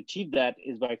you can achieve that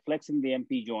is by flexing the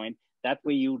MP joint. That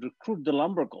way you recruit the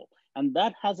lumbrical. And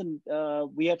that hasn't,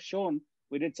 we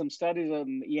did some studies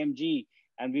on EMG,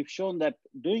 and we've shown that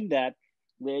doing that,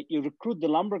 where you recruit the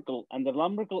lumbrical, and the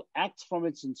lumbrical acts from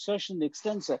its insertion in the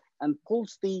extensor and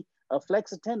pulls the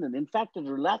flexor tendon. In fact, it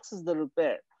relaxes the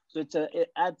repair. So it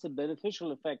adds a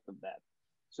beneficial effect of that.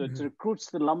 So it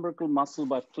recruits the lumbrical muscle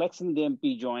by flexing the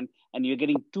MP joint, and you're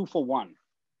getting 2 for 1.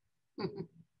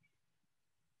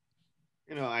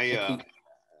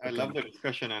 I love the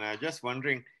discussion, and I'm just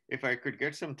wondering if I could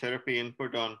get some therapy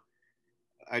input on,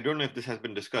 I don't know if this has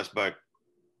been discussed, but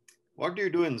what do you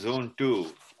do in zone 2?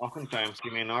 Oftentimes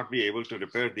you may not be able to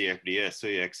repair the FDS, so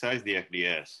you excise the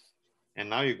FDS, and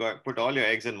now you put all your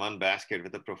eggs in one basket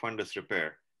with a profundus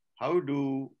repair. How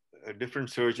do different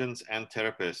surgeons and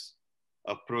therapists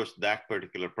approach that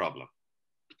particular problem?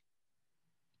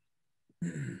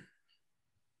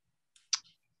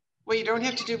 Well, you don't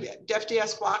have to do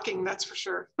FDS blocking, that's for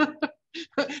sure.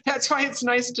 That's why it's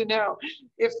nice to know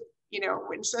if,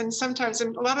 and sometimes a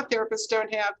lot of therapists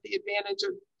don't have the advantage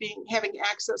of having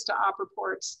access to op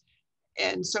reports.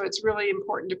 And so it's really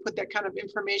important to put that kind of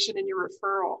information in your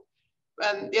referral.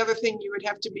 And the other thing you would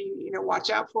have to be, watch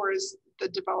out for is the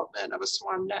development of a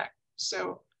swan neck.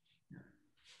 So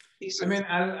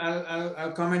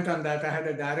I'll comment on that. I had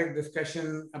a direct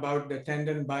discussion about the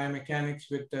tendon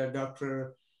biomechanics with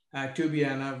Dr.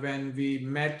 Tubiana when we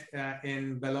met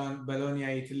in Bologna,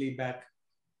 Italy, back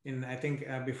in, I think,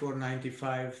 before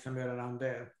 95, somewhere around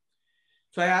there.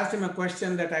 So I asked him a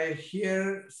question that I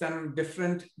hear some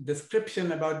different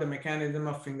description about the mechanism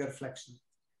of finger flexion.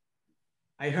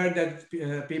 I heard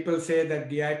that people say that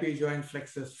DIP joint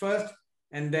flexes first,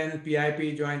 and then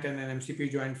PIP joint and an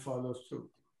MCP joint follows through.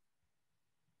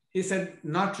 He said,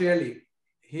 not really.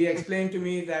 He explained to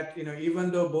me that,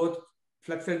 even though both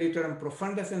flexor detorum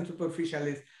profundus and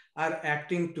superficialis are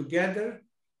acting together,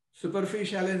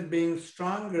 superficialis being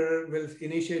stronger will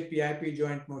initiate PIP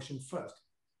joint motion first.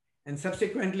 And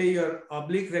subsequently, your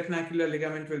oblique retinacular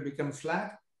ligament will become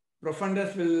slack.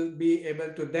 Profundus will be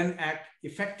able to then act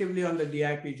effectively on the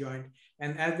DIP joint.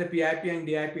 And as the PIP and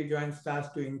DIP joint starts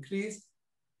to increase,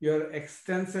 your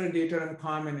extensor detorum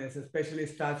communis especially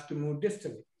starts to move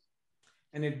distally.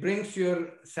 And it brings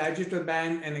your sagittal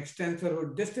band and extensor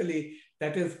hood distally,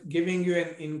 that is giving you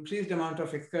an increased amount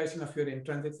of excursion of your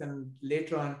intrinsics, and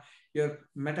later on, your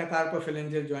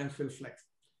metacarpophalangeal joints will flex.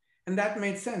 And that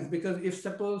made sense, because if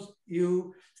suppose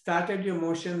you started your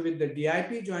motion with the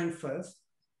DIP joint first,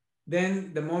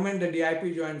 then the moment the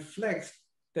DIP joint flexed,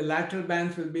 the lateral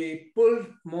bands will be pulled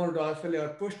more dorsally or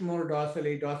pushed more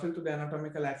dorsally, dorsal to the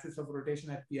anatomical axis of rotation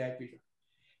at PIP joint.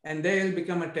 And they'll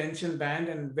become a tension band.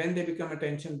 And when they become a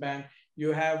tension band,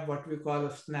 you have what we call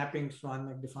a snapping swan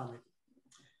neck deformity.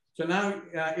 So now,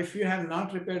 if you have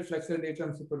not repaired flexor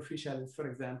detorum superficialis, for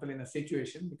example, in a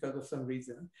situation because of some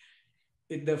reason,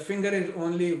 if the finger is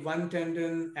only one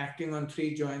tendon acting on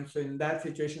 3 joints. So in that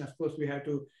situation, of course, we have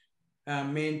to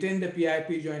maintain the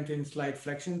PIP joint in slight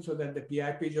flexion so that the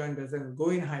PIP joint doesn't go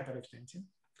in hyperextension.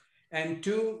 And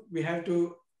 2, we have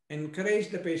to encourage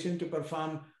the patient to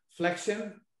perform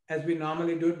flexion as we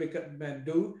normally do,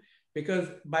 because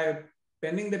by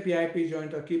bending the PIP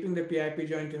joint or keeping the PIP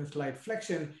joint in slight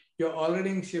flexion, you're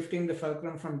already shifting the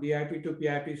fulcrum from DIP to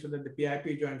PIP so that the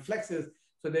PIP joint flexes.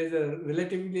 So there's a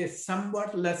relatively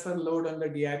somewhat lesser load on the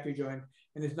DIP joint,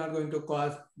 and it's not going to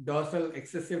cause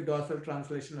excessive dorsal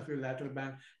translation of your lateral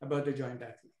band above the joint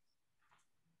axis.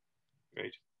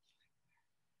 Great.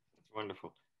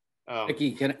 Wonderful.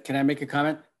 Becky, can I make a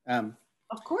comment?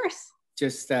 Of course.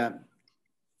 Just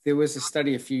there was a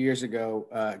study a few years ago,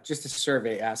 just a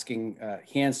survey asking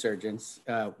hand surgeons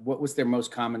what was their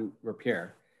most common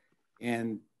repair.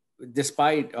 And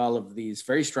despite all of these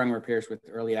very strong repairs with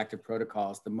early active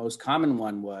protocols, the most common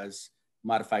one was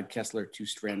modified Kessler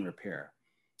 2-strand repair,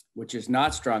 which is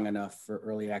not strong enough for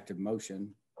early active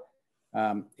motion.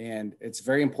 And it's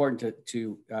very important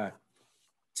to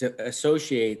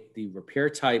associate the repair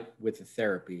type with the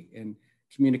therapy. And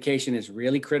communication is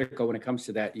really critical when it comes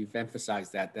to that. You've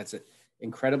emphasized that. That's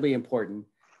incredibly important.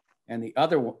 And the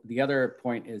other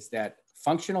point is that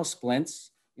functional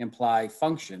splints imply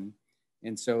function.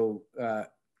 And so,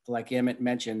 like Amit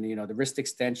mentioned, you know, the wrist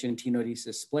extension,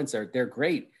 tenodesis splints they're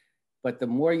great, but the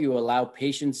more you allow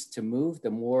patients to move, the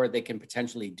more they can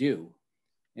potentially do.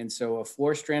 And so a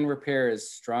 4-strand repair is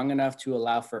strong enough to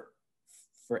allow for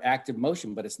active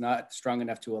motion, but it's not strong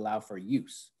enough to allow for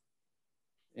use.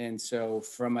 And so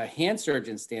from a hand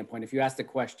surgeon standpoint, if you ask the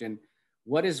question,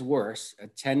 what is worse, a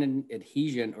tendon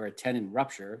adhesion or a tendon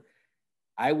rupture?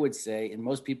 I would say, and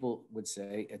most people would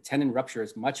say, a tendon rupture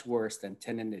is much worse than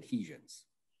tendon adhesions.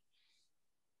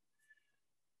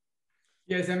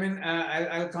 Yes, I mean,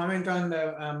 I'll comment on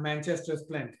the Manchester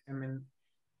splint. I mean,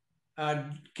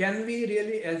 can we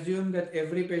really assume that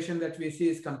every patient that we see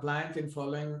is compliant in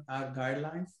following our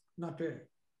guidelines? Not really.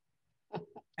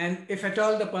 And if at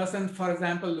all the person, for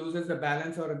example, loses the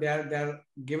balance or they're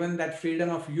given that freedom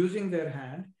of using their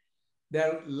hand,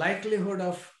 their likelihood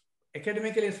of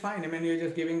academically is fine. I mean, you're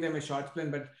just giving them a short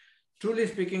splint, but truly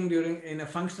speaking, in a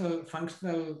functional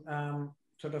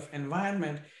sort of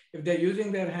environment, if they're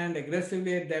using their hand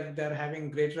aggressively, they're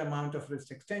having greater amount of wrist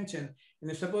extension.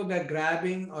 And if suppose they're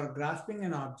grabbing or grasping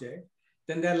an object,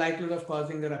 then they're likely of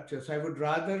causing the rupture. So I would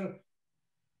rather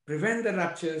prevent the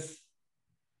ruptures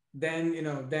than, you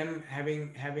know, them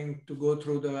having to go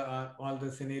through all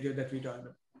the scenario that we talked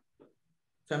about.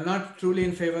 So I'm not truly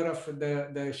in favor of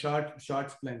the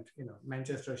short splint, you know,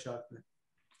 Manchester short splint.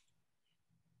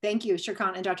 Thank you,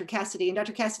 Shrikant and Dr. Cassidy. And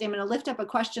Dr. Cassidy, I'm going to lift up a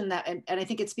question that, and I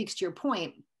think it speaks to your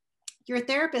point. Your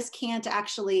therapist can't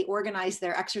actually organize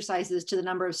their exercises to the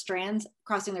number of strands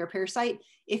crossing their repair site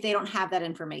if they don't have that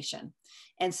information.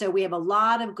 And so we have a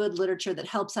lot of good literature that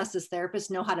helps us as therapists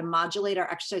know how to modulate our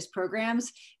exercise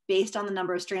programs based on the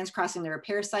number of strands crossing the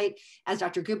repair site. As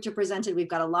Dr. Gupta presented, we've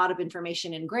got a lot of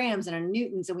information in grams and in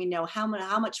newtons, and we know how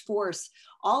much force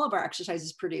all of our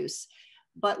exercises produce.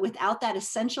 But without that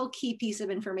essential key piece of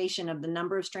information of the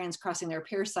number of strands crossing the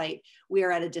repair site, we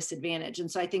are at a disadvantage.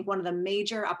 And so I think one of the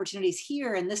major opportunities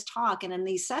here in this talk and in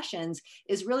these sessions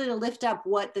is really to lift up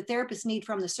what the therapists need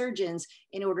from the surgeons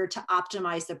in order to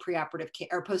optimize the preoperative care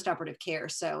or postoperative care.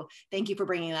 So thank you for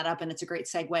bringing that up. And it's a great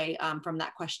segue from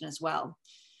that question as well.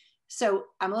 So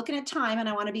I'm looking at time and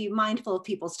I want to be mindful of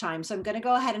people's time. So I'm going to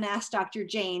go ahead and ask Dr.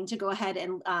 Jain to go ahead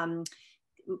and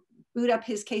boot up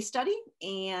his case study.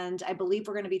 And I believe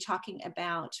we're going to be talking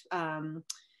about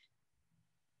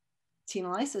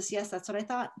tenolysis. Yes, that's what I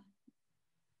thought.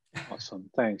 Awesome.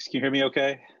 Thanks. Can you hear me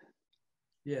okay?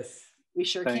 Yes. We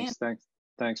sure can.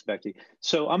 Thanks, Becky.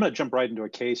 So I'm going to jump right into a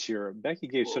case here. Becky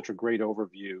gave such a great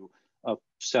overview of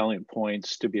salient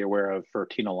points to be aware of for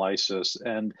tenolysis.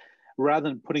 And rather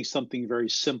than putting something very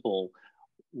simple,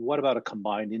 what about a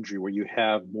combined injury where you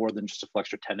have more than just a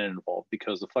flexor tendon involved?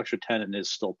 Because the flexor tendon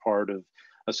is still part of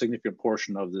a significant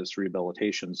portion of this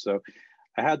rehabilitation. So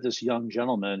I had this young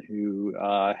gentleman who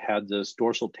had this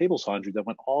dorsal table saw injury that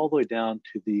went all the way down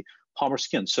to the palmar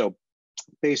skin. So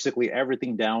basically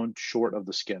everything down short of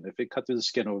the skin. If it cut through the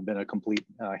skin, it would have been a complete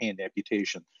hand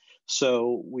amputation.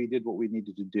 So we did what we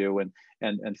needed to do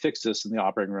and fix this in the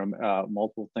operating room.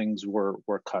 Multiple things were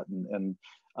cut, and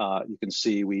you can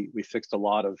see we fixed a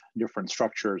lot of different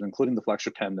structures, including the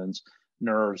flexor tendons,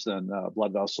 nerves, and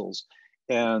blood vessels.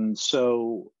 And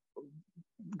so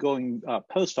going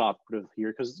post-operative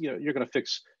here, because you're going to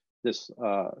fix this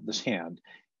this hand.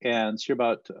 And so you're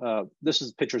about, this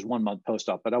is pictures 1 month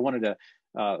post-op, but I wanted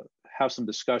to have some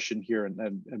discussion here,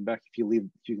 and Becky, if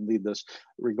you can lead this,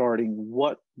 regarding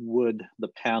what would the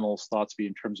panel's thoughts be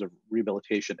in terms of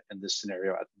rehabilitation in this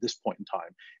scenario at this point in time.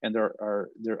 And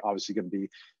they're obviously going to be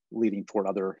leading toward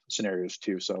other scenarios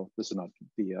too. So this is not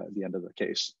the end of the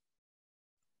case.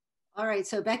 All right,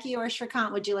 so Becky or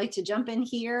Shrikant, would you like to jump in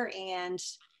here and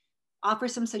offer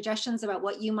some suggestions about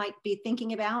what you might be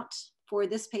thinking about for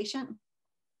this patient?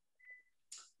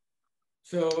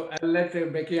 So I'll let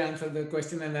Becky answer the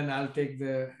question, and then I'll take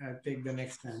the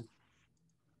next time.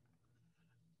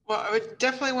 Well, I would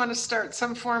definitely want to start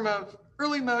some form of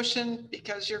early motion,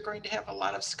 because you're going to have a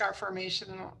lot of scar formation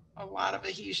and a lot of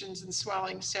adhesions and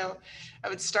swelling. So I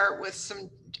would start with some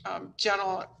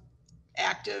gentle,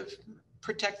 active,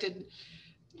 protected,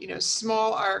 you know,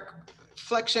 small arc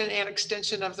flexion and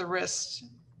extension of the wrist.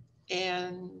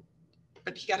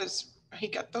 But he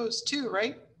got those too,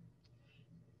 right?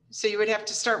 So you would have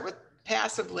to start with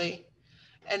passively,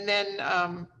 and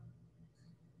then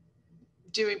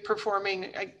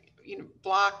performing you know,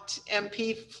 blocked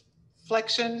MP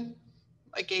flexion,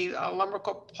 like a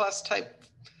lumbrical plus type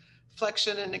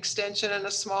flexion and extension and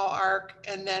a small arc,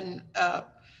 and then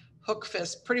hook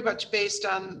fist, pretty much based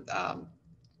on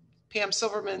Pam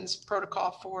Silverman's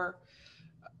protocol for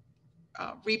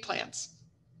replants.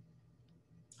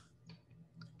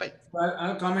 But well,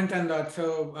 I'll comment on that.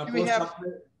 So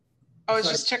I was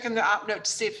just checking the op note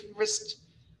to see if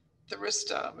the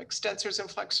wrist extensors and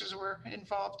flexors were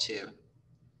involved too.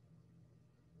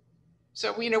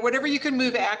 So, you know, whatever you can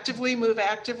move actively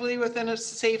within a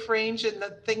safe range, and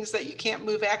the things that you can't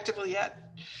move actively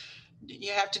yet,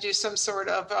 you have to do some sort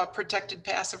of protected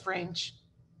passive range.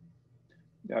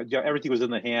 Yeah, everything was in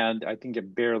the hand. I think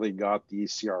it barely got the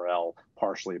CRL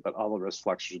partially, but all the wrist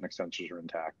flexors and extensors are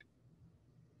intact.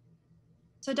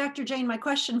 So Dr. Jane, my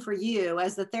question for you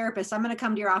as the therapist, I'm going to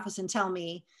come to your office and tell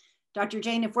me, Dr.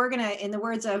 Jane, if we're going to, in the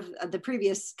words of the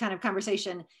previous kind of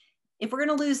conversation, if we're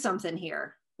going to lose something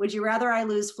here, would you rather I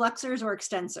lose flexors or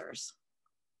extensors?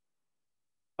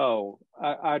 Oh,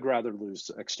 I'd rather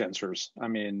lose extensors. I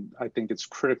mean, I think it's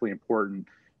critically important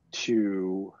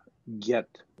to get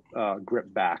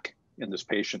grip back in this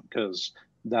patient, because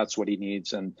that's what he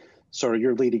needs. And so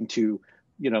you're leading to,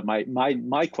 you know,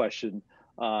 my question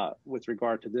with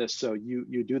regard to this. So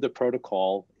you do the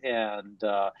protocol, and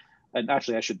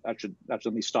actually I should let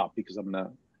me stop, because I'm gonna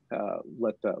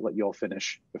let you all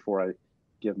finish before I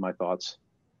give my thoughts.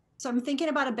 So I'm thinking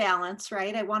about a balance,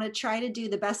 right? I want to try to do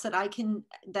the best that I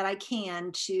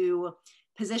can to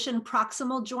position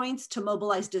proximal joints to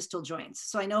mobilize distal joints.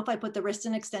 So I know if I put the wrist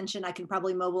in extension, I can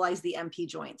probably mobilize the MP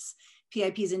joints.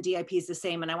 PIPs and DIPs the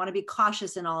same. And I want to be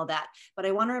cautious in all of that. But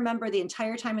I want to remember the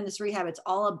entire time in this rehab, it's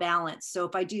all a balance. So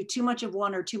if I do too much of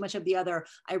one or too much of the other,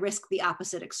 I risk the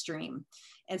opposite extreme.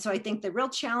 And so I think the real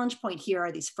challenge point here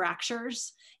are these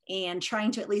fractures, and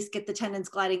trying to at least get the tendons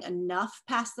gliding enough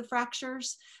past the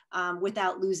fractures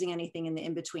without losing anything in the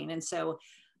in-between. And so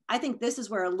I think this is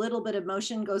where a little bit of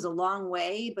motion goes a long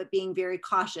way, but being very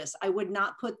cautious. I would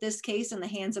not put this case in the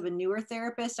hands of a newer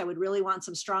therapist. I would really want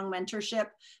some strong mentorship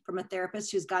from a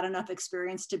therapist who's got enough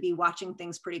experience to be watching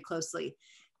things pretty closely.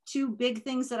 Two big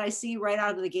things that I see right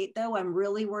out of the gate, though, I'm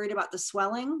really worried about the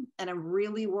swelling, and I'm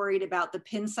really worried about the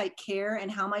pin site care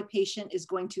and how my patient is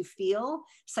going to feel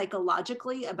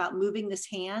psychologically about moving this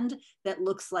hand that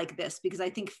looks like this, because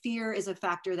I think fear is a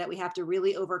factor that we have to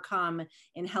really overcome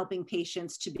in helping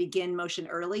patients to begin motion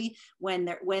early when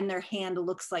their hand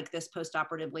looks like this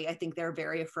post-operatively. I think they're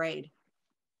very afraid.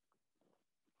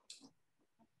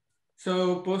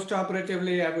 So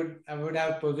post-operatively, I would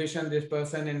have positioned this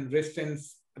person in wrist and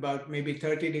about maybe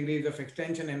 30 degrees of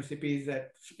extension, MCPs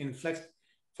that in flex,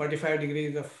 45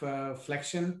 degrees of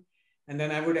flexion. And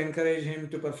then I would encourage him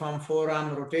to perform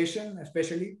forearm rotation,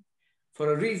 especially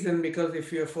for a reason, because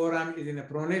if your forearm is in a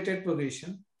pronated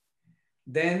position,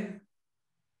 then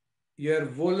your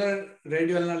volar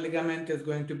radioulnar ligament is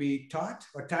going to be taut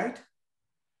or tight.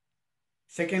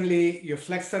 Secondly, your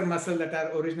flexor muscles that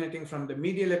are originating from the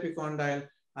medial epicondyle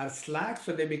are slack,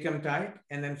 so they become tight,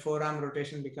 and then forearm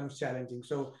rotation becomes challenging.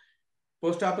 So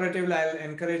post-operatively, I'll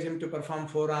encourage him to perform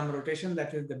forearm rotation.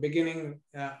 That is the beginning,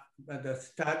 the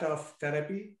start of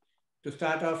therapy to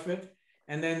start off with.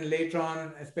 And then later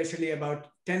on, especially about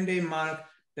 10-day mark,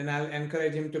 then I'll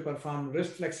encourage him to perform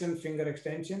wrist flexion, finger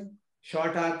extension,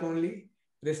 short arc only,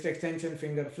 wrist extension,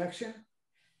 finger flexion.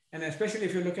 And especially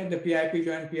if you look at the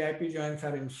PIP joints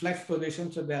are in flex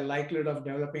position, so their likelihood of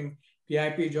developing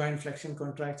PIP joint flexion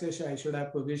contracture. So I should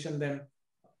have positioned them,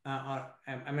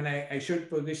 I should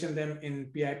position them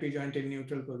in PIP joint in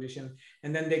neutral position.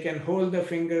 And then they can hold the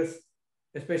fingers,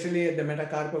 especially at the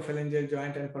metacarpophalangeal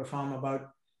joint, and perform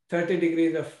about 30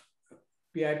 degrees of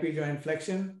PIP joint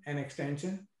flexion and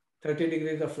extension, 30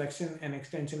 degrees of flexion and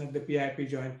extension at the PIP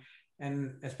joint.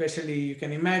 And especially you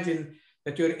can imagine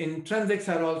that your intrinsics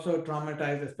are also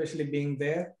traumatized, especially being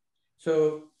there.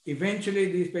 So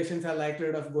eventually these patients are likely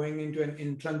of going into an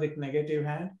intrinsic negative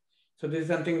hand. So this is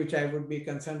something which I would be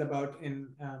concerned about in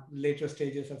later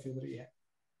stages of his rehab.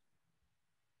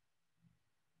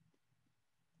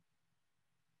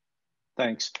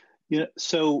 Thanks.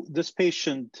 So this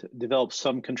patient developed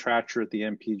some contracture at the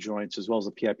MP joints as well as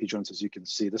the PIP joints, as you can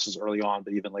see. This is early on,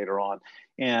 but even later on,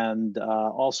 and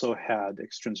also had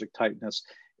extrinsic tightness.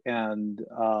 And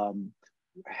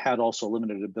had also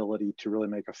limited ability to really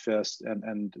make a fist.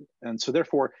 And so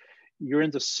therefore, you're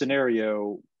in the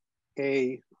scenario,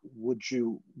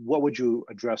 what would you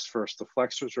address first, the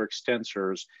flexors or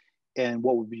extensors? And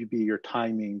what would be your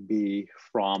timing be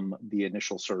from the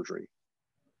initial surgery?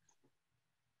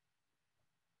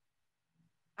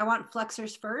 I want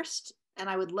flexors first, and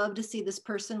I would love to see this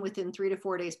person within 3 to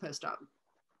 4 days post-op.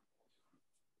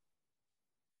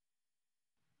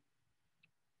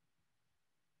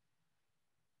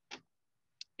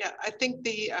 Yeah, I think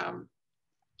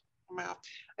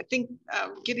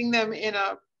getting them in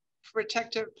a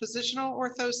protective positional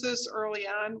orthosis early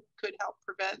on could help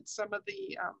prevent some of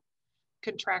the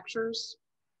contractures,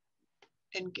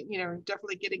 and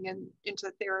definitely getting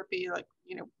into therapy like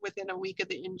within a week of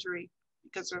the injury,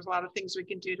 because there's a lot of things we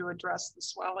can do to address the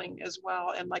swelling as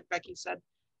well, and like Becky said,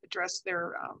 address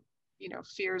their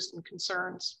fears and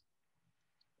concerns.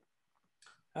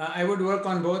 I would work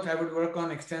on both. I would work on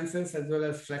extensors as well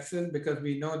as flexors, because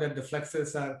we know that the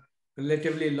flexors are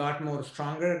relatively a lot more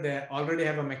stronger. They already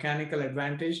have a mechanical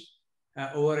advantage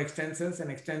over extensors,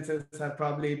 and extensors are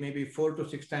probably maybe 4 to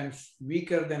 6 times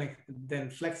weaker than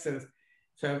flexors.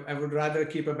 So I would rather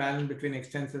keep a balance between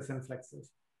extensors and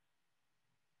flexors,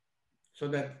 so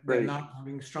that they're not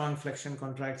having strong flexion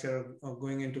contracture or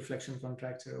going into flexion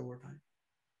contracture over time.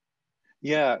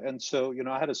 Yeah, and so,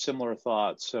 I had a similar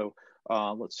thought. So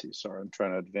let's see, sorry, I'm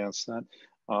trying to advance that.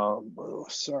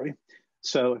 Sorry.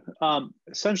 So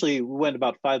essentially, we went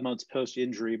about 5 months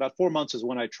post-injury. About 4 months is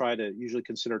when I try to usually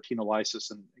consider tenolysis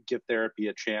and give therapy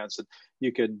a chance. And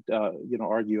you could,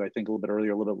 argue, I think, a little bit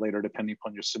earlier, a little bit later, depending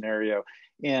upon your scenario.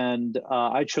 And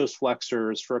I chose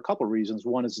flexors for a couple of reasons.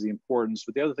 One is the importance,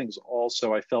 but the other thing is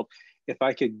also I felt if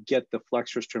I could get the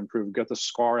flexors to improve, get the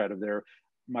scar out of there,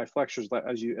 my flexors,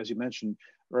 as you mentioned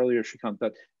earlier, Shrikant,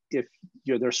 that if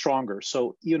they're stronger.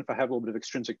 So even if I have a little bit of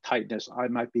extrinsic tightness, I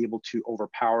might be able to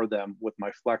overpower them with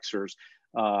my flexors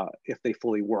if they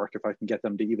fully work, if I can get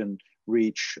them to even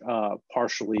reach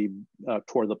partially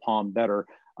toward the palm better.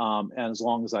 And as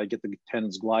long as I get the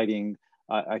tendons gliding,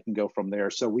 I can go from there.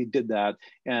 So we did that.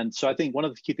 And so I think one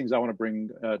of the key things I want to bring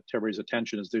to everybody's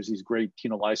attention is there's these great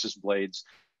tenolysis blades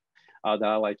that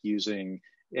I like using.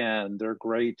 And they're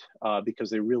great because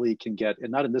they really can get,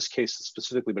 and not in this case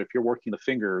specifically, but if you're working the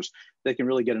fingers, they can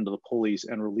really get into the pulleys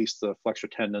and release the flexor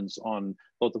tendons on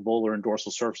both the volar and dorsal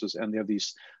surfaces. And they have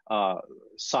these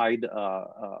side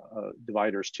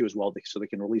dividers too as well, so they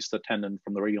can release the tendon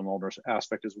from the radial ulnar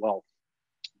aspect as well.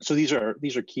 So these are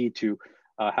key to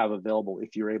have available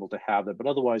if you're able to have that. But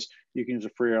otherwise, you can use a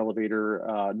free elevator,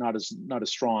 not as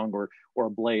strong, or a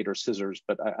blade or scissors.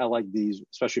 But I like these,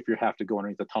 especially if you have to go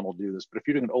underneath the tunnel to do this. But if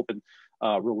you're doing an open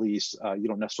release, you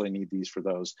don't necessarily need these for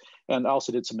those. And I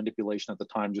also did some manipulation at the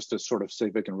time just to sort of see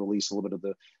if it can release a little bit of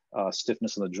the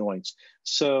stiffness in the joints.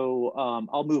 So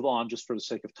I'll move on just for the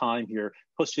sake of time here.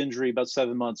 Post-injury, about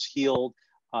 7 months healed.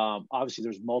 Obviously,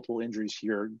 there's multiple injuries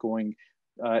here going.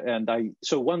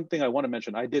 So one thing I want to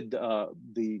mention, I did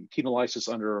the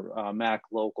tenolysis under MAC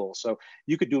local. So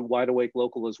you could do wide awake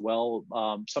local as well.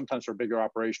 Sometimes for a bigger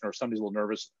operation or somebody's a little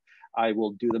nervous, I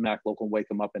will do the MAC local and wake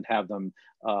them up and have them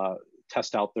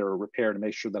test out their repair to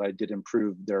make sure that I did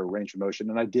improve their range of motion.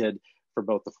 And I did for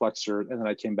both the flexor, and then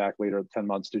I came back later 10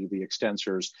 months to do the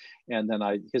extensors. And then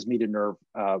his median nerve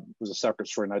was a separate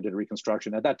story, and I did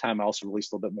reconstruction. At that time, I also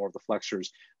released a little bit more of the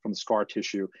flexors from the scar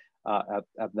tissue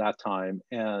at that time.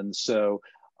 And so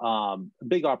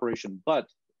big operation, but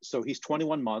so he's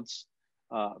 21 months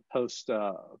post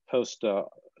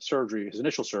surgery, his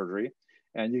initial surgery,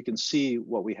 and you can see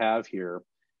what we have here.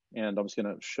 And I'm just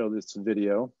gonna show this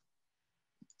video.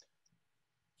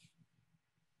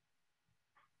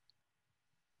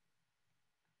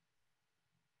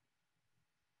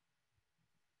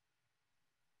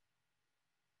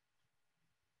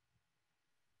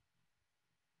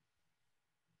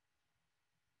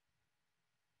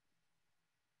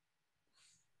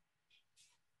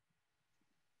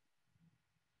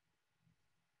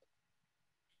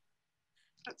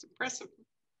 That's impressive.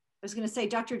 I was going to say,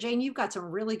 Dr. Jane, you've got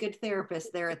some really good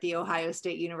therapists there at the Ohio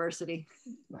State University.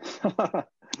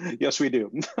 Yes, we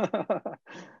do.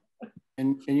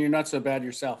 and you're not so bad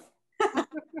yourself.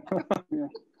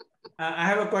 I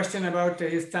have a question about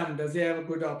his thumb. Does he have a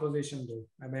good opposition though?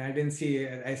 I mean, I didn't see,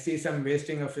 I see some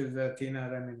wasting of his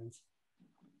thenar remnants.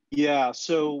 Yeah,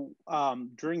 so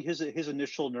during his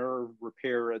initial nerve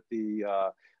repair at the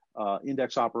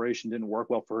index operation didn't work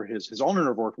well for his ulnar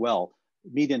nerve worked well,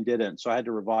 median didn't. So I had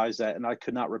to revise that, and I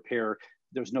could not repair.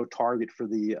 There's no target for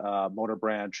the motor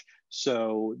branch.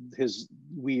 So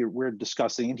we're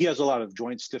discussing, and he has a lot of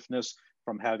joint stiffness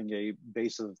from having a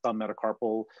base of thumb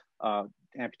metacarpal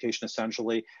amputation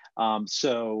essentially.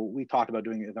 So we talked about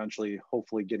doing eventually,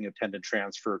 hopefully getting a tendon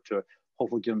transfer to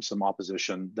hopefully give him some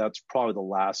opposition. That's probably the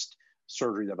last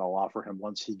surgery that I'll offer him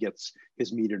once he gets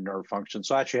his median nerve function.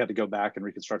 So I actually had to go back and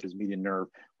reconstruct his median nerve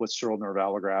with sural nerve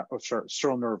allograft, or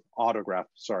sural nerve autograft,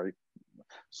 sorry,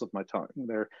 slipped my tongue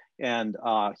there. And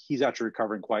he's actually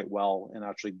recovering quite well and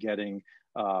actually getting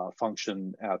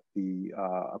function at the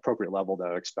appropriate level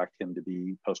that I expect him to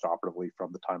be post-operatively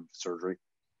from the time of surgery.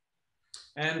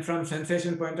 And from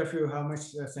sensation point of view, how much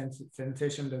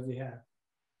sensation does he have?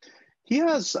 He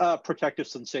has protective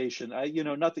sensation. You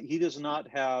know, nothing. He does not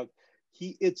have.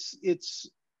 It's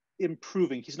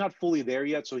improving. He's not fully there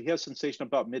yet, so he has sensation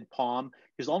about mid palm.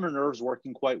 His ulnar nerve's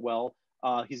working quite well.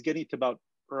 He's getting to about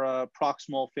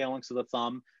proximal phalanx of the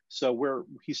thumb. So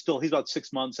he's about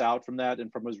 6 months out from that,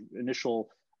 and from his initial,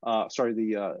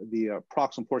 the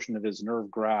proximal portion of his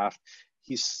nerve graft,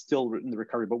 he's still in the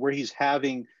recovery. But where he's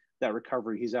having that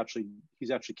recovery, he's actually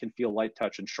can feel light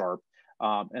touch and sharp.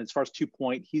 And as far as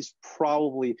 2-point, he's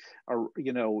probably,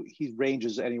 you know, he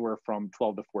ranges anywhere from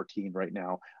 12 to 14 right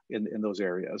now in those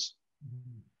areas.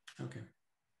 Okay.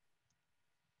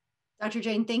 Dr.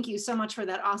 Jain, thank you so much for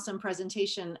that awesome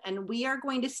presentation. And we are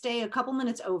going to stay a couple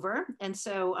minutes over. And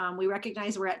so we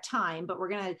recognize we're at time, but we're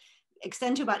going to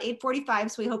extend to about 8:45.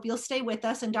 So we hope you'll stay with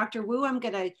us. And Dr. Wu, I'm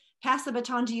going to pass the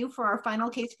baton to you for our final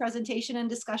case presentation and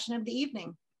discussion of the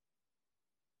evening.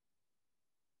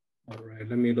 All right,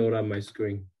 let me load up my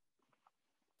screen.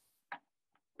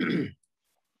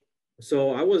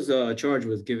 So I was charged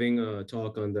with giving a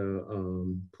talk on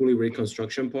the pulley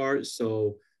reconstruction part.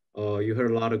 So you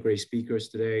heard a lot of great speakers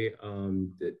today.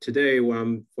 Today,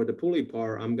 for the pulley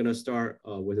part, I'm gonna start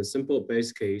with a simple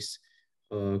base case,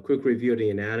 quick review of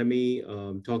the anatomy,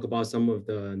 talk about some of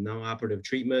the non-operative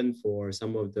treatment for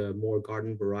some of the more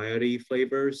garden variety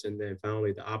flavors, and then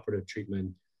finally the operative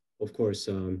treatment, of course,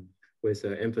 with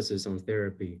emphasis on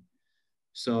therapy.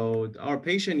 So our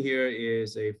patient here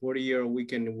is a 40-year-old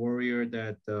weekend warrior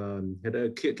that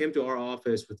came to our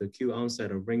office with acute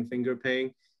onset of ring finger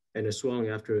pain and a swelling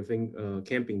after a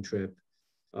camping trip.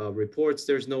 Reports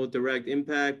there's no direct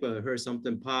impact, but heard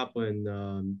something pop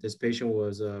when this patient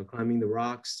was climbing the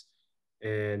rocks.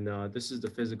 And this is the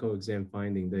physical exam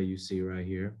finding that you see right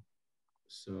here.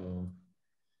 So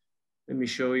let me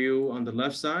show you on the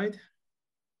left side.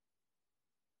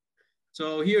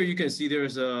 So here you can see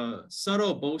there's a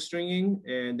subtle bowstringing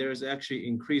and there's actually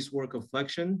increased work of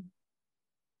flexion.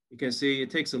 You can see it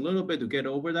takes a little bit to get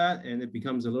over that and it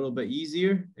becomes a little bit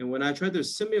easier. And when I try to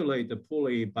simulate the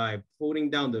pulley by pulling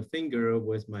down the finger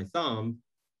with my thumb,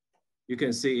 you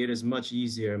can see it is much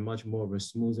easier and much more of a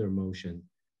smoother motion.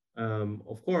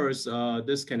 Of course,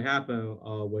 this can happen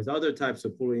with other types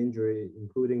of pulley injury,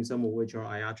 including some of which are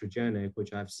iatrogenic,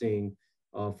 which I've seen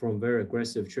from very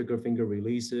aggressive trigger finger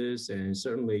releases. And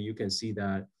certainly you can see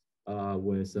that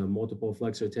with multiple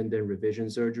flexor tendon revision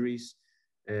surgeries.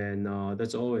 And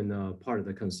that's all in part of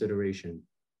the consideration.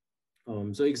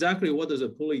 So exactly what does a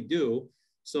pulley do?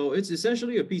 So it's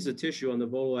essentially a piece of tissue on the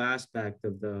volar aspect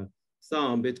of the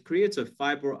thumb. It creates a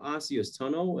fibroosseous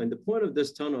tunnel. And the point of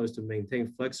this tunnel is to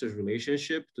maintain flexor's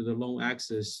relationship to the long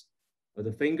axis of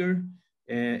the finger.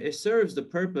 And it serves the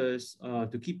purpose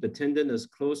to keep the tendon as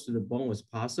close to the bone as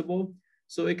possible,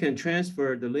 so it can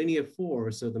transfer the linear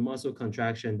force of the muscle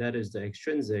contraction, that is the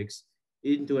extrinsics,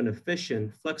 into an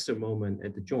efficient flexor moment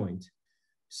at the joint.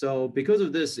 So because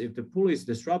of this, if the pulley is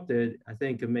disrupted, I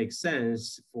think it makes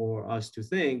sense for us to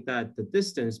think that the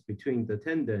distance between the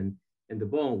tendon and the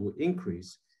bone will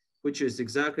increase, which is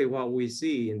exactly what we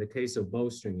see in the case of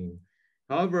bowstringing.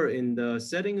 However, in the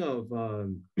setting of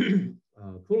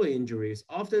pulley injuries,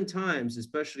 oftentimes,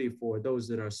 especially for those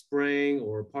that are spraying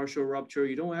or partial rupture,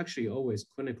 you don't actually always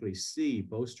clinically see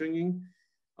bowstringing.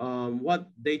 What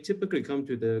they typically come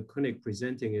to the clinic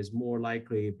presenting is more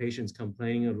likely patients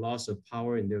complaining of loss of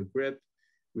power in their grip,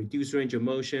 reduced range of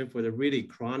motion. For the really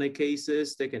chronic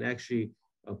cases, they can actually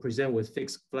present with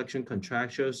fixed flexion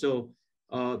contracture. So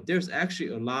there's actually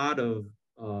a lot of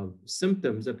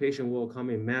symptoms the patient will come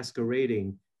in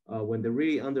masquerading when the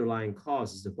really underlying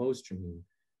cause is the bowstringing.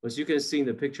 As you can see in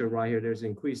the picture right here, there's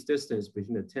increased distance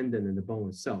between the tendon and the bone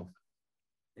itself.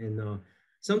 And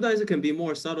sometimes it can be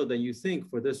more subtle than you think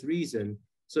for this reason.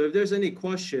 So if there's any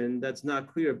question that's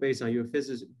not clear based on your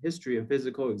history and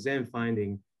physical exam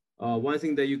finding, one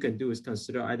thing that you can do is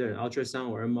consider either an ultrasound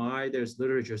or MRI. There's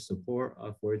literature support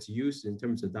for its use in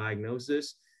terms of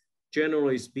diagnosis.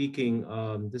 Generally speaking,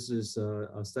 this is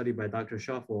a study by Dr.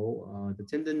 Shuffle. The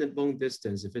tendon and bone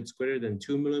distance, if it's greater than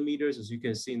 2 millimeters, as you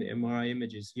can see in the MRI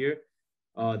images here,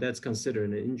 that's considered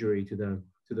an injury to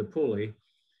the pulley.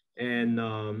 And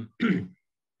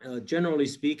generally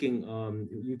speaking,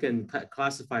 you can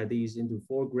classify these into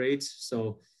 4 grades.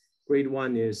 So grade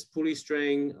 1 is pulley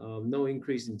strain, no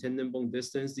increase in tendon bone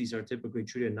distance. These are typically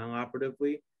treated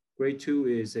non-operatively. Grade 2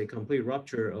 is a complete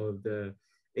rupture of the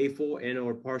A4 and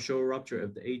or partial rupture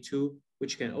of the A2,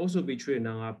 which can also be treated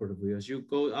non-operatively. As you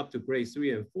go up to grade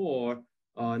 3 and 4,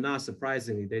 not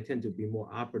surprisingly, they tend to be more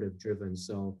operative driven.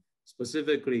 So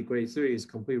specifically, grade 3 is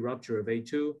complete rupture of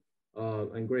A2,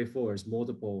 and grade 4 is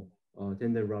multiple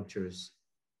tendon ruptures.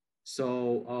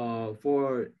 So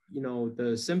for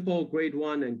the simple grade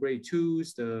 1 and grade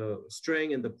 2s, the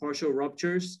strain and the partial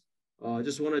ruptures,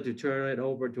 just wanted to turn it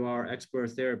over to our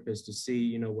expert therapist to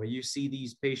see, when you see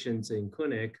these patients in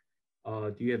clinic,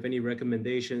 do you have any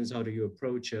recommendations? How do you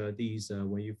approach these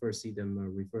when you first see them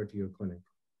referred to your clinic?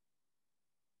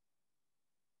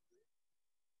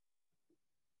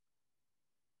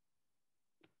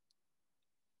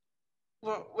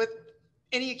 Well, with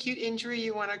any acute injury,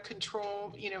 you want to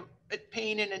control,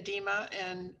 pain and edema,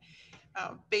 and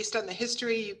based on the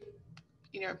history,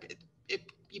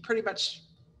 you pretty much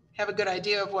have a good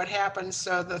idea of what happens.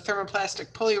 So the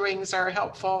thermoplastic pulley rings are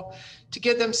helpful to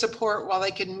give them support while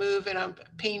they can move in a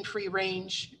pain-free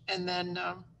range, and then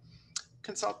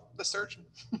consult the surgeon.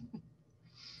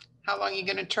 How long are you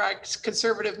going to try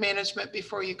conservative management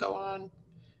before you go on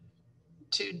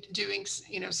to doing,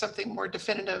 something more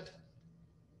definitive?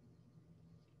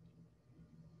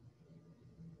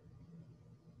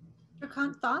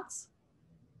 Thoughts?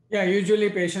 Yeah, usually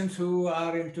patients who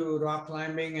are into rock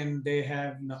climbing and they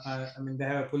have, they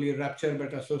have a pulley rupture,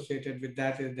 but associated with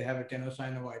that is they have a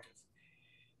tenosynovitis.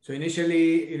 So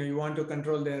initially, you want to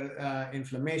control their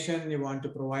inflammation. You want to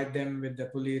provide them with the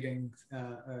pulley ring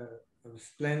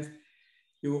splints.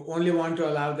 You only want to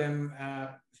allow them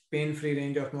pain-free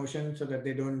range of motion so that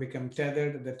they don't become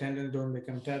tethered, the tendons don't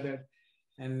become tethered.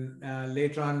 And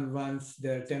later on, once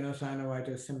the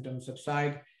tenosynovitis symptoms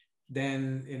subside,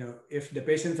 then, if the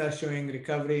patients are showing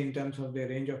recovery in terms of their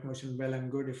range of motion, well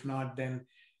and good. If not, then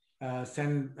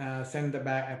send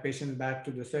a patient back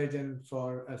to the surgeon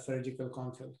for a surgical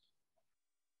consult.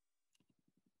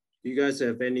 Do you guys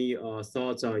have any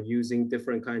thoughts on using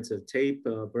different kinds of tape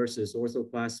versus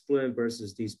orthoplast splint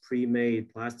versus these pre-made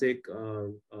plastic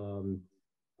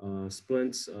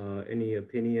splints? Any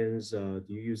opinions? Do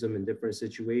you use them in different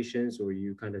situations, or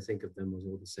you kind of think of them as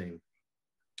all the same?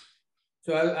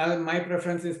 So my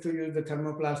preference is to use the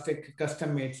thermoplastic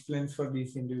custom-made splints for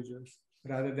these individuals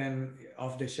rather than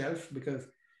off the shelf, because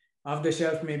off the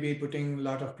shelf may be putting a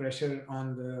lot of pressure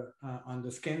on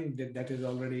the skin that is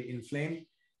already inflamed.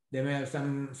 They may have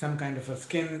some kind of a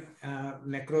skin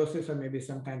necrosis or maybe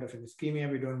some kind of an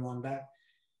ischemia. We don't want that.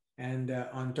 And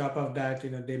on top of that,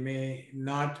 they may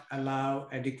not allow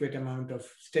adequate amount of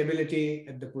stability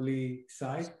at the pulley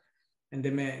side, and they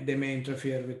may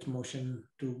interfere with motion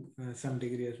to some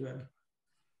degree as well.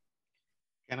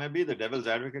 Can I be the devil's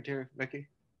advocate here, Becky?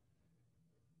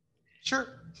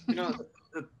 Sure.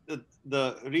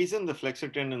 The reason the flexor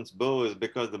tendons bow is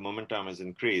because the momentum is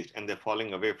increased and they're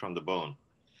falling away from the bone.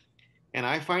 And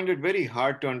I find it very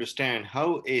hard to understand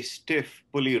how a stiff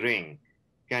pulley ring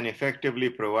can effectively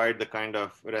provide the kind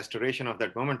of restoration of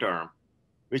that momentum,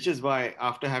 which is why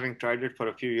after having tried it for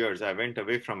a few years, I went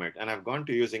away from it and I've gone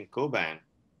to using Coban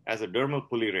as a dermal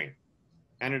pulley ring.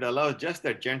 And it allows just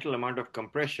that gentle amount of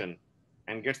compression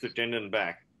and gets the tendon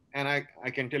back. And I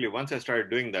can tell you, once I started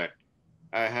doing that,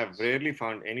 I have rarely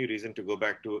found any reason to go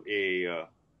back to a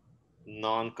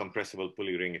non-compressible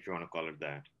pulley ring, if you want to call it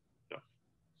that. So,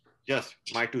 just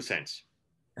my 2 cents.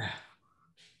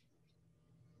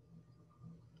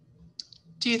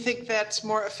 Do you think that's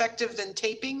more effective than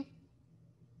taping?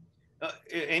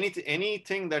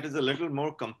 Anything that is a little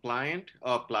more compliant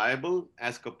or pliable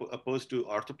as opposed to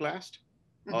orthoplast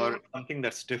or something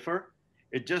that's stiffer,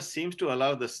 it just seems to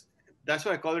allow this. That's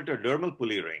why I call it a dermal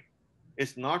pulley ring.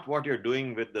 It's not what you're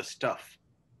doing with the stuff.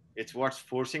 It's what's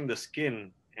forcing the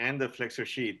skin and the flexor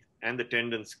sheath and the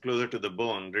tendons closer to the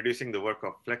bone, reducing the work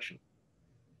of flexion.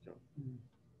 So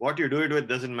what you do it with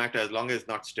doesn't matter as long as it's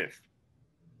not stiff.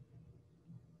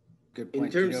 Good point.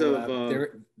 In terms of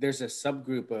there's a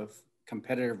subgroup of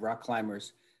competitive rock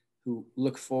climbers who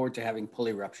look forward to having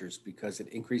pulley ruptures because it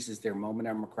increases their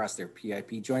momentum across their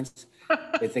PIP joints.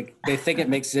 they think it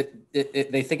makes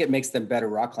they think it makes them better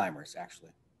rock climbers,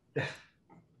 actually.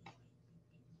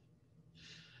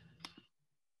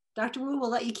 Dr. Wu, we'll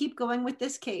let you keep going with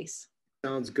this case.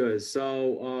 Sounds good.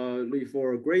 So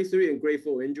for grade 3 and grade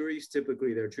 4 injuries,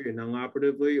 typically they're treated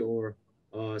non-operatively, or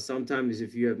sometimes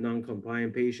if you have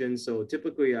non-compliant patients. So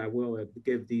typically I will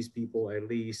give these people at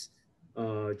least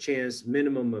a chance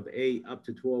minimum of 8 up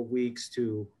to 12 weeks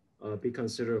to be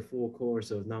considered a full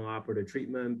course of non-operative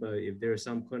treatment. But if there's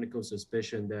some clinical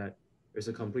suspicion that there's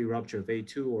a complete rupture of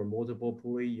A2 or multiple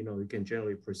pulley, you know, you can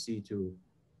generally proceed to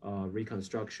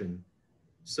reconstruction.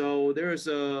 So there's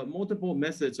multiple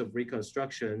methods of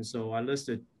reconstruction. So I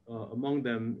listed among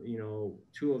them, you know,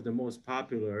 two of the most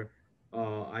popular.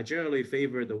 I generally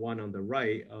favor the one on the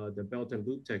right, the belt and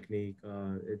loop technique.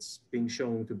 It's being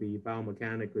shown to be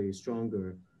biomechanically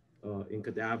stronger in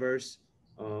cadavers.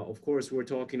 Of course, we're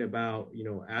talking about, you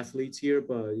know, athletes here,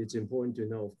 but it's important to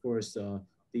know, of course,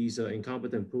 these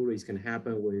incompetent pulleys can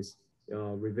happen with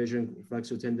revision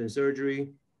flexor tendon surgery,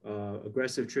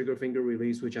 aggressive trigger finger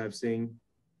release, which I've seen.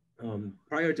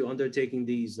 Prior to undertaking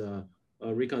these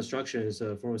reconstructions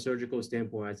from a surgical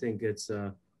standpoint, I think it's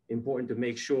important to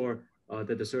make sure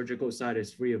that the surgical site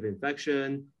is free of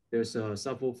infection. There's a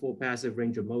supple full passive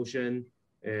range of motion,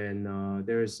 and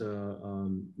there's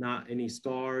not any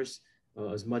scars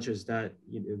as much as that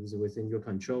is within your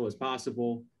control as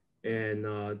possible. And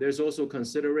there's also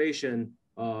consideration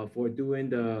for doing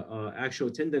the actual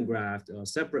tendon graft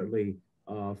separately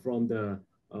from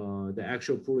the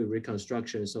actual pulley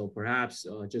reconstruction. So perhaps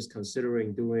just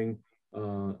considering doing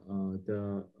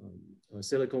the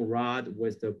silicone rod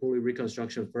with the pulley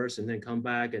reconstruction first, and then come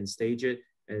back and stage it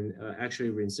and actually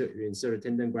reinsert a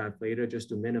tendon graft later, just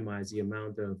to minimize the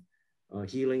amount of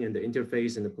healing and the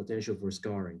interface and the potential for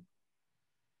scarring.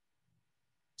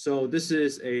 So this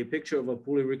is a picture of a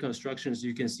pulley reconstruction. So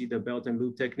you can see the belt and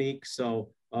loop technique.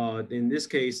 So in this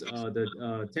case,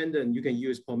 the tendon, you can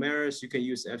use palmaris, you can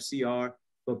use FCR,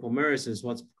 but palmaris is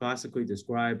what's classically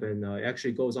described, and it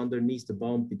actually goes underneath the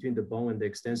bone, between the bone and the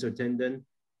extensor tendon,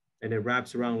 and it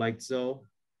wraps around like so,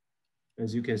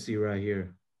 as you can see right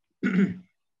here.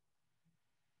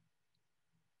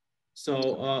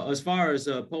 So as far as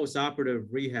post-operative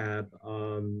rehab,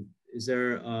 is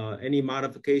there any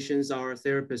modifications our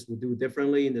therapists would do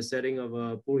differently in the setting of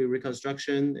a pulley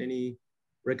reconstruction? Any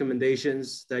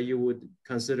recommendations that you would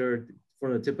consider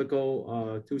for a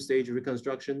typical two-stage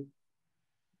reconstruction?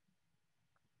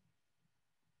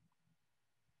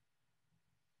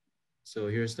 So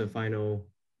here's the final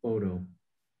photo.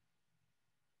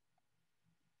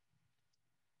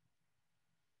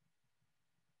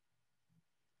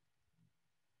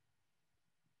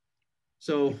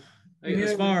 So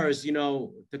as far as, you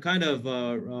know, the kind of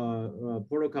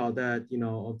protocol that, you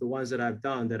know, of the ones that I've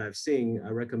done, that I've seen,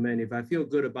 I recommend, if I feel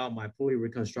good about my pulley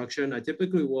reconstruction, I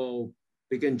typically will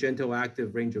begin gentle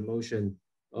active range of motion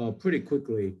pretty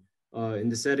quickly in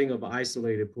the setting of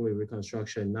isolated pulley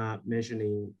reconstruction, not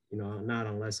mentioning, you know, not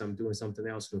unless I'm doing something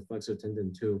else for flexor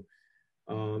tendon too.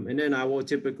 And then I will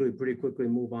typically pretty quickly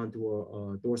move on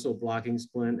to a dorsal blocking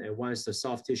splint. And once the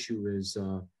soft tissue is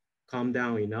calmed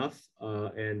down enough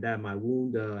and that my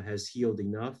wound has healed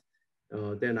enough,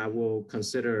 then I will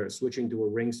consider switching to a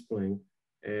ring splint.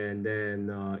 And then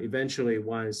eventually,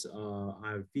 once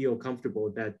I feel comfortable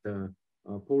that the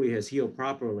pulley has healed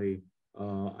properly,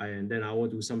 and then I will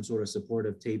do some sort of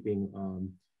supportive taping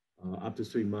up to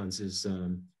 3 months is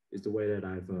the way that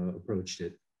I've approached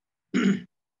it.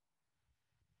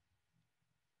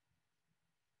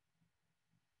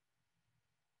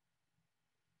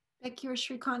 Becky or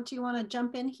Shrikant, do you want to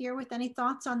jump in here with any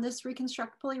thoughts on this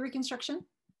pulley reconstruction?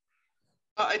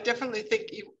 I definitely think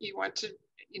you want to,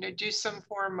 you know, do some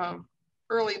form of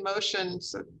early motion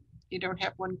so you don't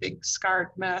have one big scarred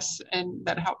mess, and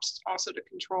that helps also to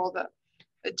control the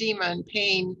edema and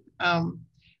pain.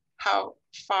 How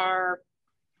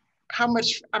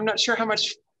much, I'm not sure how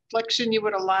much flexion you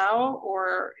would allow,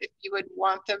 or if you would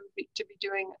want them to be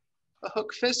doing a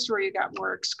hook fist where you got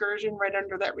more excursion right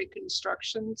under that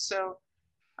reconstruction. So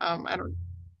I don't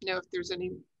know if there's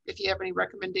any, if you have any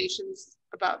recommendations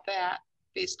about that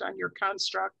based on your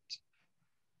construct.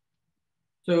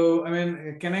 So, I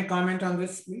mean, can I comment on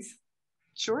this, please?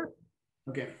 Sure.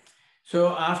 Okay.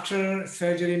 So after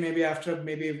surgery, maybe after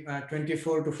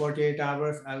 24 to 48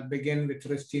 hours, I'll begin with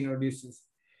wrist tenodesis.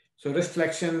 So wrist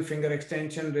flexion, finger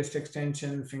extension, wrist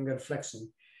extension, finger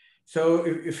flexion. So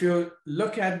if you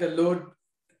look at the load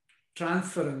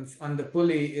transference on the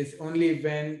pulley is only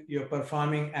when you're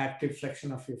performing active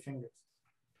flexion of your fingers.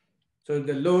 So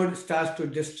the load starts to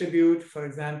distribute, for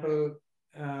example,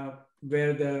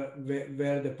 where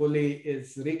the pulley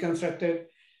is reconstructed.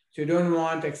 So you don't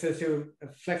want excessive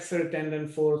flexor tendon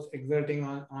force exerting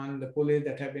on the pulley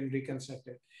that have been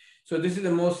reconstructed. So this is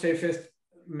the most safest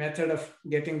method of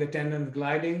getting the tendons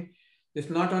gliding. This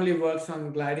not only works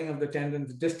on gliding of the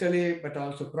tendons distally, but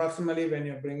also proximally when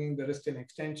you're bringing the wrist in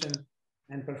extension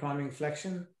and performing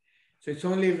flexion. So it's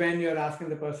only when you're asking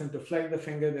the person to flex the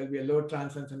finger, there'll be a load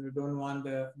transference, and you don't want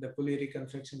the pulley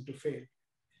reconstruction to fail.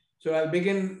 So I'll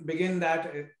begin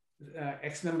that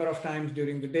X number of times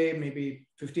during the day, maybe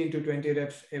 15 to 20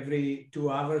 reps every 2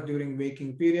 hours during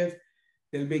waking periods.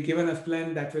 They'll be given a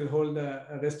splint that will hold the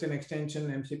wrist in extension,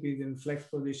 MCPs in flex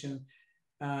position,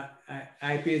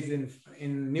 IPs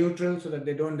in neutral so that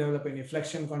they don't develop any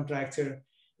flexion contracture.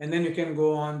 And then you can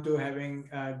go on to having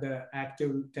the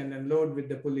active tendon load with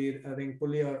the pulley, ring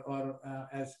pulley, or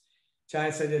as Chai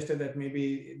suggested that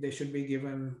maybe they should be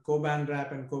given co-band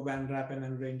wrap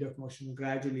and range of motion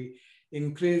gradually,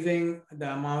 increasing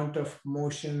the amount of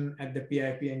motion at the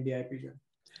PIP and DIP joint.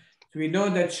 So we know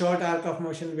that short arc of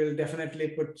motion will definitely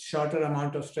put shorter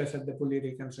amount of stress at the pulley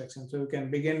reconstruction. So you can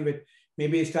begin with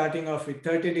maybe starting off with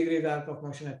 30 degrees arc of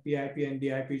motion at PIP and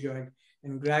DIP joint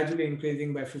and gradually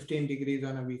increasing by 15 degrees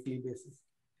on a weekly basis.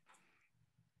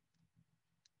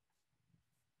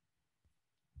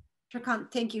 Dr.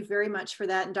 Kant, thank you very much for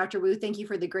that. And Dr. Wu, thank you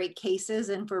for the great cases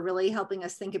and for really helping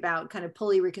us think about kind of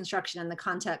pulley reconstruction in the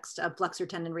context of flexor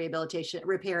tendon rehabilitation,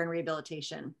 repair and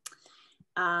rehabilitation.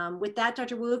 With that,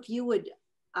 Dr. Wu, if you would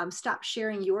stop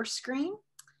sharing your screen,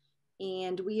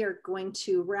 and we are going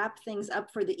to wrap things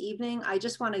up for the evening. I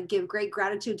just want to give great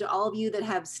gratitude to all of you that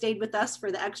have stayed with us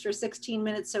for the extra 16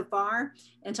 minutes so far,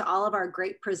 and to all of our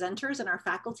great presenters and our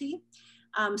faculty.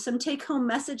 Some take-home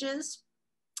messages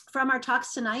from our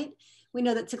talks tonight. We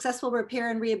know that successful repair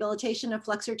and rehabilitation of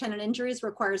flexor tendon injuries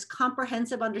requires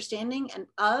comprehensive understanding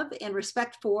and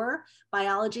respect for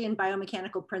biology and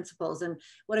biomechanical principles. And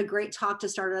what a great talk to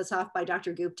start us off by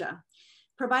Dr. Gupta.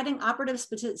 Providing operative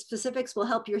specifics will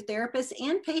help your therapists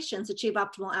and patients achieve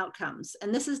optimal outcomes.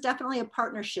 And this is definitely a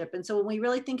partnership. And so when we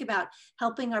really think about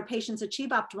helping our patients achieve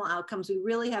optimal outcomes, we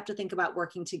really have to think about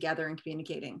working together and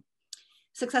communicating.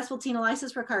 Successful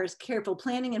tenolysis requires careful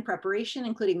planning and preparation,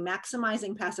 including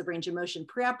maximizing passive range of motion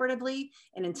preoperatively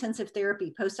and intensive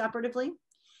therapy postoperatively.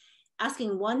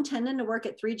 Asking one tendon to work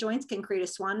at 3 joints can create a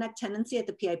swan neck tendency at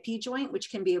the PIP joint, which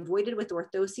can be avoided with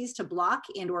orthoses to block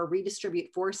and or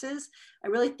redistribute forces. I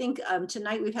really think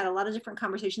tonight we've had a lot of different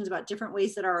conversations about different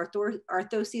ways that our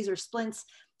orthoses or splints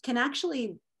can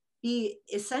actually be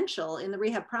essential in the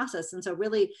rehab process. And so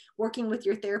really working with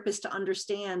your therapist to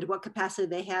understand what capacity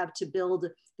they have to build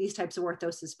these types of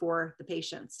orthoses for the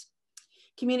patients.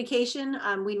 Communication,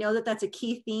 we know that that's a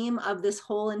key theme of this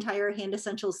whole entire Hand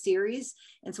Essentials series.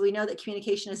 And so we know that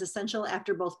communication is essential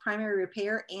after both primary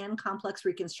repair and complex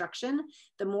reconstruction.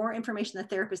 The more information the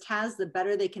therapist has, the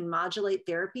better they can modulate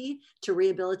therapy to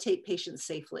rehabilitate patients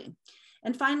safely.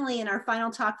 And finally, in our final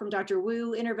talk from Dr.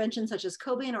 Wu, interventions such as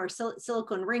Cobain or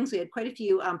silicone rings, we had quite a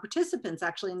few participants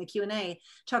actually in the Q&A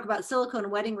talk about silicone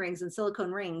wedding rings and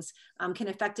silicone rings can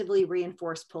effectively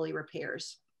reinforce pulley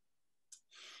repairs.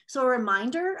 So a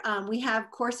reminder, we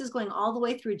have courses going all the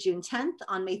way through June 10th.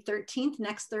 On May 13th,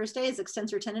 next Thursday, is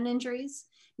extensor tendon injuries.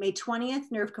 May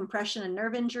 20th, nerve compression and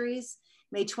nerve injuries.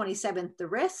 May 27th, the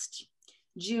wrist.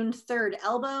 June 3rd,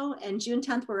 elbow. And June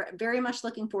 10th, we're very much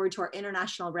looking forward to our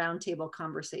international roundtable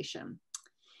conversation.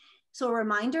 So a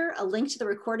reminder, a link to the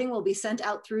recording will be sent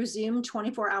out through Zoom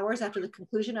 24 hours after the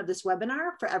conclusion of this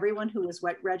webinar for everyone who was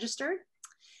registered.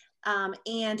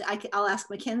 And I'll ask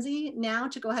Mackenzie now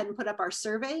to go ahead and put up our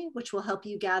survey, which will help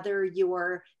you gather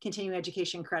your continuing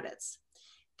education credits.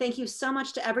 Thank you so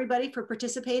much to everybody for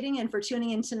participating and for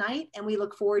tuning in tonight. And we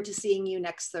look forward to seeing you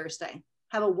next Thursday.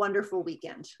 Have a wonderful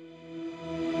weekend.